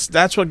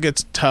that's what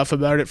gets tough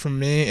about it for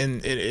me,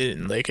 and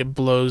it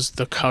blows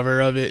the cover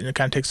of it, and it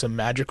kind of takes the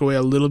magic away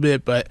a little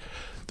bit. But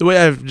the way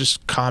I've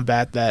just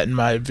combat that in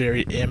my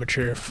very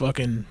amateur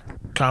fucking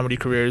comedy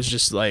career is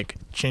just like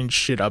change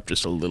shit up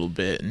just a little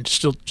bit and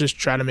still just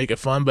try to make it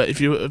fun. But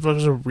if I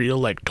was a real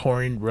like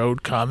touring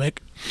road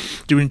comic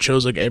doing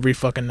shows like every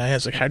fucking night,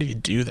 it's like, how do you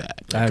do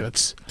that? Like,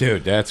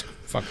 that's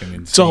fucking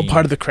insane. It's all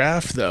part of the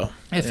craft though.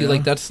 I feel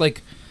like that's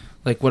like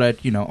what I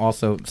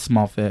also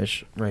small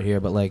fish right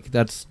here, but like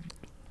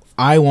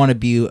I want to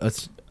be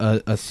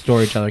a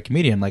storyteller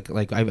comedian. Like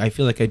I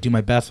feel like I do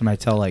my best when I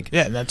tell and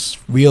that's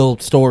real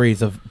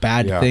stories of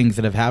bad things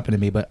that have happened to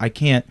me, but I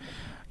can't,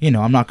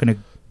 I'm not going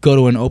to go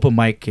to an open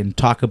mic and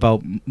talk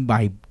about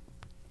my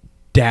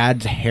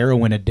dad's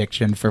heroin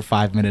addiction for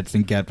 5 minutes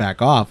and get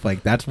back off.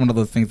 Like, that's one of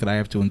those things that I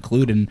have to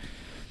include in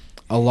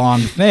a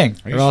long thing.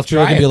 Or else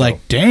people can be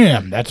like,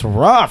 damn, that's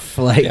rough.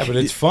 Like, yeah, but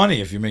it's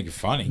funny if you make it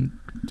funny.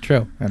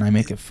 True. And I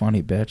make it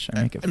funny, bitch.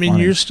 I make it funny. I mean,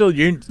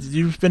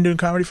 you've been doing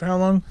comedy for how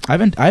long?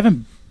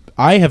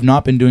 I have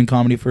not been doing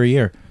comedy for a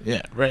year.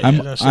 Yeah, right.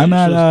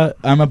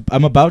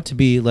 I'm about to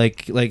be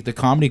like the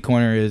Comedy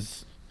Corner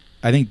is,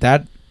 I think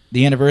that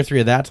the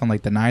anniversary of that's on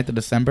like the 9th of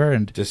December,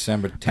 and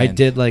December 10th. I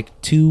did like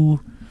two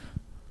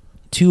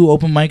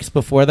open mics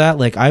before that.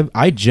 Like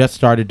I just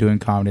started doing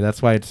comedy.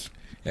 That's why it's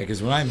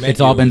because when I met it's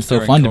all been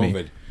so fun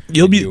COVID,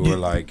 to me. You were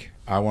like,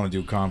 I want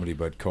to do comedy,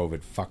 but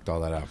COVID fucked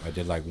all that up. I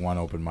did like one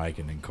open mic,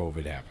 and then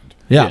COVID happened.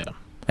 Yeah.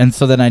 And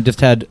so then I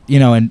just had,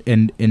 and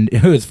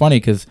it was funny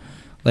because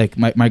like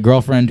my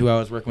girlfriend who I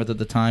was working with at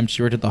the time,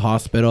 she worked at the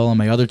hospital, and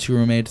my other two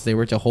roommates, they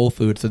worked at Whole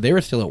Foods, so they were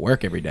still at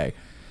work every day.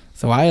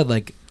 So I had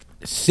like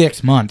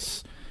 6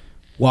 months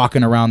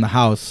walking around the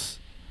house,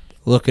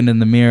 looking in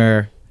the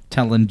mirror,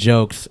 telling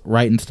jokes,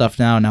 writing stuff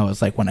down. And I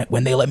was like,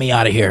 when they let me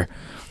out of here,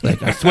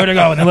 like, I swear to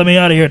God, when they let me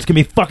out of here, it's gonna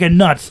be fucking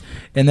nuts.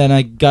 And then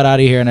I got out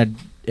of here,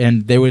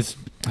 and there was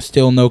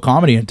still no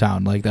comedy in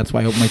town. Like, that's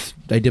why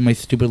I did my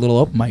stupid little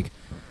open mic.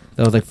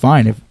 So I was like,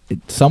 fine, if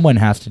someone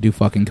has to do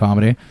fucking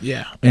comedy.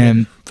 Yeah,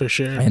 and for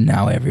sure. And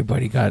now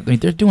everybody got. I mean,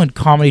 they're doing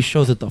comedy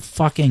shows at the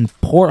fucking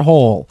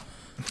Porthole.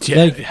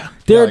 Yeah, like,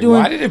 they're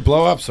doing. Why did it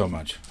blow up so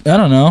much? I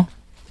don't know.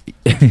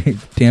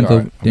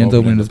 Dan's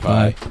opening his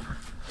pie.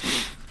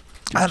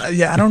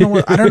 I don't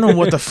know. I don't know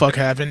what the fuck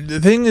happened. The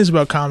thing is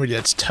about comedy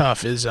that's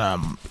tough is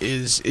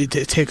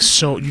it takes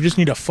so. You just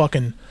need a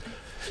fucking.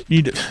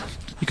 You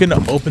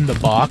couldn't open the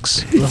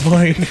box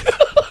before.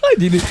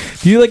 Do you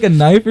need like a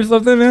knife or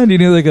something, man? Do you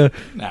need like a?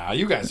 Nah,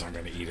 you guys aren't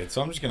gonna eat it,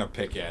 so I'm just gonna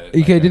pick at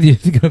it. Okay,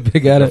 like you're gonna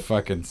pick at it.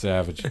 Fucking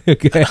savage.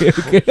 Okay.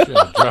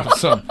 Drop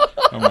some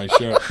on my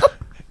shirt.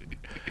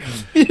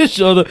 You just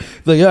showed up.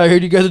 It's like, yeah, I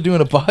heard you guys are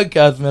doing a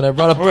podcast, man. I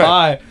brought a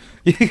pie.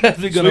 You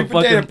guys are gonna Sweet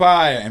potato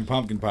pie and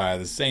pumpkin pie are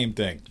the same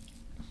thing.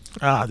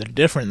 Ah, they're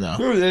different though.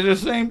 Dude, they're the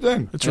same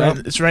thing. It's right.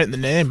 It's right in the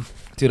name.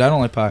 Dude, I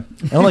don't like pie.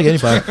 I don't like any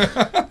pie.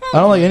 I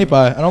don't like any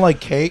pie. I don't like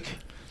cake.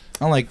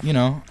 I don't like,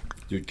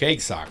 Dude,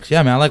 cake sucks.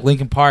 Yeah, man, I like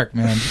Linkin Park,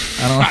 man.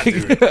 I don't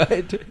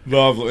like.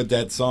 Love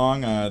that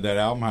song, that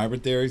album,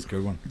 Hybrid Theory, is a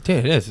good one.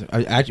 Dude, it is.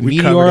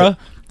 Meteora,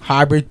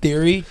 Hybrid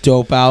Theory,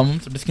 dope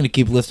albums. I'm just gonna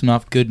keep listing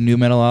off good new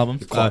metal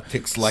albums.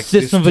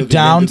 System of a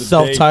Down,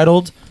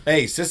 self-titled.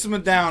 Hey, System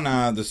of a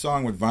Down, the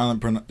song with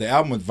the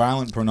album with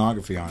violent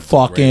pornography on it.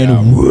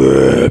 Fucking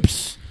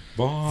rips.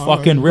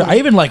 Fucking rip. I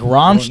even like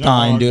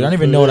Rammstein, dude. I don't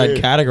even know what I'd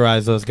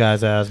categorize those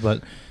guys as,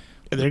 but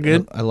they're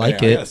good. I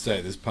like it. I gotta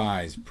say, this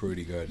pie is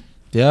pretty good.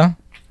 Yeah.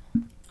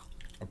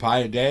 A pie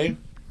a day.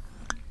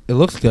 It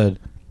looks good.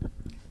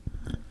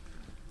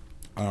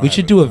 We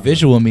should do a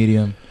visual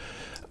medium.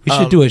 We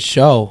should do a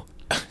show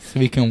so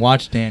we can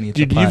watch Danny.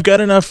 Dude, you've got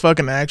enough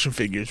fucking action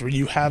figures where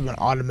you have an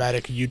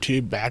automatic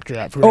YouTube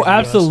backdrop for. Oh,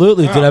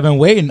 absolutely, dude. I've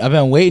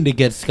been waiting to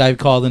get Skype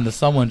called into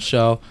someone's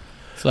show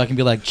so I can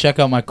be like, check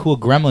out my cool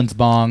Gremlins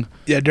bong.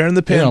 Yeah, during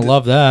the You're gonna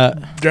love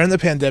that. During the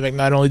pandemic,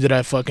 not only did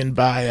I fucking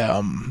buy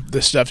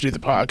the stuff to do the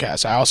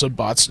podcast, I also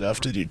bought stuff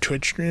to do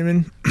Twitch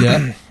streaming.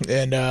 Yeah.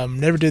 And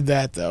never did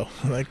that though.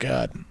 Like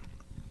God.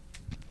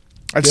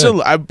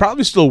 I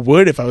probably still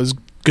would if I was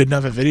good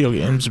enough at video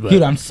games, but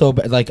dude, I'm so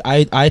bad. Like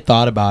I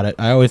thought about it.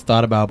 I always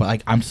thought about it, but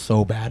like I'm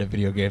so bad at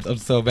video games. I'm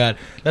so bad.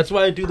 That's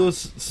why I do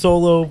those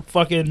solo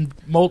fucking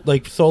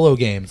solo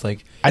games.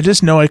 Like I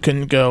just know I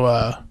couldn't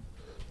go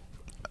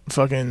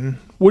fucking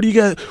what do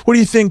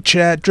you think,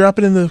 chat? Drop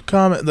it in the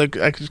comment. Like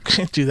I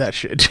can't do that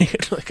shit.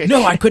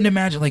 I couldn't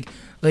imagine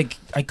like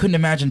I couldn't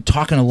imagine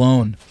talking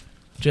alone.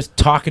 Just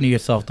talking to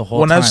yourself the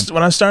whole time.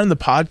 When I was starting the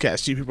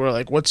podcast, people were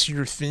like, "What's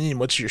your theme?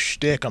 What's your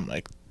shtick?" I'm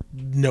like,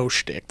 "No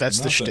shtick. That's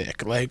the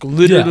shtick." Like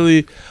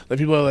literally, like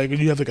people are like, "Do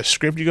you have like a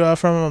script you go out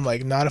from?" I'm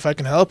like, "Not if I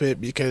can help it,"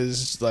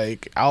 because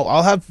like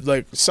I'll have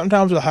like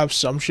sometimes I'll have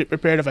some shit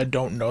prepared if I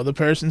don't know the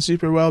person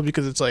super well,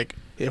 because it's like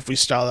if we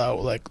style out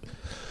like.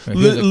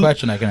 Here's a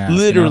question I can ask.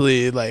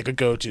 Literally, like a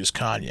go-to is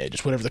Kanye.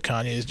 Just whatever the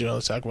Kanye is doing,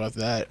 let's talk about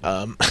that.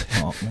 Oh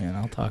man,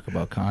 I'll talk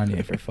about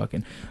Kanye for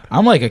fucking.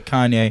 I'm like a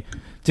Kanye.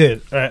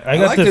 Dude, I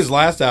like his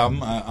last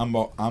album.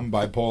 I'm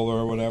bipolar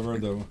or whatever.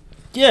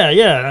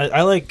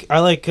 I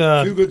like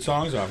a few good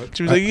songs off it.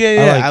 She was like,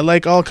 I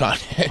like all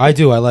Kanye. I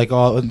do. I like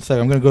all. I'm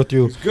gonna go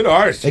through. He's good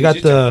artist. I got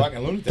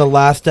the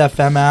Last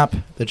FM app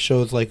that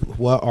shows like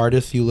what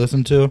artists you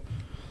listen to,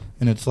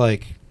 and it's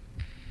like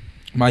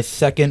my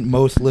second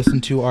most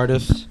listened to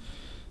artist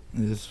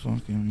is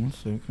fucking 1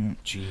 second.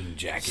 Jean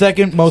Jacket.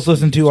 Second most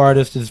listened to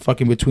artist is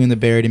fucking Between the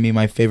Buried and Me,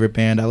 my favorite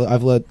band.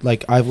 I've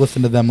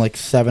listened to them like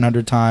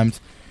 700 times.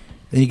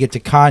 Then you get to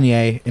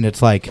Kanye and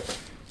it's like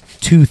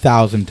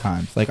 2,000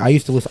 times. Like I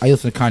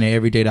listen to Kanye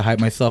every day to hype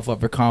myself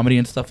up for comedy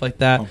and stuff like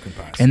that.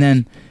 And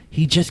then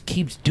he just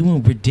keeps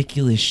doing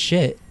ridiculous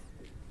shit.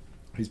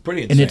 He's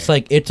pretty insane. And it's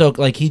like, it's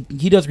okay. Like, he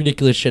does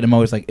ridiculous shit. I'm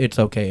always like, it's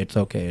okay.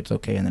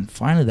 And then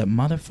finally, that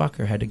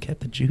motherfucker had to get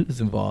the Jews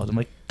involved. I'm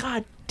like,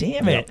 God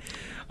damn it. Yep.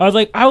 I was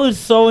like, I was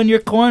so in your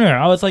corner.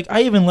 I was like,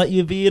 I even let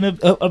you be an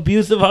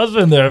abusive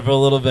husband there for a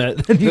little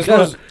bit. This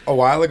was a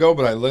while ago,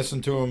 but I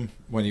listened to him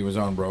when he was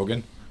on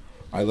Rogan.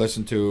 I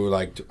listened to,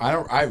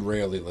 I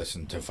rarely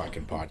listen to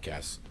fucking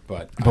podcasts.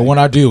 But when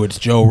I do, it's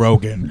Joe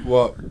Rogan.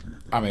 Well,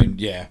 I mean,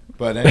 yeah.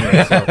 But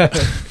anyway,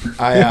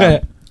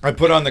 so I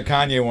put on the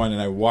Kanye one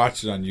and I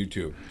watched it on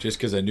YouTube just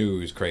because I knew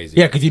he was crazy.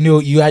 Yeah, because you knew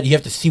you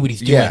have to see what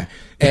he's doing. Yeah,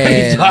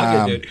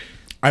 and dude.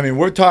 I mean,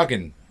 we're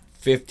talking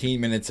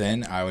 15 minutes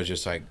in. I was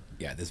just like,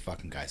 yeah, this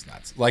fucking guy's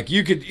nuts. Like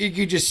you could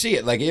just see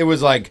it. Like it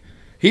was like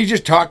he's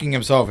just talking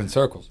himself in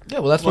circles. Yeah,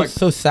 well, that's what's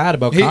so sad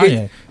about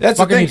Kanye. That's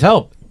fucking the thing. Needs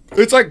help.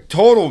 It's like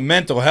total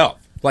mental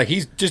health. Like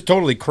he's just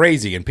totally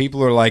crazy, and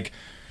people are like,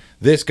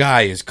 this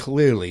guy is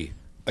clearly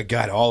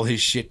got all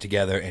his shit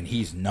together, and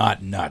he's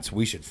not nuts.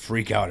 We should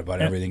freak out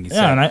about everything he's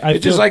saying. And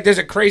it's just like there's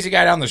a crazy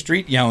guy down the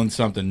street yelling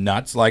something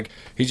nuts. Like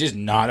he's just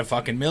not a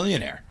fucking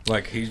millionaire.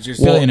 Like he's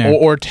just billionaire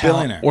or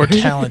billionaire or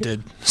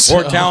talented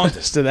or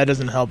talented. So that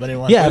doesn't help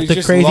anyone. Yeah, if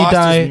the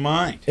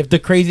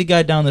crazy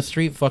guy down the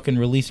street fucking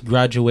released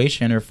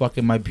Graduation or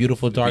fucking My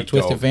Beautiful Dark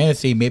Twisted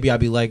Fantasy, maybe I'd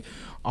be like,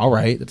 all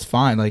right, that's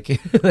fine. Like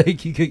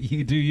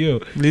you do you.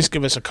 At least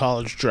give us a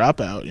college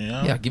dropout, you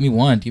know? Yeah, give me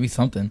one. Give me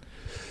something.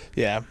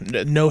 Yeah,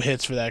 no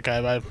hits for that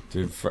guy by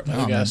the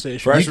gas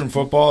station. Freshman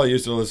football, I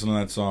used to listen to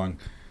that song.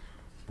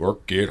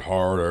 Work it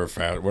harder,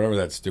 fast, whatever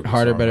that stupid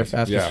harder, song better, was.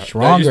 faster,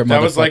 stronger.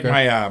 That was like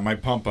my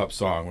pump up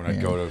song when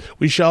I'd go to.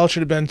 We all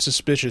should have been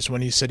suspicious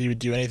when he said he would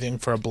do anything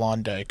for a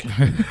blonde dyke.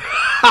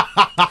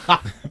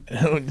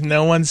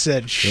 No one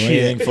said shit. Do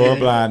anything for a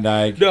blonde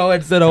dyke. No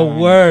one said a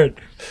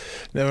word.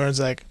 No one's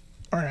like,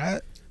 all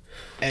right.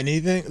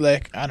 Anything?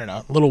 Like, I don't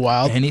know. A little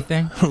wild.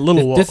 Anything? A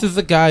little wild. This is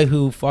a guy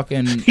who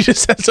fucking... He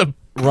just has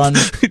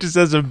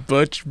a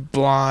butch,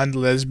 blonde,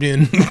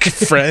 lesbian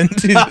friend.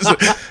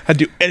 I'd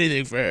do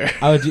anything for her.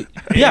 I would do,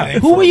 yeah,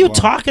 who are you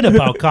talking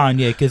about,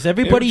 Kanye? Because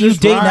everybody you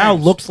date now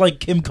looks like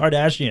Kim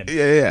Kardashian.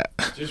 Yeah.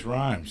 It just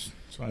rhymes.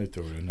 That's why I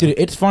threw it in. Dude,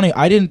 it's funny.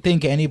 I didn't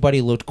think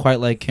anybody looked quite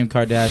like Kim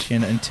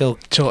Kardashian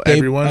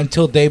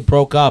until they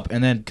broke up.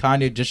 And then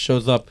Kanye just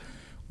shows up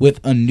with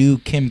a new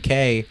Kim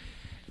K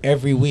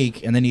every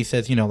week, and then he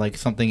says, like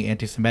something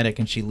anti-Semitic,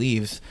 and she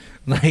leaves,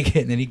 like,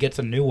 and then he gets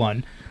a new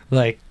one,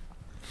 like,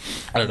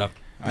 I don't know.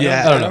 I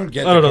don't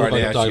get the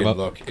Kardashian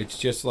look. It's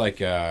just like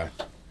they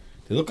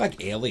look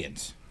like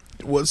aliens.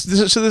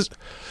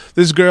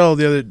 This girl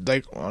the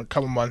other a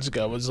couple months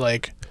ago was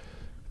like,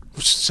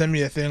 send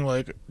me a thing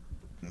like,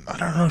 I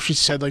don't know if she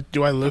said like,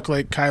 do I look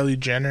like Kylie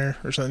Jenner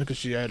or something because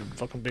she had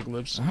fucking big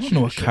lips. I don't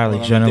know what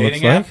Kylie Jenner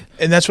looks like.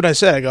 And that's what I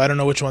said. I go, I don't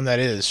know which one that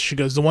is. She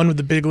goes, the one with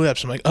the big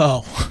lips. I'm like,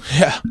 oh,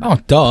 yeah. Oh,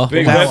 duh.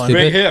 Big lips,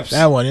 big hips.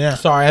 That one, yeah.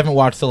 Sorry, I haven't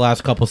watched the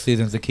last couple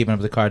seasons of Keeping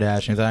Up with the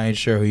Kardashians. I ain't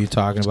sure who you're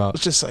talking about.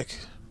 It's just like,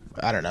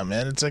 I don't know,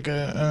 man. It's like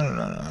I don't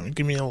know.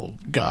 Give me a little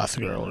goth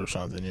girl or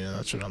something.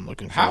 That's what I'm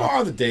looking for. How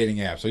are the dating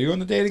apps? Are you on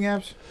the dating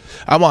apps?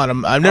 I'm on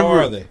them. I've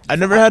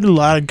never had a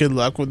lot of good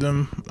luck with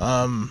them.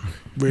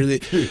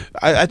 Really,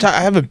 I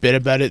have a bit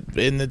about it,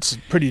 and it's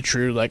pretty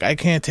true. Like, I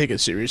can't take it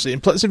seriously.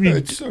 And plus,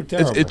 it's so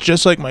terrible. It's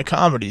just like my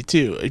comedy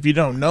too. If you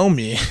don't know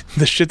me,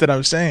 the shit that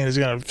I'm saying is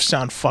gonna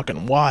sound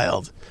fucking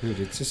wild. Dude,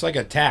 it's just like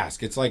a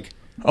task. It's like,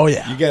 oh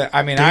yeah, you get.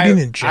 I mean,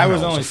 I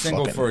was only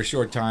single for a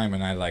short time,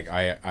 and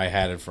I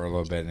had it for a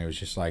little bit, and it was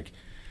just like,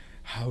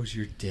 how's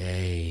your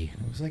day?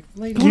 I was like,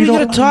 lady, what are you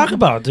going to talk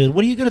about, dude?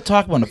 What are you going to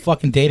talk about on a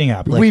fucking dating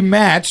app? Like, we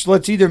matched.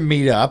 Let's either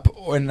meet up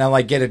and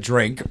get a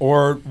drink,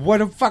 or what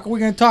the fuck are we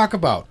going to talk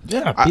about?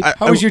 Yeah.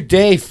 How was your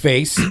day,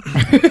 face?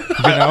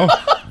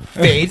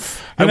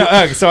 Face.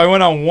 So I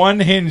went on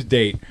one Hinge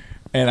date,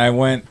 and I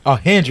went. Oh,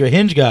 Hinge, you're a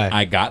Hinge guy.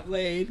 I got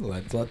laid.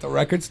 Let's let the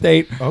record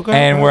state. Okay.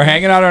 And we're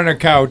hanging out on her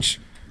couch.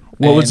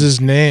 What was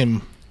his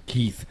name?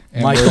 Keith.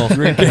 And Michael.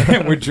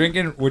 We're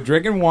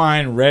drinking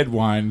wine, red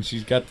wine.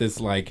 She's got this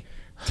like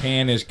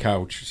tannish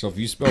couch, so if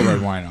you spill red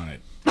wine on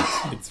it,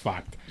 it's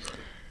fucked.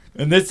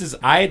 And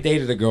I had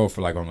dated a girl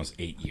for like almost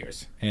 8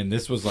 years, and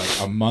this was like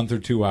a month or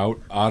two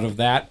out of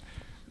that,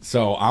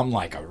 so I'm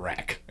like a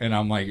wreck, and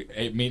I'm like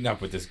meeting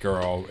up with this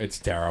girl. It's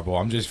terrible.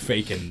 I'm just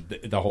faking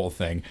the whole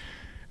thing,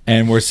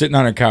 and we're sitting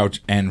on her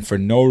couch, and for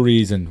no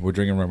reason, we're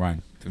drinking red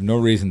wine. For no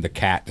reason, the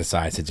cat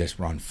decides to just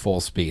run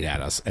full speed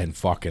at us and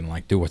fucking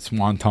like do a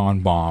swanton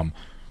bomb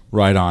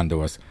right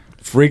onto us.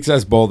 Freaks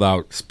us both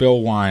out,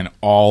 spill wine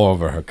all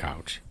over her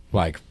couch,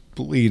 like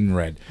bleeding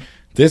red.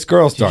 This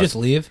girl starts. Did you just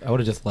leave? I would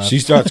have just left. She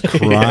starts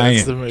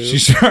crying. She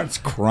starts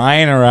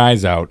crying her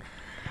eyes out.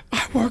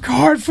 I work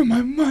hard for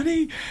my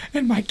money,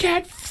 and my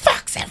cat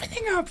fucks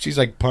everything up. She's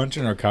like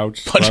punching her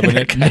couch, punching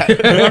her cat.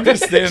 And I'm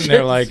just sitting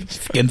there like,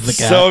 skins the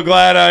cat. So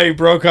glad I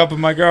broke up with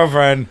my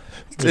girlfriend.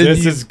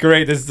 This is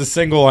great. This is the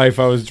single life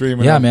I was dreaming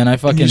of. Yeah, man, I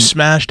fucking... You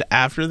smashed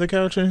after the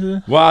couch?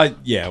 Well,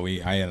 yeah,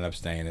 I ended up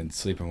staying and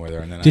sleeping with her.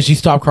 And then Did she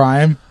stop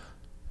crying?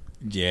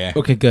 Yeah.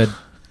 Okay, good.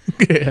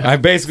 I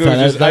basically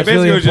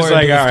was just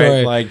like, all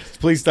right, like,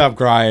 please stop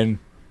crying.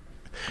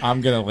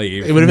 I'm gonna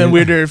leave. It would have been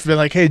weirder if been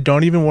like, hey,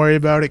 don't even worry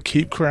about it.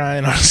 Keep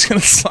crying. I'm just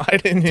gonna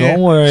slide in here.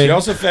 Don't worry. She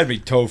also fed me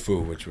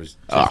tofu, which was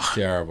just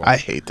terrible. I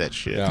hate that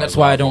shit. Yeah, That's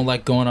why I don't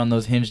like going on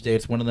those Hinge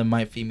dates. One of them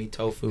might feed me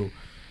tofu.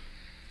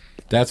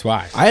 That's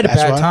why. I had a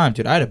bad time,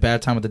 dude. I had a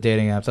bad time with the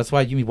dating apps. That's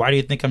why why do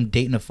you think I'm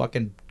dating a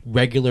fucking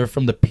regular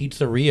from the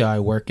pizzeria I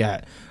work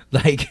at?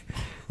 Like,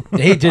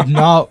 they did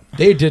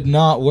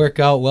not work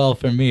out well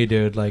for me,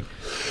 dude. Like,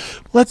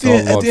 well, at the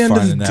end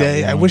of the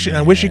day, I wish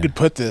you could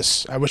put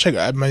this.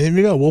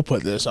 Maybe I will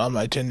put this on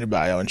my Tinder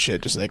bio and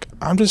shit. Just like,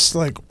 I'm just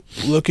like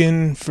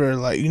looking for,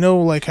 like,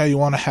 like how you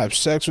want to have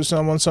sex with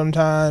someone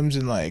sometimes,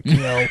 and like,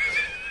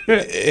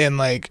 and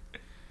like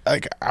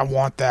I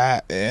want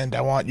that, and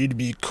I want you to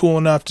be cool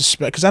enough to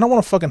spend, because I don't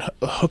want to fucking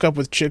hook up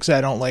with chicks that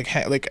I don't like.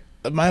 Like,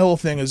 my whole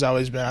thing has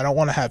always been, I don't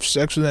want to have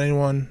sex with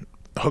anyone,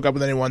 hook up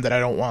with anyone that I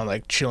don't want to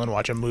like chill and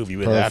watch a movie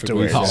with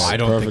afterwards. Oh, I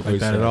don't think like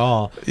that at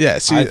all. Yeah,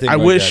 see, I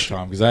wish that,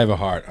 Tom, because I have a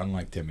heart,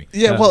 unlike Timmy.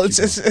 Yeah, well,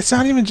 it's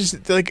not even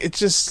just like, it's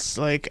just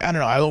like, I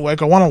don't know.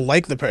 I want to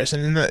like the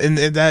person, and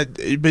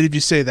that. But if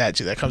you say that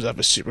too, that comes up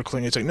as super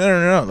clingy. It's like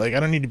no. Like, I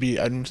don't need to be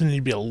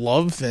a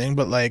love thing,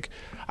 but like,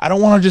 I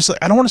don't want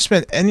to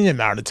spend any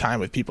amount of time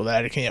with people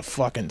that I can't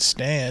fucking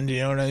stand. You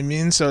know what I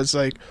mean? So it's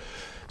like.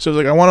 So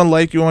I want to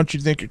like you, I want you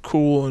to think you're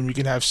cool, and we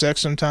can have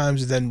sex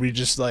sometimes, and then we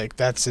just like,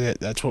 that's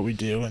it. That's what we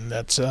do, and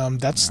it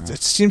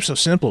seems so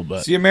simple, but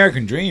it's the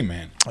American dream,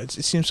 man. It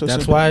seems so.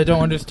 That's simple. why I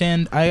don't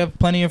understand. I have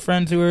plenty of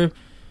friends who are,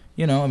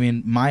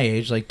 my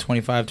age, like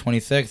 25,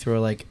 26, who are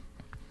like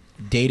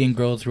dating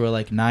girls who are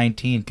like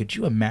 19. Could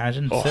you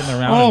imagine sitting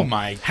around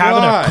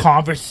having a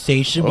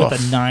conversation with a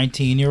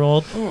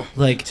 19-year-old?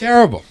 Like,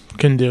 terrible.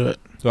 Couldn't do it.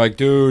 It's like,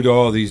 dude,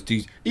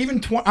 these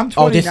even I'm 29.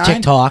 Oh, this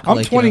TikTok.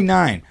 I'm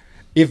 29.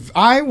 If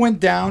I went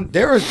down,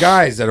 there are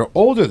guys that are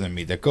older than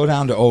me that go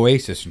down to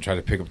Oasis and try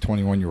to pick up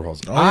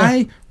 21-year-olds. Oh, yeah.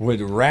 I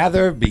would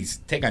rather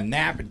take a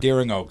nap at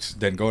Deering Oaks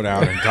than go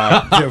down and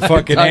talk to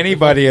fucking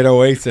anybody at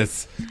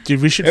Oasis.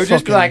 Dude, we should. It would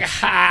just be like,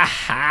 ha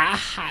ha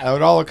ha. That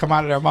would all come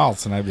out of their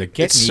mouths, and I'd be like,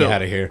 get me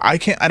out of here. I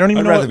can't. I don't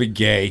even. I'd rather be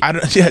gay.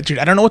 Dude.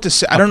 I don't know what to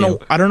say. I don't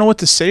know what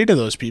to say to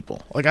those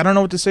people. Like, I don't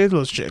know what to say to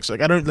those chicks.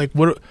 Like, I don't like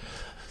what.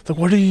 Like,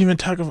 what do you even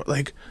talk about?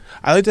 Like,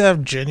 I like to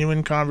have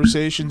genuine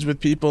conversations with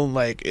people.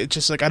 Like, it's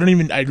just like, I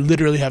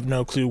literally have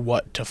no clue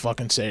what to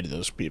fucking say to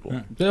those people.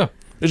 Yeah.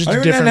 It's just I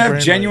don't even have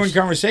genuine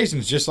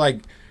conversations. Just like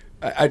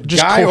a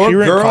just guy or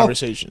girl.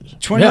 Conversations.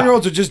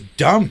 20-year-olds are just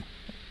dumb.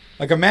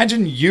 Like,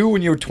 imagine you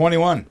when you were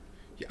 21.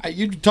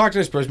 You'd talk to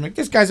this person, like,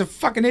 this guy's a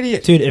fucking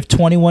idiot. Dude, if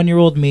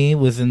 21-year-old me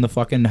was in the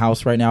fucking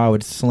house right now, I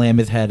would slam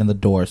his head in the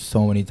door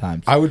so many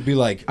times. I would be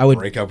like,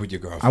 break up with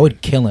your girlfriend. I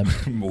would kill him.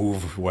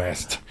 Move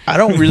west. I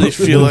don't really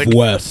feel like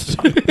west.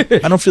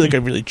 I don't feel like I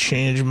really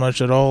changed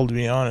much at all, to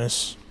be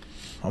honest.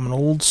 I'm an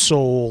old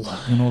soul.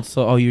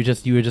 Oh, you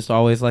were just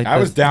always like I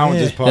was down with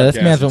this podcast. Yeah,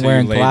 this man's been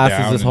wearing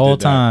glasses this whole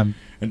time.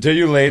 Until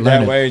you laid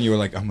that way and you were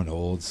like, I'm an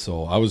old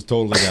soul. I was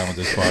totally down with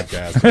this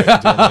podcast.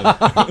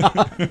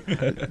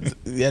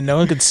 Yeah, no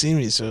one could see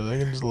me, so they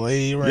can just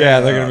lay right. Yeah,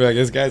 they're going to be like,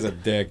 this guy's a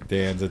dick.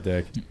 Dan's a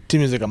dick.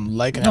 Timmy's like, I'm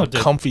liking how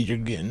comfy you're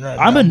getting right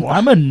I'm now.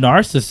 I'm a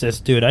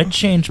narcissist, dude. I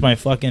change my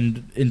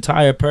fucking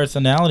entire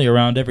personality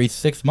around every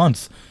 6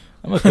 months.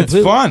 It's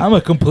fun. I'm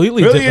a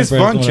completely really different is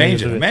person. Fun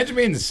changing. Imagine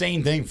being the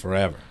same thing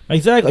forever.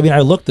 Exactly. I mean,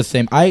 I look the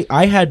same.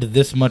 I had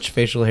this much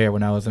facial hair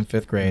when I was in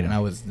 5th grade, and I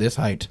was this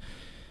height.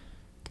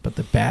 But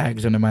the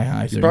bags under my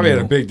eyes. You probably had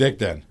a big dick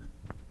then.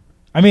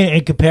 I mean,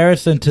 in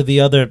comparison to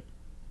the other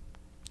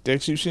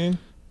dicks you've seen,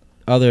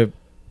 other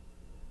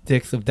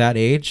dicks of that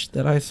age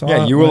that I saw.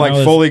 Yeah, you were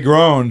like fully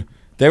grown.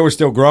 They were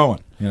still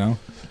growing. You know.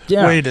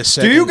 Yeah. Wait a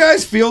second. Do you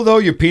guys feel though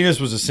your penis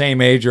was the same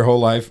age your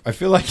whole life? I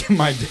feel like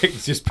my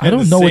dick's just been I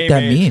don't know what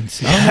that age.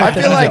 means. I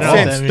feel like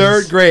since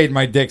 3rd grade,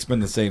 my dick's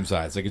been the same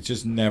size. Like, it's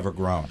just never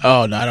grown.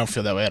 Oh no, I don't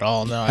feel that way at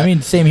all. No, I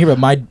mean, same here,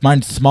 but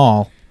mine's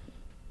small.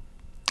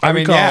 I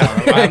mean,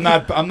 yeah,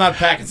 I'm not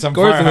packing some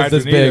fire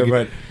hydrant either,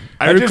 but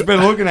I've just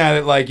been looking at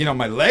it like,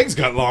 my legs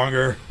got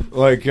longer.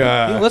 Like,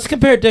 let's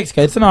compare dicks,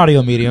 guys. It's an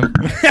audio medium.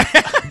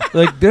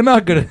 Like, they're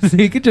not gonna.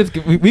 You could just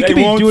we could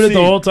be doing it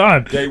the whole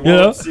time. They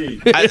won't see.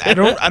 I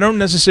don't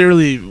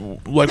necessarily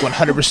like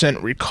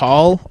 100%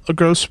 recall a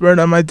growth spurt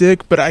on my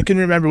dick, but I can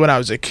remember when I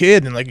was a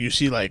kid and like you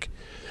see like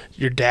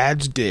your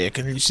dad's dick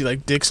and you see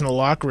like dicks in the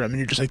locker room and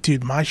you're just like,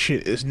 dude, my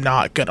shit is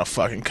not gonna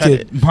fucking cut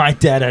it. My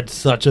dad had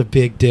such a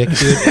big dick,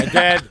 dude. My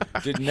dad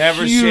did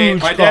never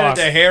shave. My dad had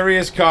the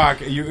hairiest cock.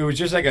 It was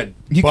just like a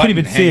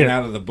button hanging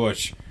out of the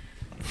bush.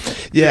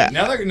 Yeah.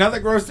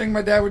 Another gross thing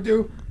my dad would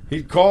do.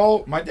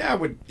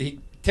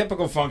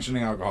 Typical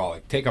functioning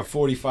alcoholic, take a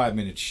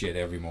 45-minute shit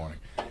every morning.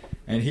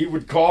 And he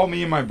would call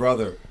me and my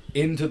brother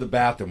into the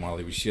bathroom while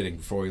he was shitting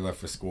before he left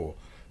for school.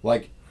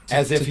 Like,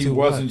 as if he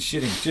wasn't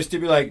shitting. Just to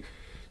be like,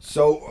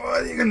 so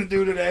what are you going to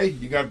do today?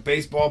 You got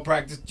baseball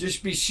practice?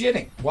 Just be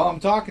shitting while I'm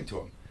talking to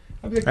him.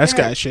 I'd be like, that's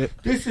guy shit.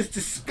 This is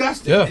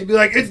disgusting. Yeah. He'd be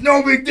like, it's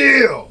no big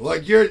deal.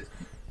 Like, you're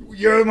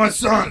my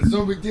son. It's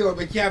no big deal. I'm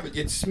like, yeah, but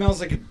it smells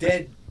like a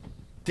dead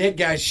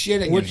guy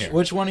shitting in here.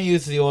 Which one of you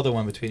is the older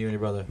one between you and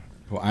your brother?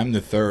 Well, I'm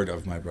the third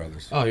of my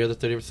brothers. Oh, you're the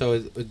 30. So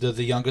does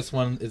the youngest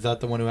one, is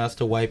that the one who has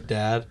to wipe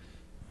dad?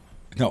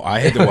 No, I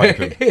had to wipe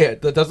him. Yeah,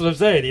 that's what I'm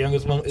saying. The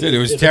youngest one. Dude, it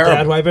was terrible.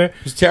 Dad wiper? It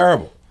was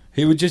terrible.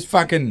 He would just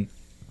fucking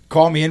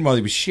call me in while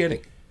he was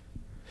shitting.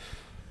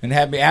 And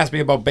have me ask me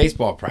about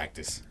baseball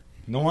practice.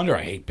 No wonder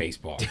I hate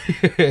baseball.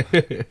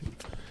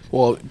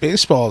 Well,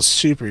 baseball is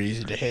super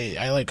easy to hate.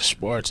 I like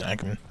sports.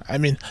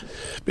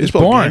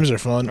 Baseball games are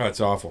fun. Oh,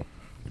 it's awful.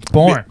 It's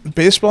boring.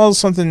 Baseball is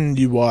something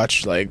you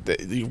watch,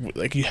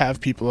 you have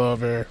people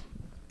over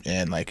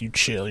and like you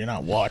chill. You're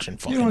not watching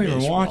fucking You don't even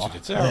baseball. watch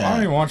it. I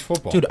don't even watch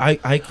football. Dude,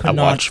 I could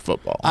not watch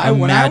football.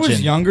 When I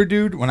was younger,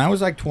 dude, when I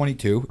was like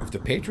 22, if the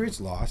Patriots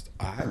lost,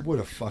 I would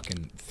have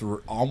fucking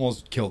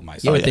almost killed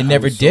myself. Yeah, but they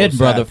never did,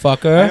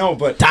 motherfucker. I know,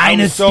 but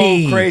Dynasty. I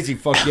was so crazy.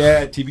 Fuck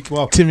yeah,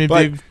 TB12. Timmy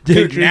but, Big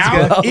dude, Patriots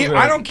now,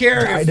 guy. I don't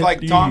care if like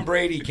Dynasty. Tom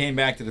Brady came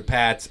back to the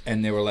Pats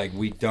and they were like,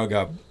 we dug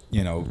up,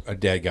 a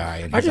dead guy.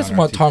 And I he's just on our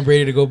want team. Tom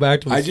Brady to go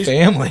back to his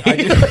family.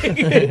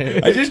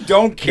 I just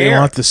don't They care.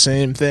 want the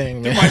same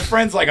thing, Dude, man. my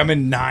friend's like, I'm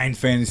in 9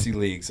 fantasy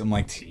leagues. I'm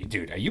like,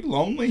 dude, are you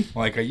lonely?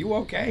 Like, are you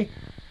okay?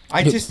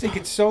 I just think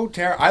it's so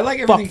terrible. I like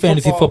everything Fuck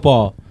fantasy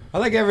football. I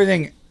like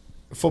everything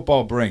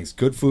football brings.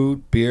 Good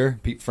food, beer,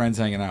 friends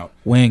hanging out.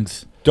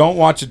 Wings. Don't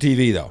watch the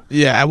TV though.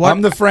 Yeah,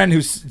 I'm the friend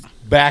whose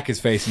back is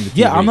facing the TV.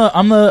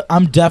 Yeah,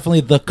 I'm definitely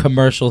the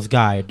commercials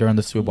guy during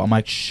the Super Bowl. I'm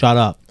like, shut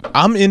up.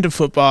 I'm into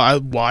football. I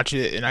watch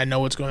it and I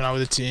know what's going on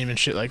with the team and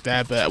shit like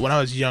that. But when I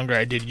was younger,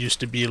 I did used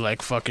to be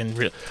like fucking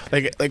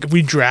like if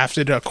we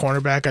drafted a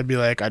cornerback,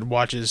 I'd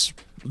watch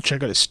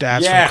check out his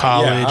stats from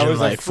college I was and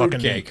like fucking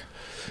fruitcake.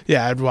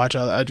 Yeah, I'd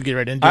get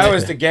right into it. I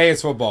was the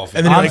gayest football fan.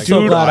 And then I'm like,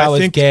 so dude, glad I was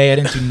think- gay. I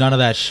didn't do none of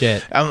that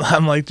shit.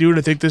 I'm like, dude,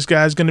 I think this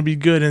guy's gonna be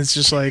good, and it's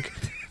just like,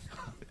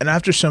 and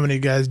after so many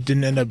guys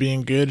didn't end up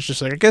being good, it's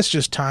just like I guess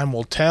just time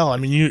will tell. I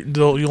mean,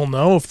 you'll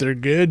know if they're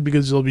good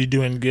because they'll be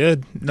doing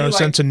good. No Dude,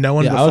 sense in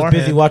knowing Yeah, I beforehand.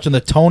 was busy watching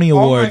the Tony All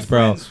my Awards, bro.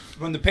 friends,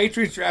 when the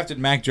Patriots drafted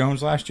Mac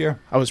Jones last year,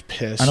 I was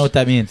pissed. I know what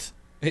that means.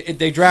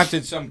 they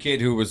drafted some kid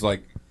who was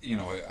like,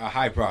 a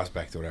high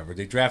prospect or whatever.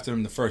 They drafted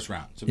him in the first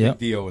round. It's a big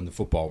deal in the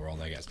football world,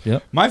 I guess.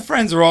 Yep. My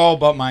friends are all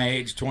about my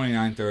age,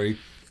 29, 30.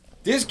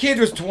 This kid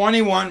was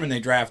 21 when they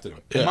drafted him.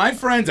 Yeah. And my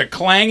friends are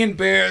clanging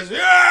beers,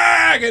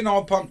 getting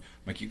all pumped.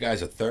 I'm like, you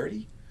guys are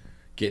 30?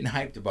 Getting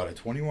hyped about a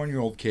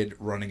 21-year-old kid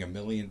running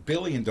 $1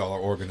 billion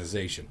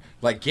organization.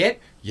 Like, get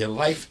your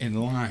life in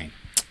line.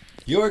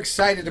 You're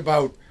excited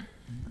about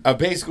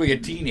basically a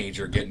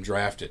teenager getting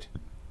drafted.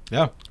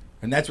 Yeah.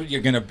 And that's what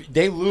you're going to be.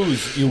 They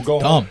lose, you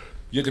go Dumb. home.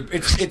 You're a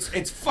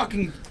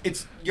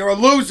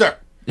loser.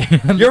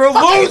 You're a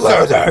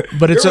loser.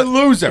 But it's you're a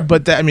loser.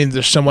 But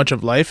there's so much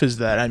of life is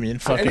that. I mean,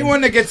 fucking.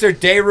 Anyone that gets their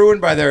day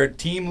ruined by their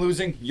team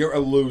losing, you're a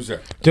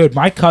loser. Dude,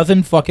 my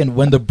cousin fucking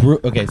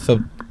okay,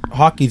 so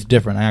hockey's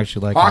different. I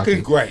actually like hockey.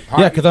 Hockey's great.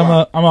 Yeah, because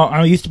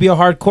I used to be a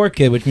hardcore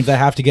kid, which means I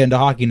have to get into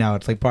hockey now.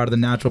 It's like part of the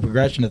natural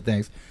progression of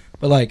things.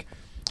 But like,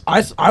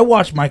 I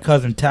watched my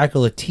cousin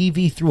tackle a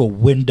TV through a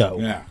window.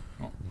 Yeah.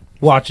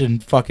 Watching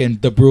fucking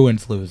the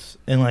Bruins lose,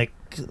 and like,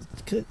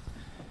 Dude,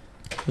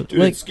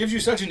 like it gives you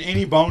such an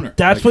innie boner.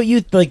 that's what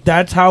you like.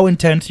 That's how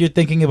intense you're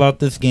thinking about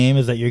this game,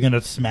 is that you're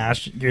gonna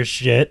smash your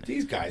shit.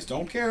 These guys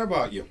don't care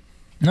about you.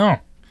 No,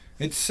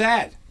 It's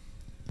sad.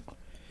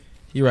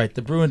 you're right.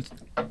 The Bruins.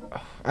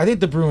 I think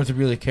the Bruins would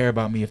really care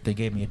about me if they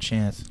gave me a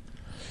chance.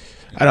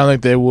 I don't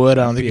think they would.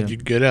 I don't think Yeah. you'd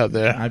do good out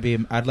there.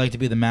 I'd like to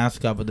be the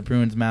mascot, but the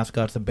Bruins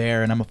mascot's a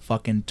bear, and I'm a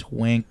fucking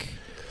twink.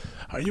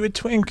 Are you a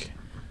twink?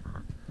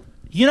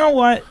 You know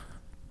what?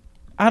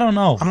 I don't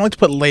know. I don't like to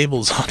put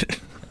labels on it.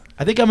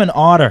 I think I'm an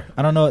otter.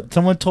 I don't know.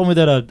 Someone told me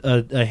that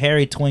a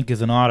hairy twink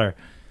is an otter.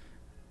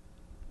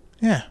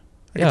 Yeah,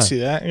 I Yeah. can see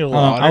that. You're a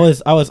little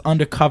I was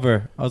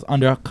undercover. I was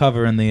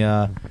undercover in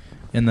the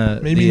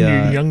maybe in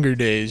your younger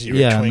days you were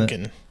yeah,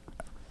 twinking.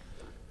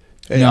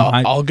 Hey, No,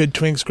 all good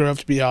twinks grow up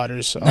to be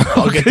otters. So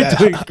I'll get that.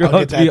 twinks grow I'll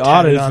up get to that be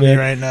tatted otters, on me man.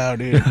 right now,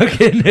 dude.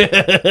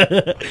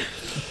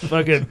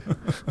 fucking.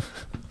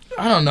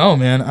 I don't know,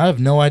 man. I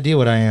have no idea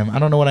what I am. I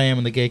don't know what I am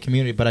in the gay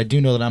community, but I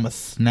do know that I'm a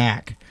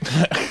snack.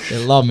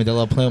 They love me. They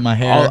love playing with my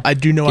hair. I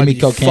do know Give I'd me be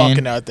cocaine.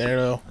 fucking out there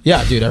though.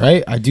 Yeah, dude. All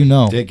right, I do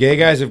know. The gay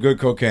guys have good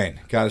cocaine.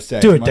 Gotta say.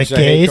 Dude, As much the as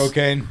I hate gays-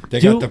 cocaine, they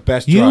You- got the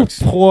best you drugs.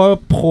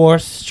 poor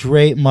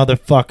straight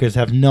motherfuckers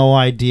have no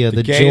idea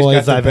the gays got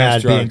joys the I've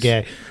had best being drugs.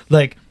 gay.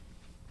 Like,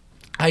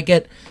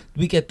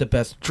 we get the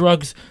best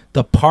drugs,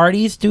 the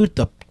parties, dude.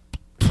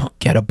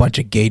 Get a bunch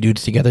of gay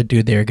dudes together,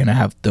 dude. They're gonna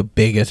have the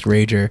biggest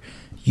rager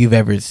you've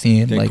ever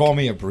seen. They like, call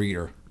me a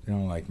breeder. They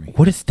don't like me.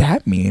 what does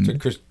that mean? It's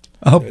Chris-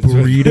 A that's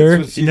what- breeder?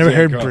 that's what You never CJ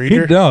heard called-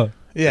 breeder? No,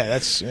 Yeah,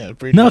 that's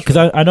breeder. no, because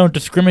I don't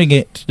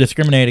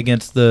discriminate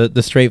against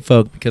the straight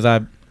folk, because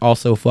I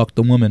also fucked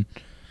the woman,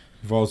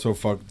 You've also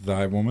fucked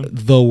thy woman.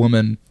 the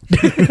woman.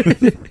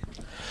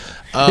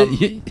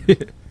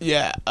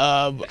 Yeah.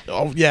 I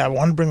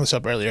wanted to bring this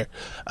up earlier.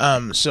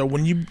 So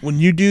when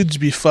you dudes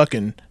be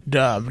fucking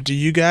dumb, do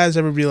you guys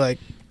ever be like,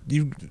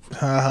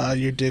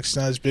 your dick's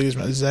not as big as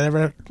mine? Does that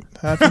ever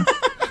happen?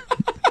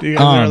 Do you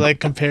guys ever like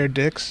compare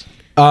dicks?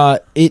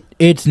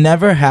 It's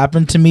never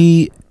happened to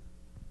me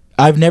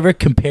I've never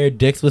compared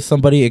dicks with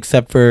somebody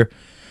except for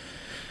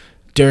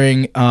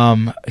during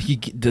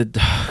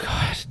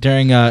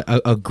during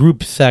a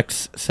group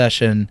sex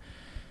session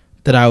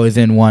that I was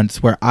in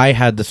once, where I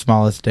had the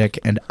smallest dick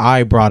and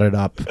I brought it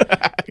up,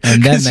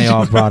 and then they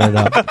all brought it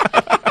up.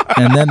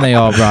 And then they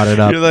all brought it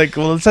up. You're like,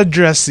 well, let's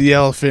address the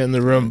elephant in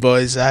the room,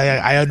 boys.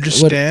 I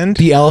understand.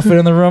 The elephant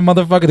in the room,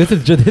 motherfucker. This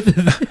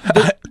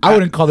is I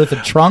wouldn't call this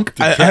a trunk.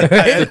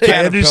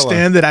 I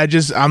understand that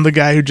I'm the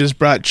guy who just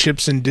brought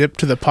chips and dip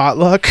to the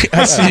potluck.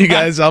 I see you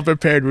guys all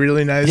prepared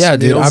really nice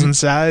meals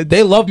inside.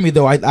 They love me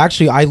though.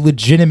 I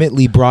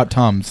legitimately brought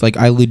Tums. Like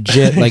I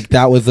legit like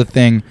that was the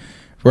thing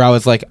where I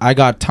was like, I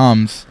got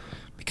Tums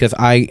because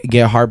I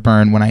get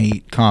heartburn when I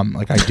eat cum.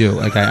 Like I do.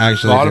 Like I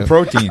actually a lot of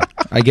protein.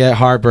 I get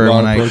heartburn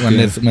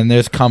when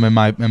there's cum in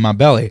my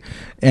belly,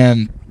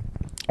 and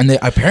they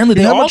apparently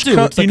they all do.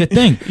 It's like a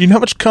thing. You know how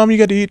much cum you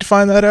got to eat to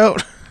find that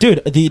out,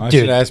 dude. I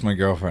should ask my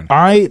girlfriend.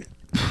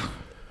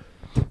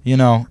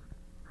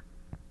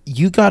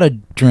 You gotta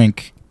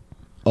drink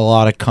a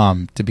lot of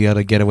cum to be able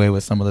to get away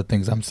with some of the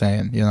things I'm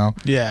saying. You know.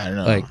 Yeah, I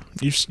know. Like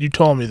you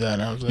told me that.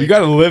 And I was like, you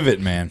gotta live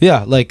it, man.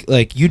 Yeah,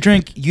 like you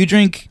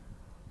drink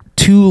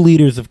 2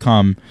 liters of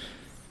cum.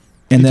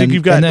 And then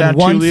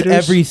once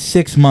every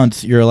 6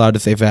 months, you're allowed to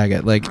say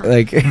faggot. Like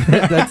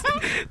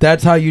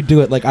that's how you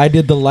do it. Like I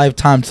did the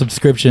lifetime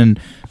subscription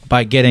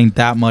by getting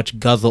that much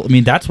guzzle. I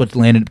mean, that's what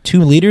landed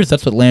 2 liters.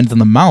 That's what lands in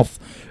the mouth.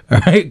 All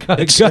right, God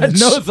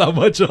knows how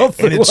much else.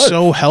 And it's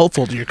so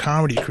helpful to your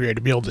comedy career to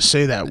be able to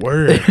say that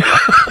word.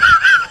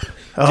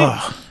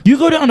 Dude, you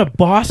go down to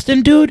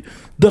Boston, dude.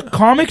 The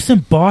comics in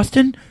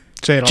Boston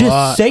say it just a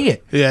lot. Say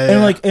it.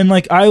 Yeah. And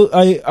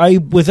I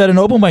was at an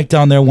open mic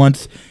down there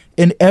once.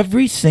 And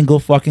every single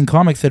fucking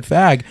comic said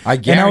fag. I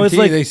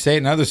guarantee they say it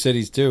in other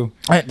cities too.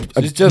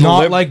 It's just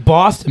not like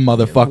Boston,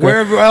 motherfucker.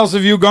 Where else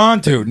have you gone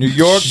to? New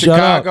York,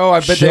 Chicago? I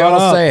bet they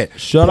all say it.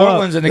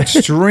 Portland's an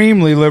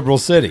extremely liberal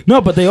city.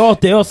 No, but they all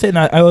say it. And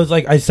I was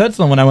like, I said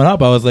something when I went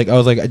up. I was like,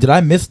 did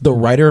I miss the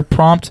writer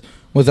prompt?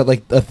 Was that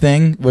like a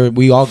thing where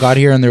we all got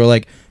here and they were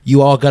like,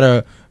 you all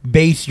gotta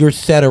base your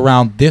set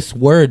around this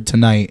word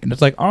tonight? And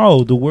it's like,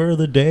 oh, the word of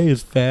the day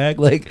is fag.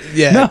 Like,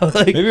 yeah, no,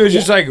 like, maybe it was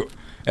just like.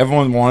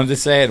 Everyone wanted to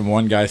say it, and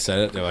one guy said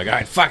it. They're like, all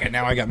right, fuck it,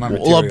 now I got my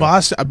material.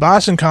 Well, a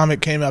Boston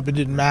comic came up and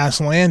did Mass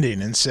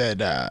Landing and said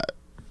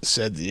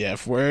the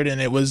F word,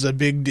 and it was a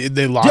big deal.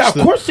 They lost. Yeah, of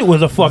course it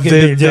was a fucking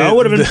big deal. I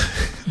would have been.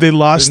 They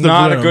lost it's the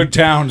not room. A good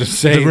town to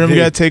say. The room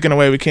got taken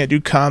away. We can't do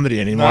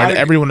comedy anymore. And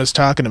everyone was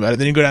talking about it.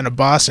 Then you go down to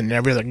Boston, and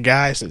every other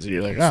guy says it.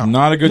 You're like, oh. It's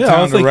not a good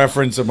town to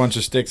reference a bunch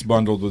of sticks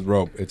bundled with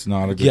rope. It's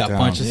not a good town. Yeah, a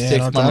bunch of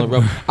sticks bundled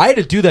with rope. I had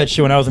to do that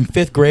shit when I was in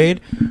 5th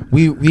grade.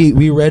 We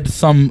read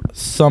some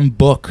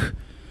book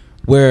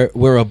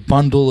where a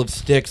bundle of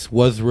sticks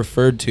was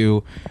referred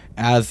to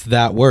as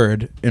that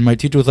word, and my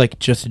teacher was like,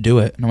 just do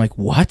it. And I'm like,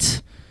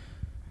 what?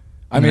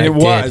 I mean, it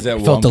was at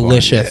it felt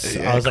delicious.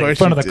 Yeah, I was like in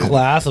front of the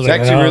class. It's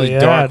actually really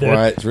dark.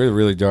 It's really,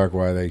 really dark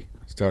why they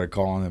started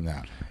calling him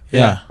that.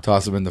 Yeah.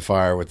 Toss him in the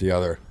fire with the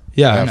other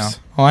Fs. I know.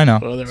 Oh, I know.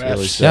 It's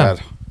really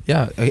sad.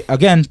 Yeah.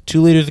 Again,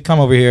 2 liters to come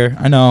over here.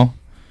 I know.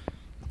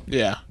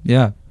 Yeah.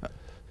 Yeah.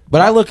 But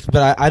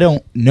I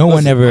don't. No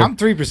one ever. I'm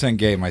 3%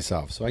 gay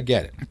myself, so I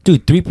get it.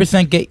 Dude,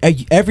 3% gay.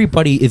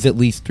 Everybody is at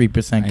least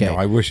 3% gay. I know.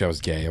 I wish I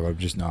was gay, but I'm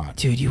just not.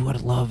 Dude, you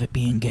would love it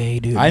being gay,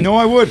 dude. I know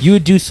I would. You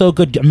would do so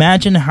good.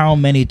 Imagine how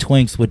many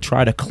twinks would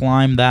try to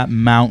climb that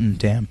mountain,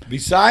 damn.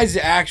 Besides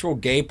the actual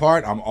gay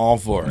part, I'm all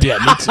for it. Yeah,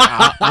 me too.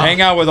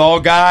 Hang out with all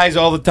guys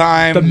all the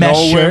time. The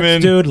mesh shirts,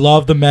 women, dude.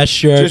 Love the mesh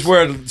shirts. Just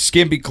wear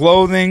skimpy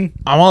clothing.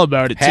 I'm all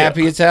about it too.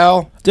 Happy as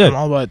hell. Dude. I'm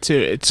all about it too.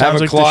 It sounds have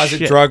a like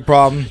closet drug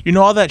problem. You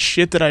know all that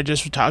shit that I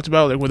just talked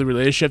about, like with a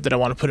relationship that I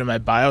want to put in my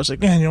bio. I was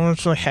like, man, you want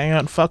to like hang out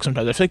and fuck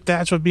sometimes. I feel like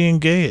that's what being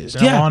gay is.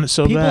 And I want it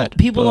so bad.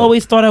 People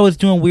always thought I was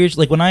doing weird.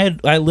 Like when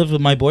I lived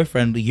with my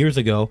boyfriend years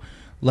ago,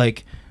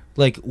 like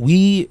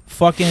we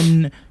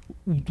fucking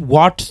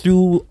watched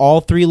through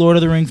all 3 Lord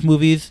of the Rings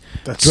movies,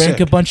 drank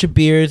a bunch of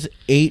beers,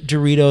 ate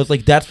Doritos.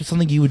 Like that's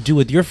something you would do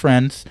with your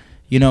friends,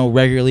 you know,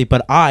 regularly.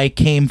 But I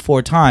came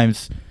 4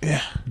 times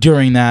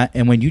during that,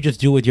 and when you just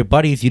do it with your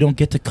buddies, you don't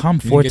get to come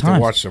 4 times. You get to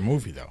watch the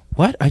movie though.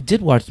 What? I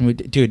did watch the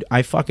movie, dude.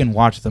 I fucking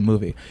watched the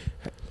movie,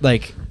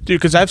 like, dude.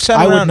 Because I've said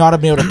I would not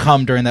have been able to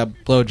come during that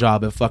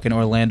blowjob if fucking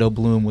Orlando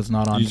Bloom was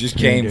not on. You just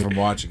came from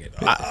watching it.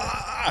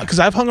 Because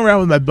I've hung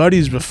around with my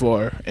buddies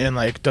before and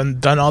like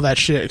done all that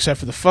shit except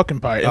for the fucking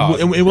part,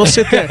 and we'll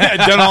sit there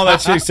done all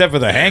that shit except for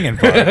the hanging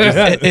part,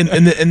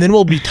 and then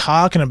we'll be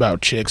talking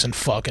about chicks and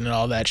fucking and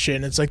all that shit,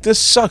 and it's like, this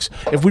sucks.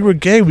 If we were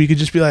gay, we could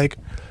just be like.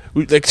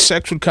 Like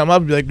sex would come up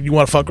and be like, you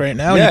want to fuck right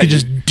now? Yeah, you could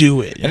just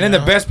do it. And then the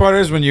best part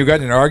is when you got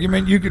in an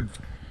argument, you could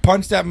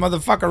punch that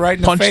motherfucker right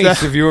in the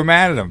face if you were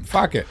mad at him.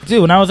 Fuck it.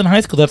 Dude, when I was in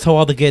high school, that's how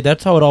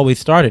it always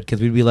started,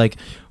 because we'd be like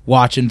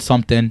watching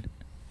something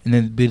and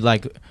then be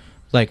like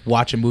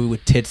watch a movie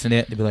with tits in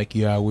it. They'd be like,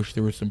 yeah, I wish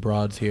there were some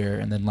broads here.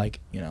 And then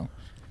like, you know.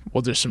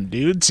 Well, there's some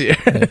dudes here.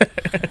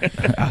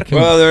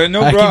 Well, there are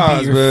no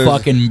broads, but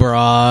fucking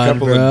broad,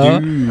 bro.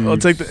 Well,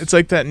 it's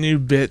like that new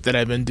bit that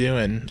I've been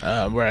doing,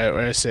 where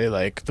I say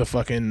like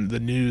the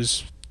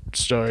news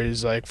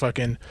stories like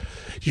fucking.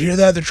 You hear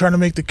that? They're trying to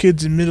make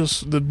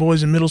the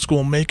boys in middle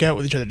school make out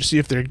with each other to see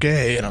if they're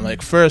gay. And I'm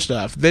like, first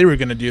off, they were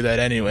gonna do that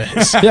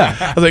anyways. Yeah.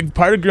 I was like,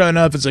 part of growing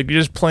up, it's like you're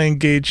just playing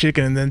gay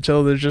chicken, and then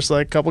until there's just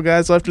like a couple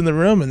guys left in the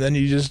room, and then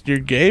you're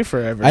gay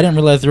forever. I didn't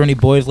realize there were any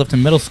boys left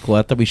in middle school.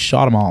 I thought we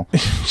shot them all.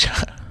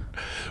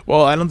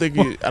 Well, I don't think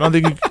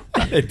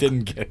I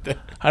didn't get that.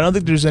 I don't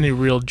think there's any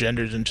real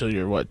genders until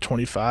you're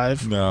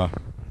 25. No.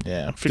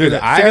 Yeah, figure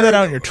that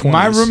out in your 20s.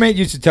 My roommate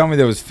used to tell me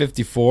there was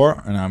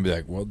 54, and I'd be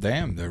like, "Well,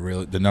 damn,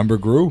 the number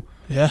grew."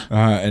 Yeah,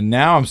 and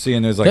now I'm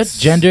seeing there's like That's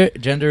gender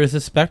is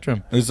a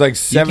spectrum. There's like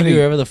 70. You can do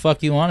whatever the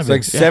fuck you want. It's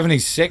like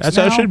 76. That's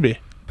now, how it should be.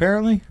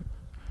 Apparently.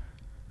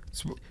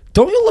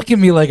 Don't you look at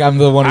me like I'm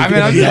the one who's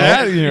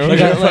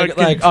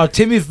like, oh,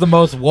 Timmy's the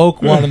most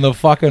woke one in the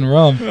fucking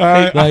room.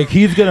 Like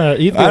he's gonna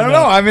I don't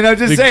know. I mean, I'm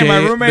just saying. My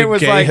roommate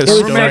was like,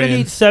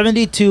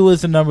 72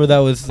 was the number that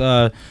was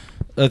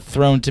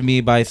thrown to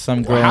me by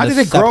some girl. How in did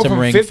the it grow Septum from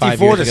ring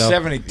 54 to ago.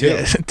 72?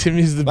 Yeah,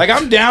 Timmy's the like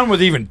I'm down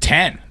with even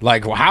 10.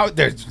 Like how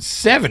there's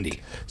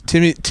 70.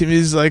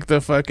 Timmy's like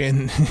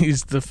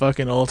he's the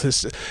fucking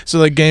oldest. So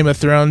like Game of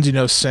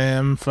Thrones,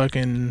 Sam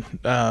fucking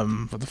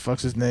what the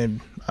fuck's his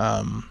name?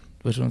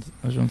 Which one's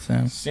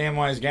Sam?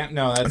 Samwise Gamgee.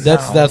 No,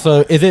 that's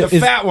the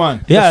fat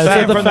one. Yeah, the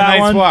fat the from fat the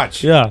Night's one.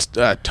 Watch. Yeah,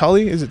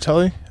 Tully. Is it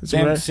Tully?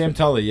 Sam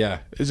Tully. Yeah.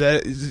 So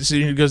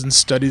he goes and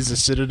studies the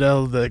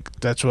Citadel?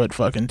 That's what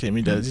fucking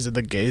Timmy does. He's at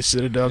the gay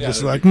Citadel,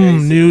 just like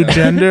new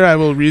gender. I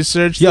will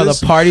research. Yeah, this.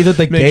 the parties at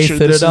the gay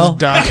Citadel.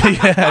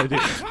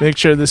 Make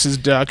sure this is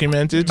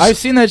documented. I've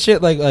seen that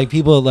shit. Like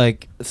people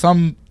like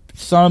some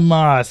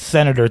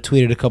senator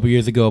tweeted a couple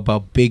years ago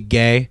about Big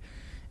Gay,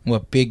 and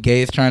what Big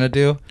Gay is trying to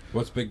do.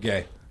 What's Big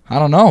Gay? I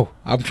don't know.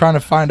 I'm trying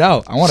to find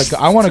out. I want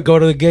to go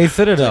to the gay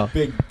Citadel.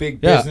 Big yeah,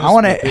 business. I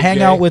want to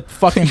hang out with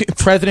fucking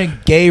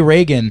President Gay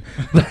Reagan.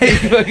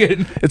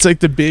 It's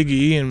like the Big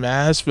E in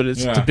Mass, but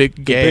it's the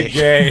Big Gay. Big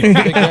Gay.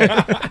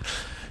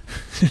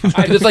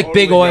 It's like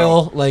Big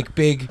Oil, like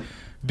big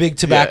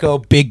tobacco,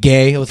 Big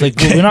Gay. It was like,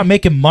 dude, we're not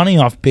making money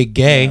off Big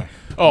Gay. Yeah.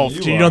 Oh,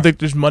 you don't think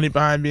there's money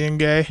behind being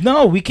gay?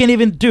 No, we can't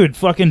even, dude.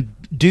 Fucking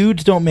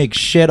dudes don't make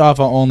shit off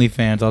of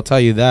OnlyFans. I'll tell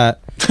you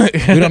that.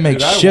 We don't make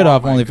shit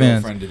off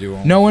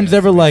OnlyFans. No one's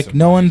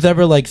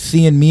ever like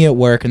seeing me at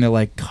work and they're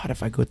like, God,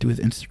 if I go through his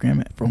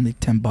Instagram for only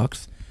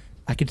 $10,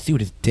 I could see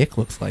what his dick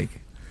looks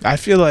like. I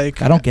feel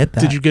like I don't get that.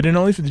 Did you get an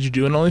OnlyFans? Did you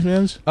do an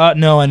OnlyFans?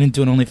 No, I didn't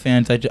do an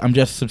OnlyFans. I'm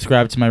just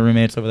subscribed to my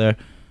roommates over there.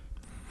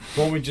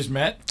 When we just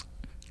met.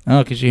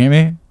 Oh, could you hear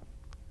me?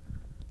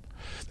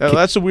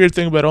 That's the weird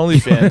thing about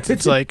OnlyFans.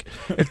 it's like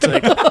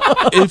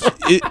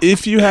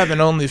if you have an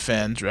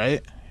OnlyFans,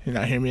 right? You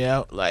not hear me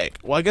out? Like,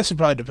 well, I guess it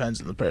probably depends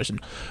on the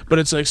person, but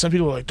it's like some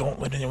people are like, don't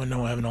let anyone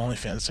know I have an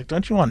OnlyFans. It's like,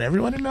 don't you want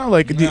everyone to know?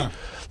 Like,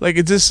 like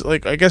it's just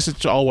like I guess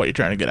it's all what you're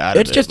trying to get out of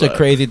it. It's just a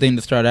crazy thing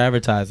to start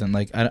advertising.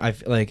 Like I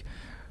like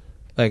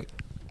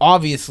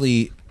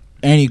obviously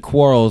any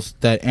quarrels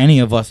that any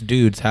of us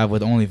dudes have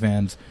with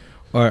OnlyFans,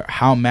 or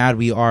how mad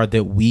we are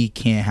that we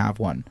can't have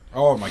one.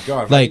 Oh my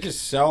God! Like,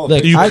 just sell.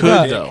 Like you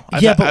could though.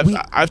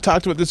 I've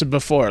talked about this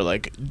before.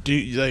 Like,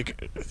 dude,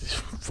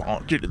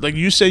 like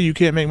you say you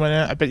can't make money.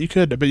 I bet you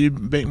could. I bet you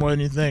make more than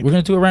you think. We're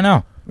gonna do it right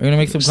now. We're gonna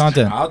make some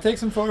content. I'll take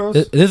some photos.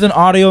 This is an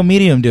audio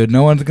medium, dude.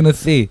 No one's gonna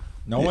see.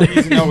 No one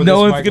needs to know. No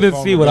one's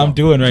gonna see what I'm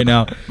doing right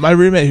now. My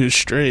roommate, who's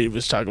straight,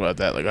 was talking about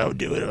that. Like, I would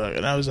do it,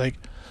 and I was like,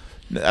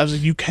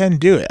 you can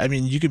do it. I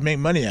mean, you could make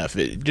money off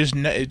it. Just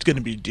it's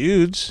gonna be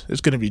dudes.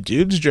 It's gonna be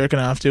dudes jerking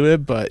off to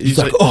it. But he's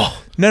like,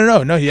 oh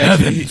no.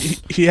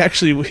 He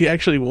actually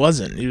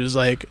wasn't. He was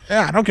like,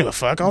 yeah, I don't give a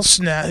fuck. I'll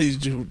snap.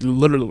 He's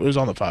literally, it was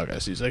on the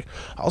podcast. He's like,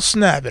 I'll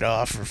snap it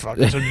off for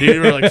fucking some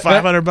dude for like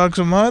 $500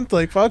 a month.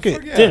 Like, fuck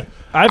it. Yeah. Dude,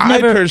 I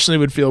personally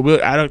would feel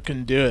weird. I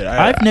couldn't do it.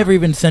 I've never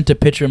even sent a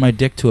picture of my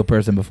dick to a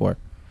person before.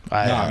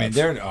 I mean,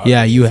 they're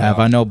yeah, you have.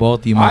 I know both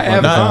of you. I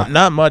have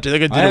not much. I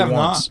think I did it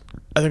once.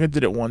 I think I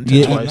did it once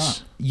or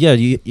twice. Yeah,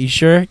 you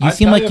sure? You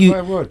seem like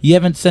you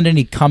haven't sent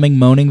any coming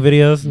moaning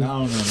videos.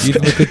 No. You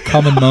look like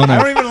coming moaning. I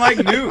don't even like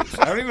nudes.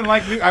 I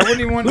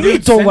wouldn't even want nudes.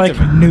 You don't like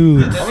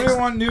nudes. I don't even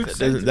want nudes.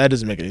 That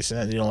doesn't make any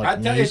sense. You don't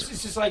like nudes.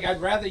 It's just like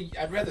I'd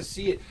rather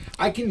see it.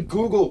 I can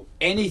Google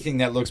anything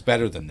that looks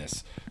better than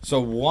this. So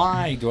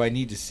why do I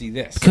need to see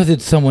this? Because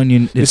it's someone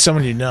you. It's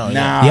someone you know.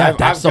 Nah, yeah, I've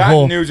that's the gotten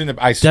whole. Nudes in the,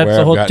 I swear, that's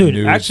the whole. I've gotten Dude,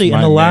 nudes. actually,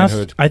 in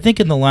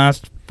the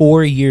last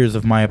 4 years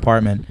of my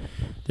apartment,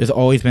 there's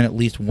always been at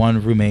least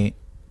one roommate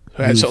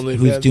who's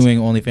doing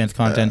OnlyFans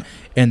content,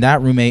 and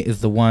that roommate is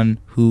the one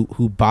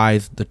who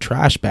buys the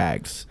trash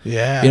bags.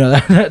 Yeah, you know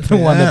that's the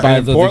one that buys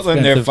in those. Portland,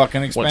 expensive, they're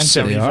fucking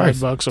expensive.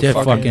 $75 they're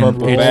a fucking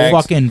purple it's bags.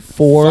 fucking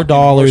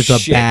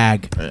 $4 a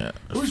bag. Yeah,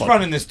 who's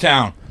running this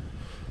town?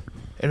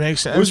 It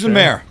makes sense. Who's the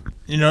mayor?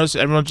 You know,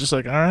 everyone's just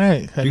like, all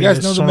right. You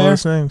guys know the mayor?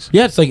 Things.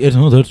 Yeah, it's like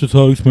that's just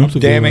how expensive.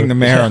 I'm damning the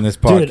mayor on this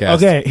podcast. Dude,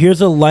 okay,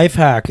 here's a life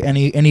hack.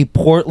 Any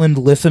Portland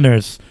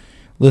listeners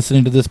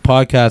listening to this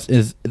podcast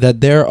is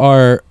that there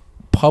are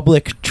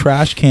public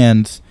trash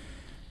cans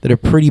that are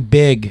pretty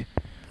big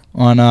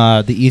on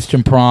the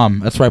Eastern Prom.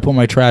 That's where I put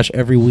my trash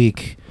every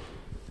week.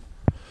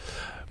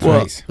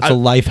 Nice. It's a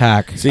life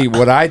hack. See,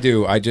 what I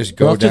do, I just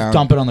go down. Just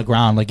dump it on the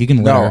ground. Like, you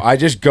can litter. No, I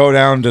just go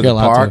down to the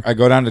park. To. I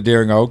go down to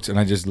Deering Oaks, and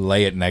I just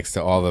lay it next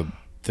to all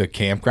the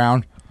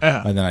campground.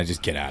 And then I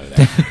just get out of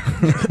there.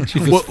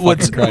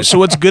 So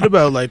what's good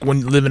about like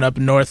when living up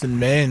north in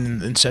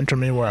Maine, in central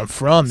Maine, where I'm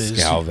from,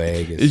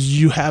 is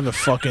you have a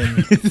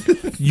fucking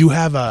you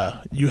have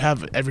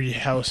every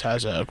house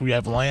has we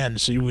have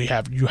land, so you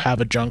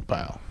have a junk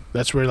pile.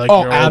 That's where like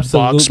your old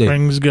box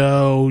springs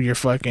go, your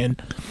fucking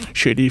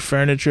shitty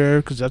furniture,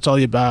 because that's all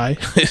you buy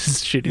is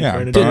shitty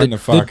furniture. Burn the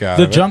fuck out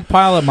the of it. junk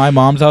pile at my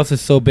mom's house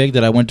is so big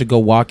that I went to go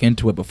walk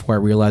into it before I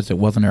realized it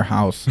wasn't her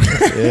house.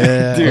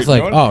 Yeah, dude, I was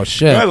like, oh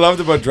shit. What I loved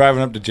about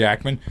driving up to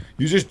Jackman,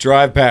 you just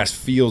drive past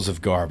fields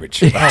of garbage.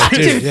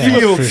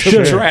 Fields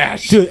of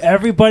trash. Dude,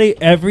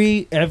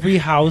 every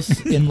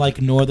house in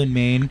like northern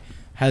Maine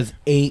has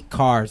 8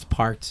 cars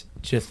parked.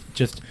 Just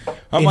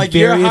I'm in like,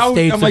 various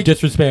states of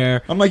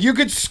disrepair. I'm like, you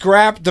could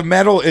scrap the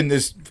metal in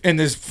this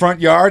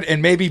front yard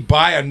and maybe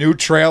buy a new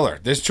trailer.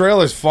 This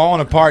trailer's falling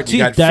apart. You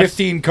got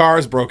 15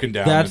 cars broken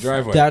down in the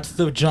driveway. That's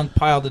the junk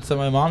pile that's at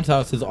my mom's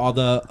house. Is all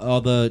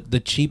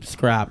the cheap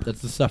scrap.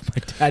 That's the stuff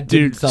my dad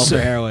didn't sell for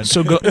heroin.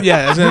 So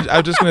I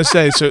was just gonna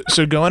say,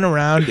 so going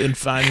around and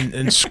finding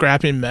and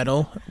scrapping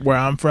metal where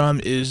I'm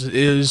from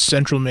is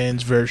Central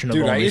Maine's version of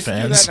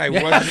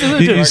OnlyFans.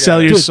 You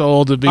sell your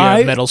soul to be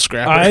a metal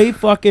scrapper. I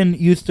fucking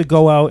used to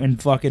go out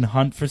and fucking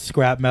hunt for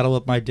scrap metal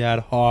with my dad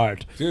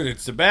hard. Dude,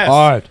 it's the best.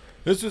 Hard.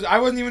 I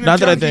wasn't even not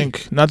that I think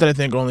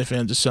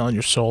OnlyFans is selling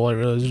your soul. I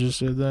realize you just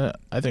said that.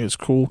 I think it's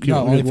cool.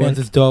 No, OnlyFans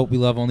is dope. We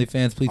love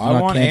OnlyFans. Please do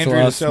not cancel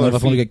us. None of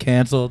us want to get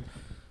canceled.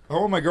 I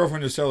want my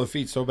girlfriend to sell her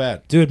feet so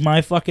bad. Dude,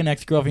 my fucking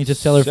ex-girlfriend used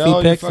to sell her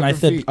feet pics, and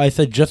I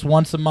said just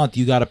once a month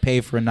you got to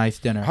pay for a nice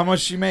dinner. How much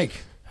she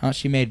make?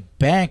 She made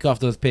bank off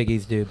those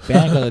piggies, dude.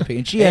 Bank off those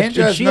piggies. And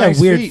she had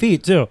weird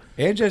feet too.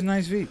 Angie has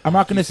nice feet. I'm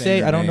not going to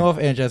say, I don't know if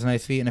Angie has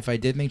nice feet, and if I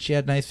did think she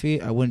had nice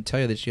feet, I wouldn't tell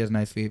you that she has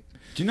nice feet.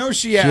 Do you know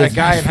she had a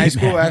guy in high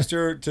school asked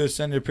her to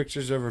send her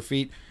pictures of her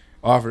feet,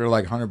 offered her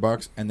like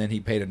 $100, and then he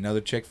paid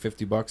another chick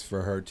 $50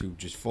 for her to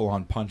just full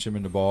on punch him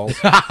in the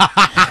balls.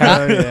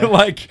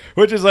 Like,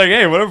 which is like,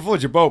 hey, whatever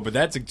floats your boat, but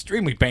that's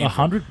extremely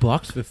painful.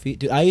 $100 for feet,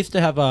 dude. I used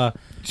to have a.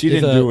 She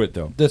didn't do it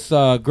though. This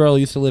girl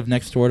used to live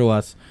next door to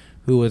us,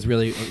 who was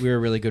we were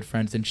really good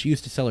friends, and she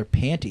used to sell her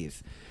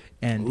panties,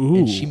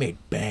 and she made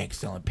bank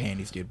selling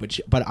panties, dude.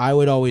 But I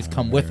would always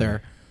come with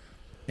her.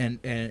 And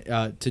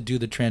to do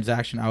the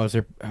transaction, I was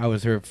her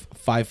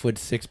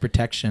 5'6"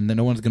 protection. Then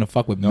no one's gonna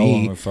fuck with me. No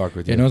one would fuck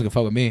with you. Yeah, no one's gonna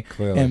fuck with me.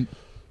 Clearly. And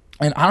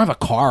I don't have a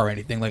car or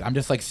anything. Like, I'm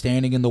just like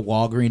standing in the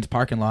Walgreens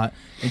parking lot,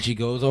 and she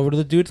goes over to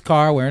the dude's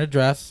car wearing a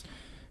dress.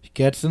 She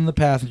gets in the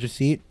passenger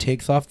seat,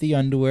 takes off the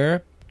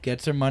underwear,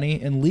 gets her money,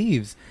 and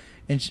leaves.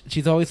 And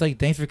she's always like,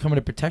 "Thanks for coming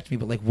to protect me."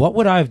 But like, what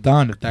would I have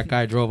done if that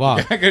guy drove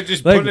off? I could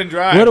just like, put it in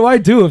drive. What do I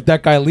do if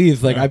that guy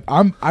leaves? Like,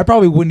 I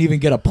probably wouldn't even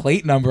get a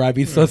plate number. I'd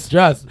be so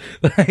stressed.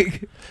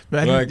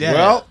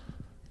 Well,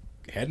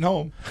 heading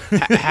home.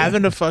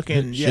 Having to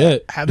fucking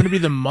having to be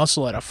the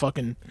muscle at a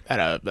fucking at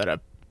a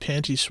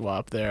panty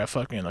swap there,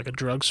 like a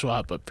drug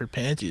swap, but for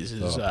panties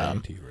is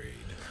panty raid.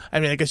 I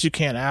mean, I guess you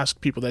can't ask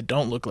people that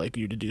don't look like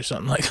you to do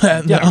something like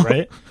that. Yeah, no.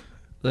 right.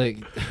 Like,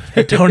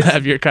 I don't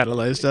have your kind of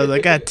lifestyle.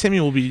 Like, God, Timmy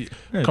will be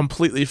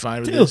completely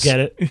fine with this.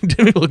 Timmy will get it.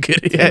 Timmy will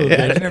get it.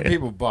 Imagine if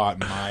people bought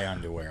my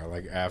underwear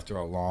like after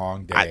a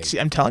long day.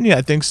 I'm telling you,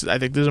 I think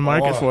there's a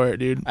market for it,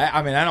 dude.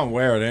 I mean, I don't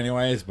wear it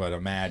anyways, but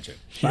imagine.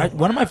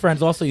 One of my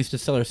friends also used to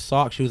sell her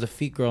socks. She was a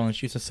feet girl, and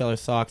she used to sell her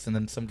socks. And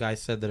then some guy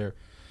said that her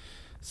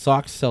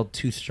socks sold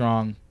too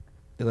strong.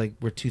 They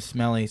were too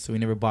smelly, so we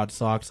never bought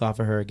socks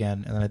off of her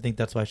again. And then I think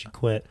that's why she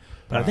quit.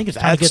 But I think it's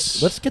time to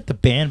let's get the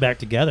band back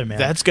together, man.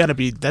 That's gotta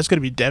be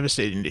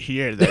devastating to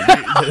hear.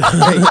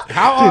 That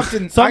how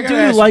often? Some dude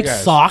who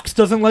likes socks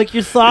doesn't like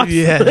your socks.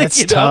 Yeah,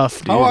 that's tough,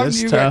 dude. How often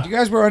do you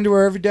guys wear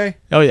underwear every day?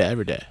 Oh yeah,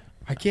 every day.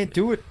 I can't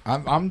do it.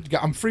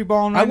 I'm free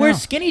balling right now. I wear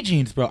skinny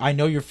jeans, bro. I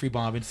know you're free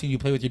balling. I've been seeing you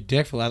play with your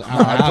dick for the last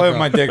hour. I play with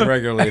my dick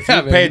regularly. If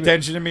you pay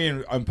attention to me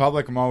in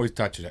public, I'm always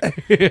touching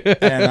it.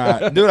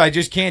 And dude, I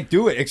just can't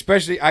do it.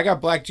 Especially, I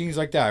got black jeans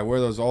like that. I wear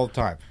those all the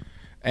time,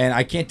 and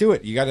I can't do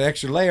it. You got an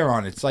extra layer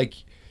on it. It's like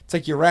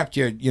you wrapped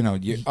your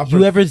upper.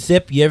 You ever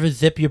zip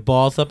your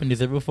balls up in your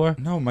zipper before?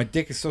 No, my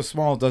dick is so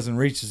small it doesn't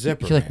reach the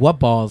zipper. You're like, what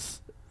balls?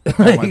 Oh,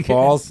 my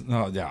balls?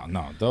 No,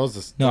 those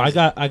are. No,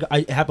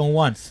 it happened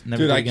once.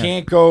 Never dude, I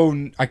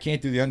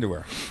can't do the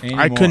underwear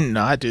anymore. I could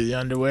not do the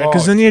underwear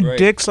because then your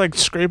dick's like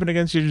scraping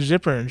against your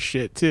zipper and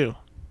shit too.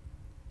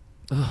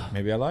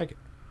 Maybe I like it.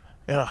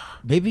 Yeah.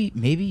 Maybe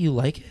you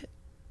like it.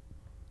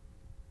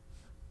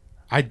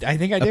 I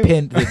think I do. A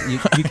pin, you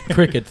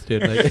crickets,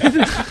 dude. Like,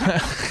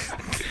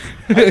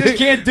 I just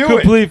can't do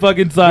it. Complete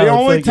fucking silence. The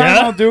only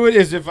time I'll do it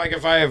is if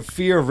I have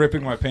fear of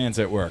ripping my pants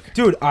at work.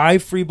 Dude, I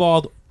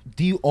freeballed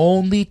the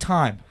only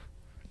time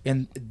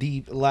in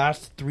the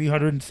last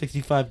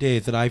 365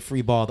 days that I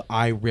freeballed,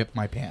 I ripped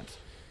my pants.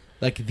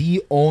 Like,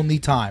 the only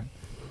time.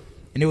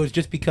 And it was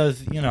just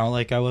because,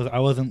 like I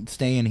wasn't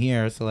staying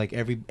here, so like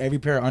every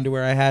pair of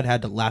underwear I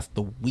had to last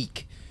the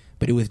week.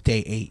 But it was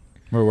day 8.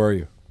 Where were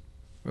you?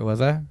 Where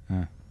was I?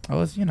 I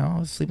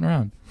was sleeping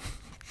around.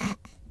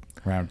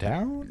 Around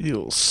town? You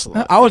little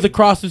slut. I was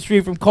across the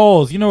street from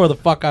Cole's. You know where the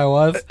fuck I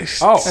was.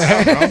 Oh,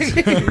 I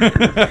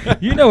don't know.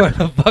 You know where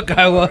the fuck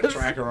I was.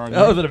 Tracker on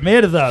I was at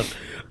Amanda's house.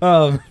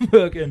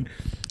 Fucking.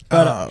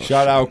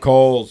 Shout out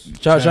Coles.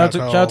 Shout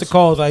out to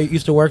Coles. I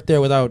used to work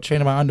there without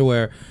changing my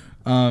underwear.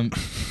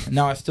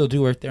 Now I still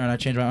do work there, and I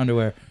change my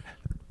underwear.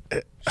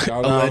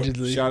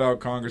 Allegedly. Shout out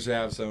Congress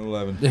Ave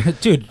 7-Eleven.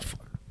 Dude.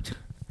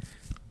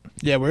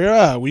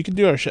 Yeah, we could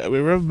do our show.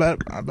 We were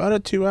about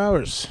at 2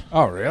 hours.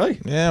 Oh, really?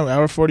 Yeah,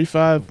 hour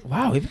 45.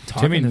 Wow, we've been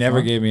talking. Timmy this never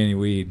long. gave me any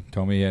weed.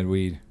 Told me he had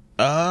weed.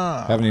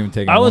 Haven't even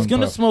taken. I was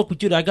gonna puff. smoke,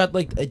 dude. I got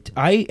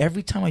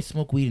every time I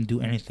smoke weed and do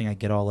anything, I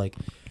get all I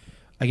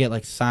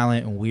get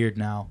silent and weird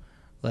now,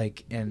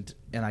 and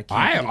I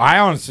can't. I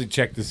honestly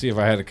checked to see if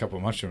I had a couple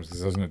of mushrooms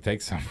because I was gonna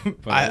take some.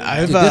 But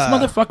Dude, this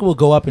motherfucker will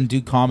go up and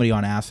do comedy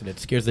on acid. It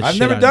scares the shit out of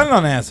me. I've never done it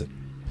on acid.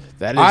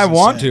 That is I insane.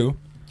 want to.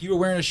 You were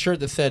wearing a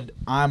shirt that said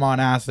 "I'm on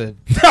acid,"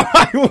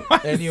 I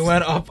was. and you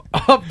went up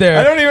there.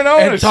 I don't even know.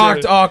 And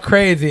talked all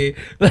crazy.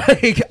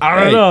 I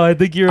don't know. I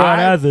think you were on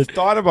acid. I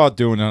thought about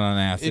doing it on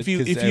acid If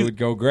because it you- would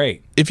go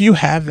great. If you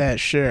have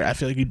that shirt, I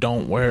feel like you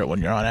don't wear it when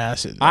you're on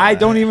acid. I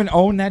don't even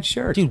own that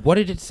shirt. Dude, what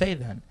did it say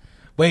then?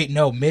 Wait,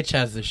 no. Mitch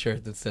has the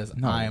shirt that says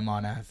 "I am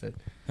on acid."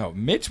 No,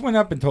 Mitch went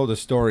up and told a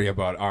story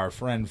about our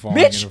friend falling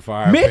in the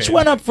fire. Mitch pit.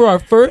 went up for our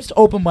first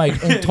open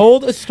mic and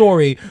told a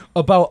story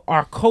about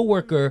our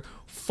coworker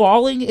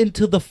falling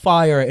into the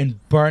fire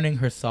and burning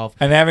herself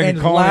And having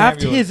to call an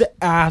laughed ambulance. his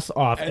ass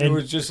off. And it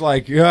was just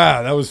like,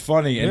 yeah, that was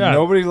funny, and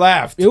nobody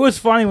laughed. It was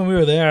funny when we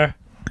were there.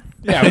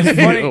 Yeah, it was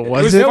funny.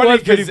 Was it? funny It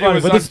was pretty 'cause funny,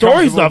 was but the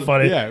story's uncomfortable not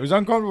funny. Yeah, it was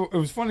uncomfortable. It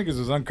was funny because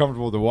it was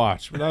uncomfortable to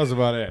watch, but that was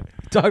about it.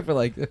 Talked for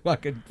like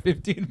fucking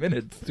 15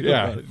 minutes. Dude.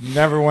 Yeah,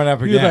 never went up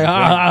He was again. like,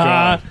 ha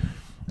ha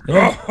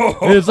ha.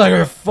 It was like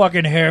her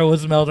fucking hair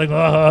was melting.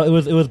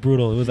 It was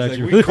brutal. It was actually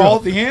Like, really we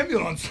called the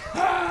ambulance.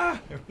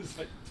 It was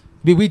like,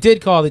 We did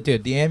call it,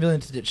 dude. The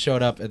ambulance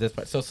showed up at this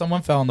point. So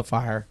someone fell in the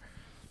fire,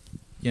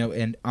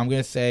 and I'm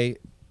gonna say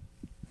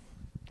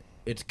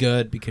it's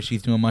good because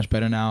she's doing much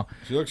better now.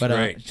 she looks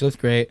great. She looks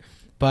great,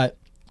 but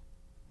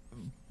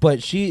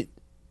she,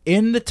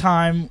 in the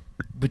time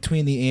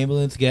between the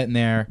ambulance getting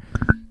there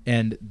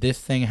and this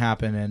thing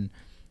happening,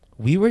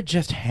 we were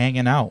just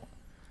hanging out.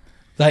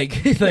 Like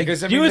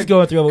she was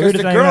going through it. We were Because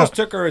just the hanging girls out.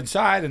 took her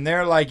inside, and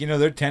they're like,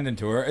 they're tending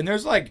to her, and there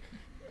was like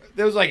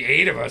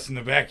 8 of us in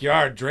the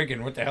backyard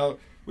drinking. What the hell?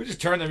 We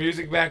just turned the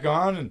music back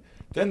on, and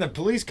then the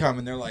police come,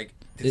 and they're like,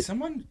 "Did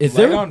someone Is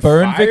light there a on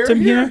burn fire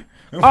victim here?"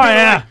 And Oh we're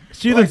yeah, like-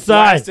 she's like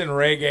inside. blasting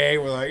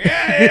reggae. We're like,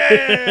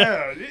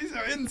 yeah. She's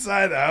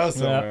inside the house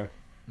somewhere.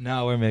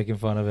 No, we're making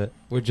fun of it.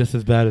 We're just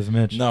as bad as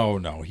Mitch.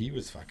 No, he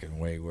was fucking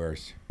way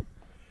worse.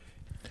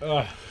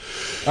 All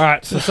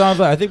right, so sounds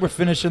like I think we're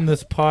finishing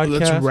this podcast.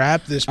 Let's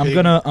wrap this.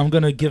 I'm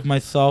gonna give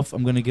myself a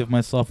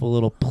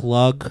little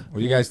plug. What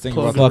do you guys think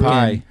Plug about the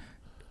fucking- pie?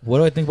 What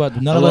do I think about?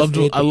 None I of us loved.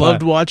 ate the I pie.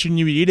 loved watching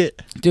you eat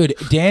it. Dude,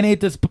 Dan ate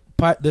this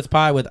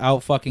pie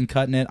without fucking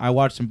cutting it. I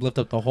watched him lift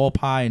up the whole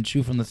pie and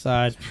chew from the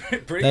side.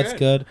 Pretty That's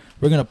good.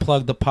 We're gonna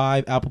plug the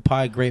pie, apple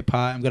pie, great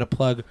pie. I'm gonna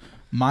plug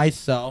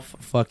myself,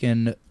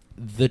 fucking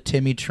the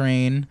Timmy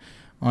Train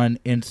on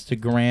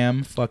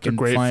Instagram. Fucking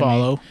Great find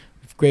follow. me.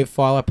 Great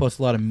follow. I post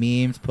a lot of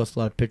memes, post a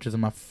lot of pictures of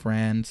my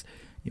friends.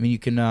 I mean, you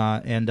can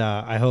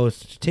I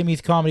host Timmy's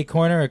Comedy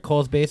Corner at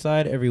Cole's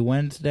Bayside every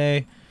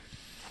Wednesday.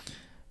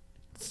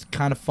 It's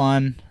kind of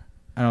fun.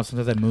 I know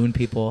sometimes I moon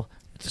people.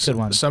 It's a good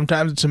one.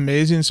 Sometimes it's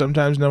amazing.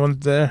 Sometimes no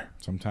one's there.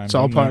 Sometimes It's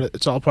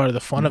all part of the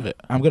fun of it.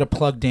 I'm gonna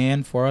plug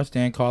Dan for us.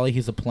 Dan Cawley,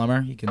 he's a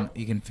plumber. He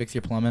can fix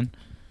your plumbing.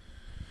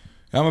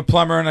 I'm a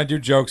plumber, and I do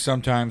jokes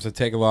sometimes. I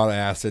take a lot of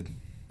acid.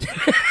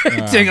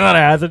 Take a lot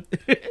of acid.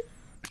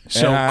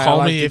 So And I call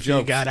like me the if you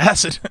jokes. got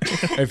acid.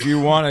 If you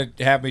want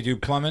to have me do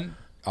plumbing,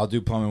 I'll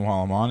do plumbing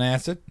while I'm on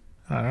acid.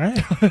 All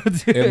right.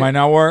 It might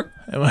not work,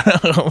 but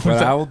but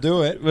I will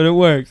do it. But it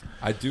works.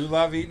 I do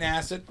love eating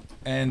acid.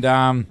 And,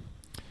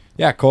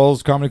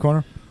 Cole's Comedy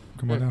Corner.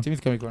 Come on down. Timmy's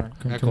Comedy Corner.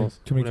 Come At to me. Cole's.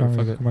 Come Whatever,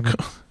 fuck it. on down.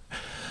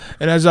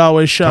 And as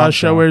always, Shaw Tom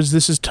Show.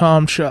 This is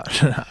Tom Shaw.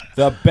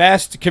 The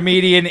best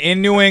comedian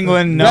in New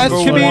England, Best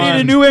number comedian one.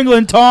 in New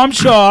England, Tom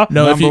Shaw.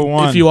 No, Number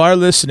one. if you are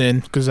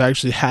listening, because I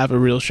actually have a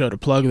real show to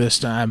plug this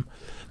time.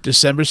 I'm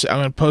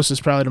going to post this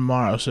probably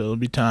tomorrow, so it'll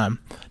be time.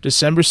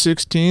 December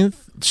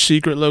 16th,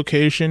 secret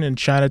location in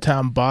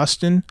Chinatown,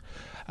 Boston.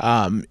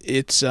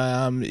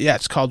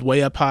 It's called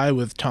Way Up High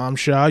with Tom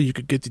Shaw. You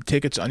could get the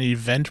tickets on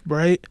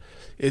Eventbrite.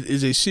 It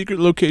is a secret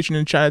location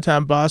in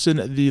Chinatown,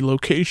 Boston. The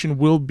location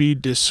will be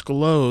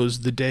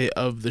disclosed the day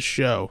of the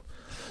show.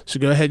 So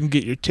go ahead and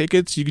get your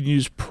tickets. You can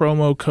use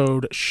promo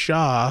code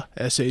SHAW,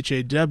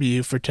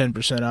 SHAW, for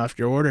 10% off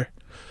your order.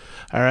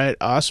 All right,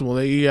 awesome. Well,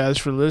 thank you guys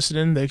for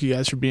listening. Thank you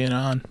guys for being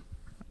on.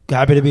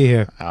 Happy to be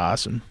here.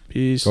 Awesome.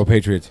 Peace. Go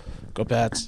Patriots. Go Pats.